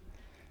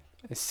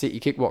 It's City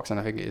Kickboxing,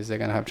 I think it is. They're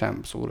gonna have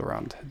champs all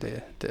around.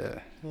 They're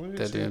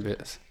doing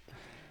bits.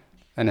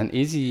 And then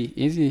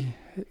Izzy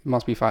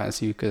must be fighting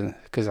soon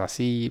because I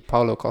see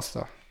Paulo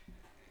Costa.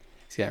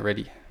 He's getting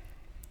ready.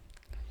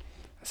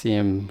 I see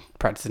him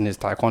practicing his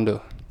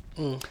taekwondo.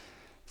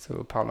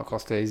 So Paulo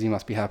Costa, Izzy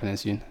must be happening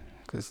soon.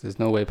 Because there's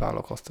no way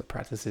Paulo Costa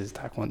practices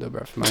taekwondo,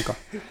 bruv.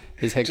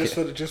 His head just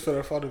for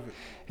the fun of it.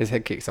 His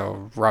head kicks are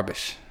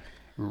rubbish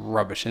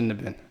in the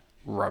bin.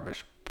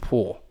 Rubbish.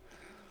 Poor.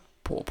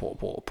 Was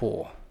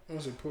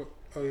it poor?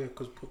 Oh yeah,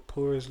 because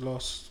Poirier's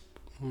loss.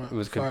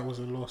 Fight was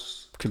a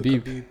loss.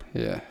 Khabib.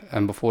 Yeah,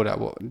 and before that,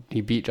 what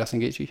he beat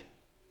Justin Gaethje?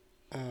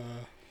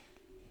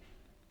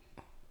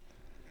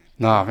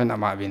 No, I think that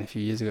might have been a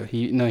few years ago.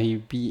 He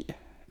beat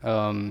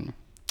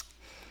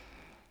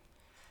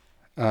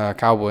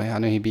Cowboy. I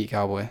know he beat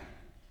Cowboy.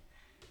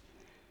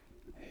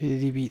 Who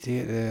did he beat to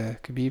get the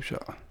Khabib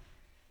shot?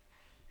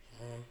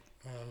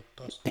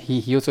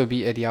 He also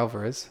beat Eddie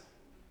Alvarez.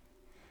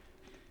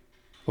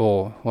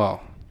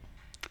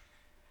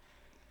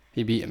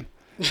 He beat him.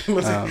 Who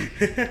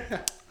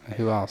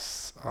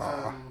else?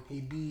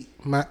 He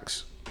beat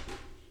Max.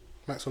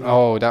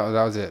 Oh, that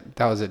was it.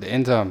 That was it. The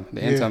interim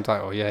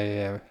title.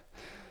 Yeah.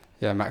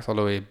 Max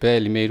Holloway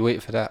barely made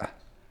weight for that,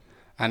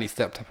 and he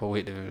stepped up a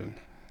weight division.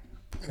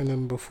 And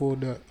then before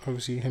that,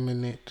 obviously him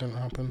and Nate didn't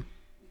happen.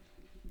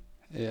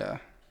 Yeah,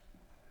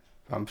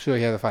 I'm sure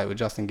he had a fight with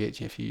Justin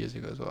Gaethje a few years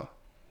ago as well.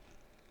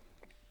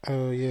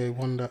 Oh yeah, he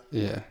won that.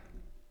 Yeah,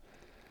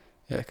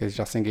 because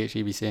Justin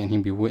Gaethje be saying he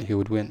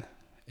would win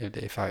if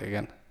they fight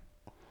again.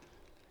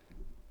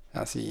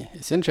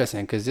 It's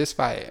interesting because this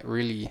fight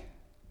really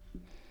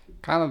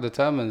kind of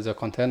determines a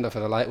contender for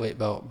the lightweight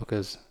belt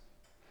because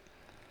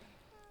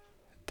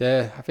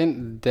I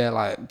think they're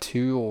like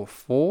 2 or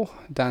 4,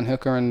 Dan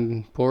Hooker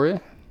and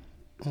Poirier.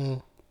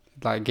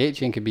 Like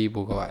Gaethje and Khabib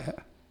will go at it.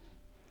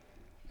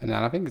 And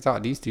then I think it's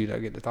out these two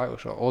that get the title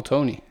shot. Or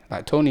Tony.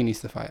 Like, Tony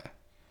needs to fight.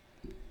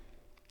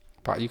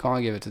 But you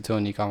can't give it to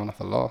Tony coming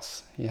off a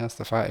loss. He has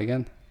to fight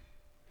again.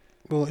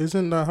 Well,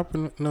 isn't that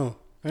happening? No.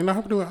 Ain't that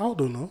happening with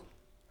Aldo, no?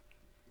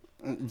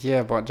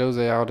 Yeah, but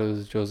Jose Aldo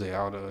is Jose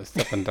Aldo. Is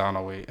stepping down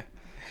a weight.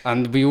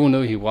 And we all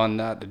know he won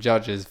that. The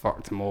judges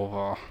fucked him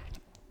over.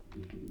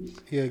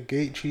 Yeah,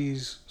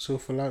 Gaethje's. So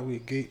for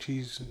lightweight,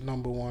 Gaethje's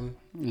number 1.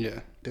 Yeah.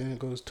 Then it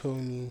goes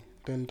Tony.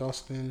 Then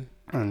Dustin.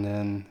 And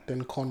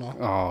then Conor.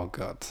 Oh,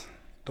 God.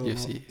 Don't know.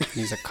 UFC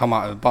needs to come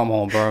out of the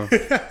bumhole, bro.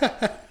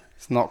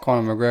 It's not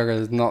Conor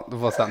McGregor. It's not,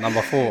 what's that,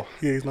 number 4?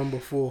 Yeah, he's number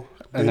 4.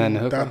 And then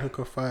Hooker. Dan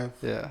Hooker 5.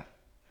 Yeah.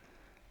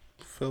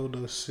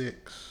 Felder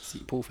 6. See,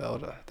 Paul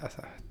Felder. That's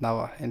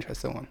another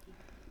interesting one.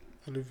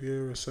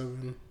 Oliveira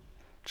 7.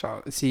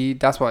 See,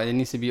 that's why it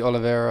needs to be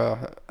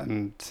Oliveira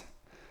and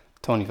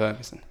Tony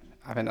Ferguson.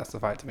 I think that's the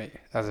fight to make.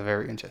 That's a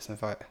very interesting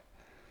fight.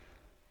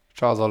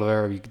 Charles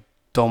Oliveira be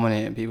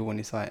dominating people when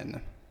he's fighting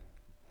them.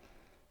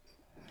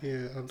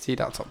 Yeah. See,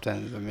 that top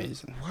 10 is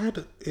amazing.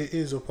 It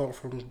is, apart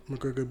from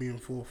McGregor being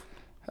 4th.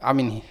 I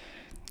mean,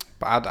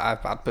 but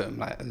I'd put him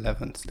like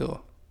 11th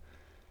still.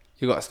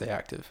 You got to stay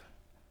active.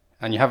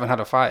 And you haven't had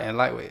a fight in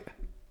lightweight.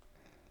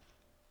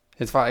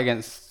 His fight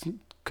against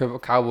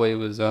Cowboy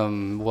was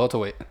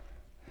welterweight.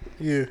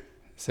 Yeah.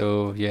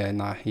 So,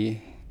 yeah,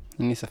 he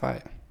needs to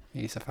fight.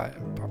 He needs to fight.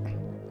 But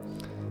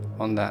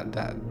on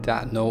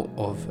that note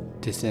of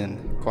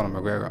dissing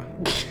Conor McGregor,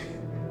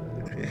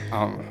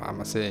 I'm going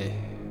to say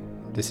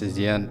this is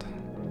the end.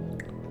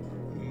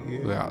 Yeah.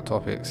 We're out of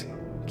topics.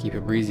 Keep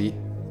it breezy.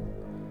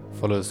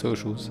 Follow the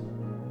socials.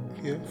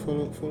 Yeah,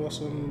 follow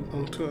us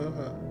on Twitter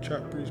at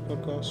Chat Breeze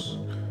Podcast.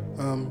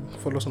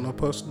 Follow us on our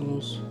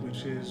personals,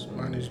 which is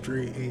mine is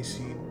Dre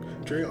 _AC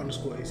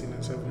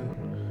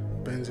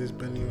 97. Ben's is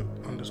Benny _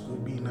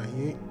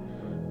 B98.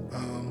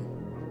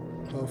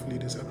 Hopefully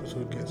this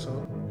episode gets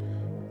out.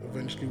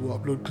 Eventually we'll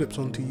upload clips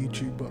onto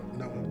YouTube, but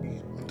that won't be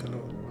until a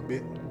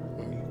bit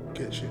when you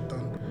get shit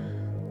done.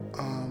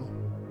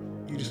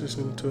 You just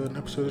listening to an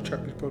episode of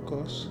Chat Breeze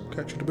Podcast.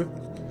 Catch you in a bit.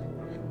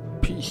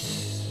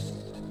 Peace.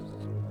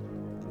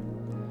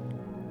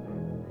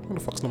 What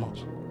the fuck's the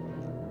mouse?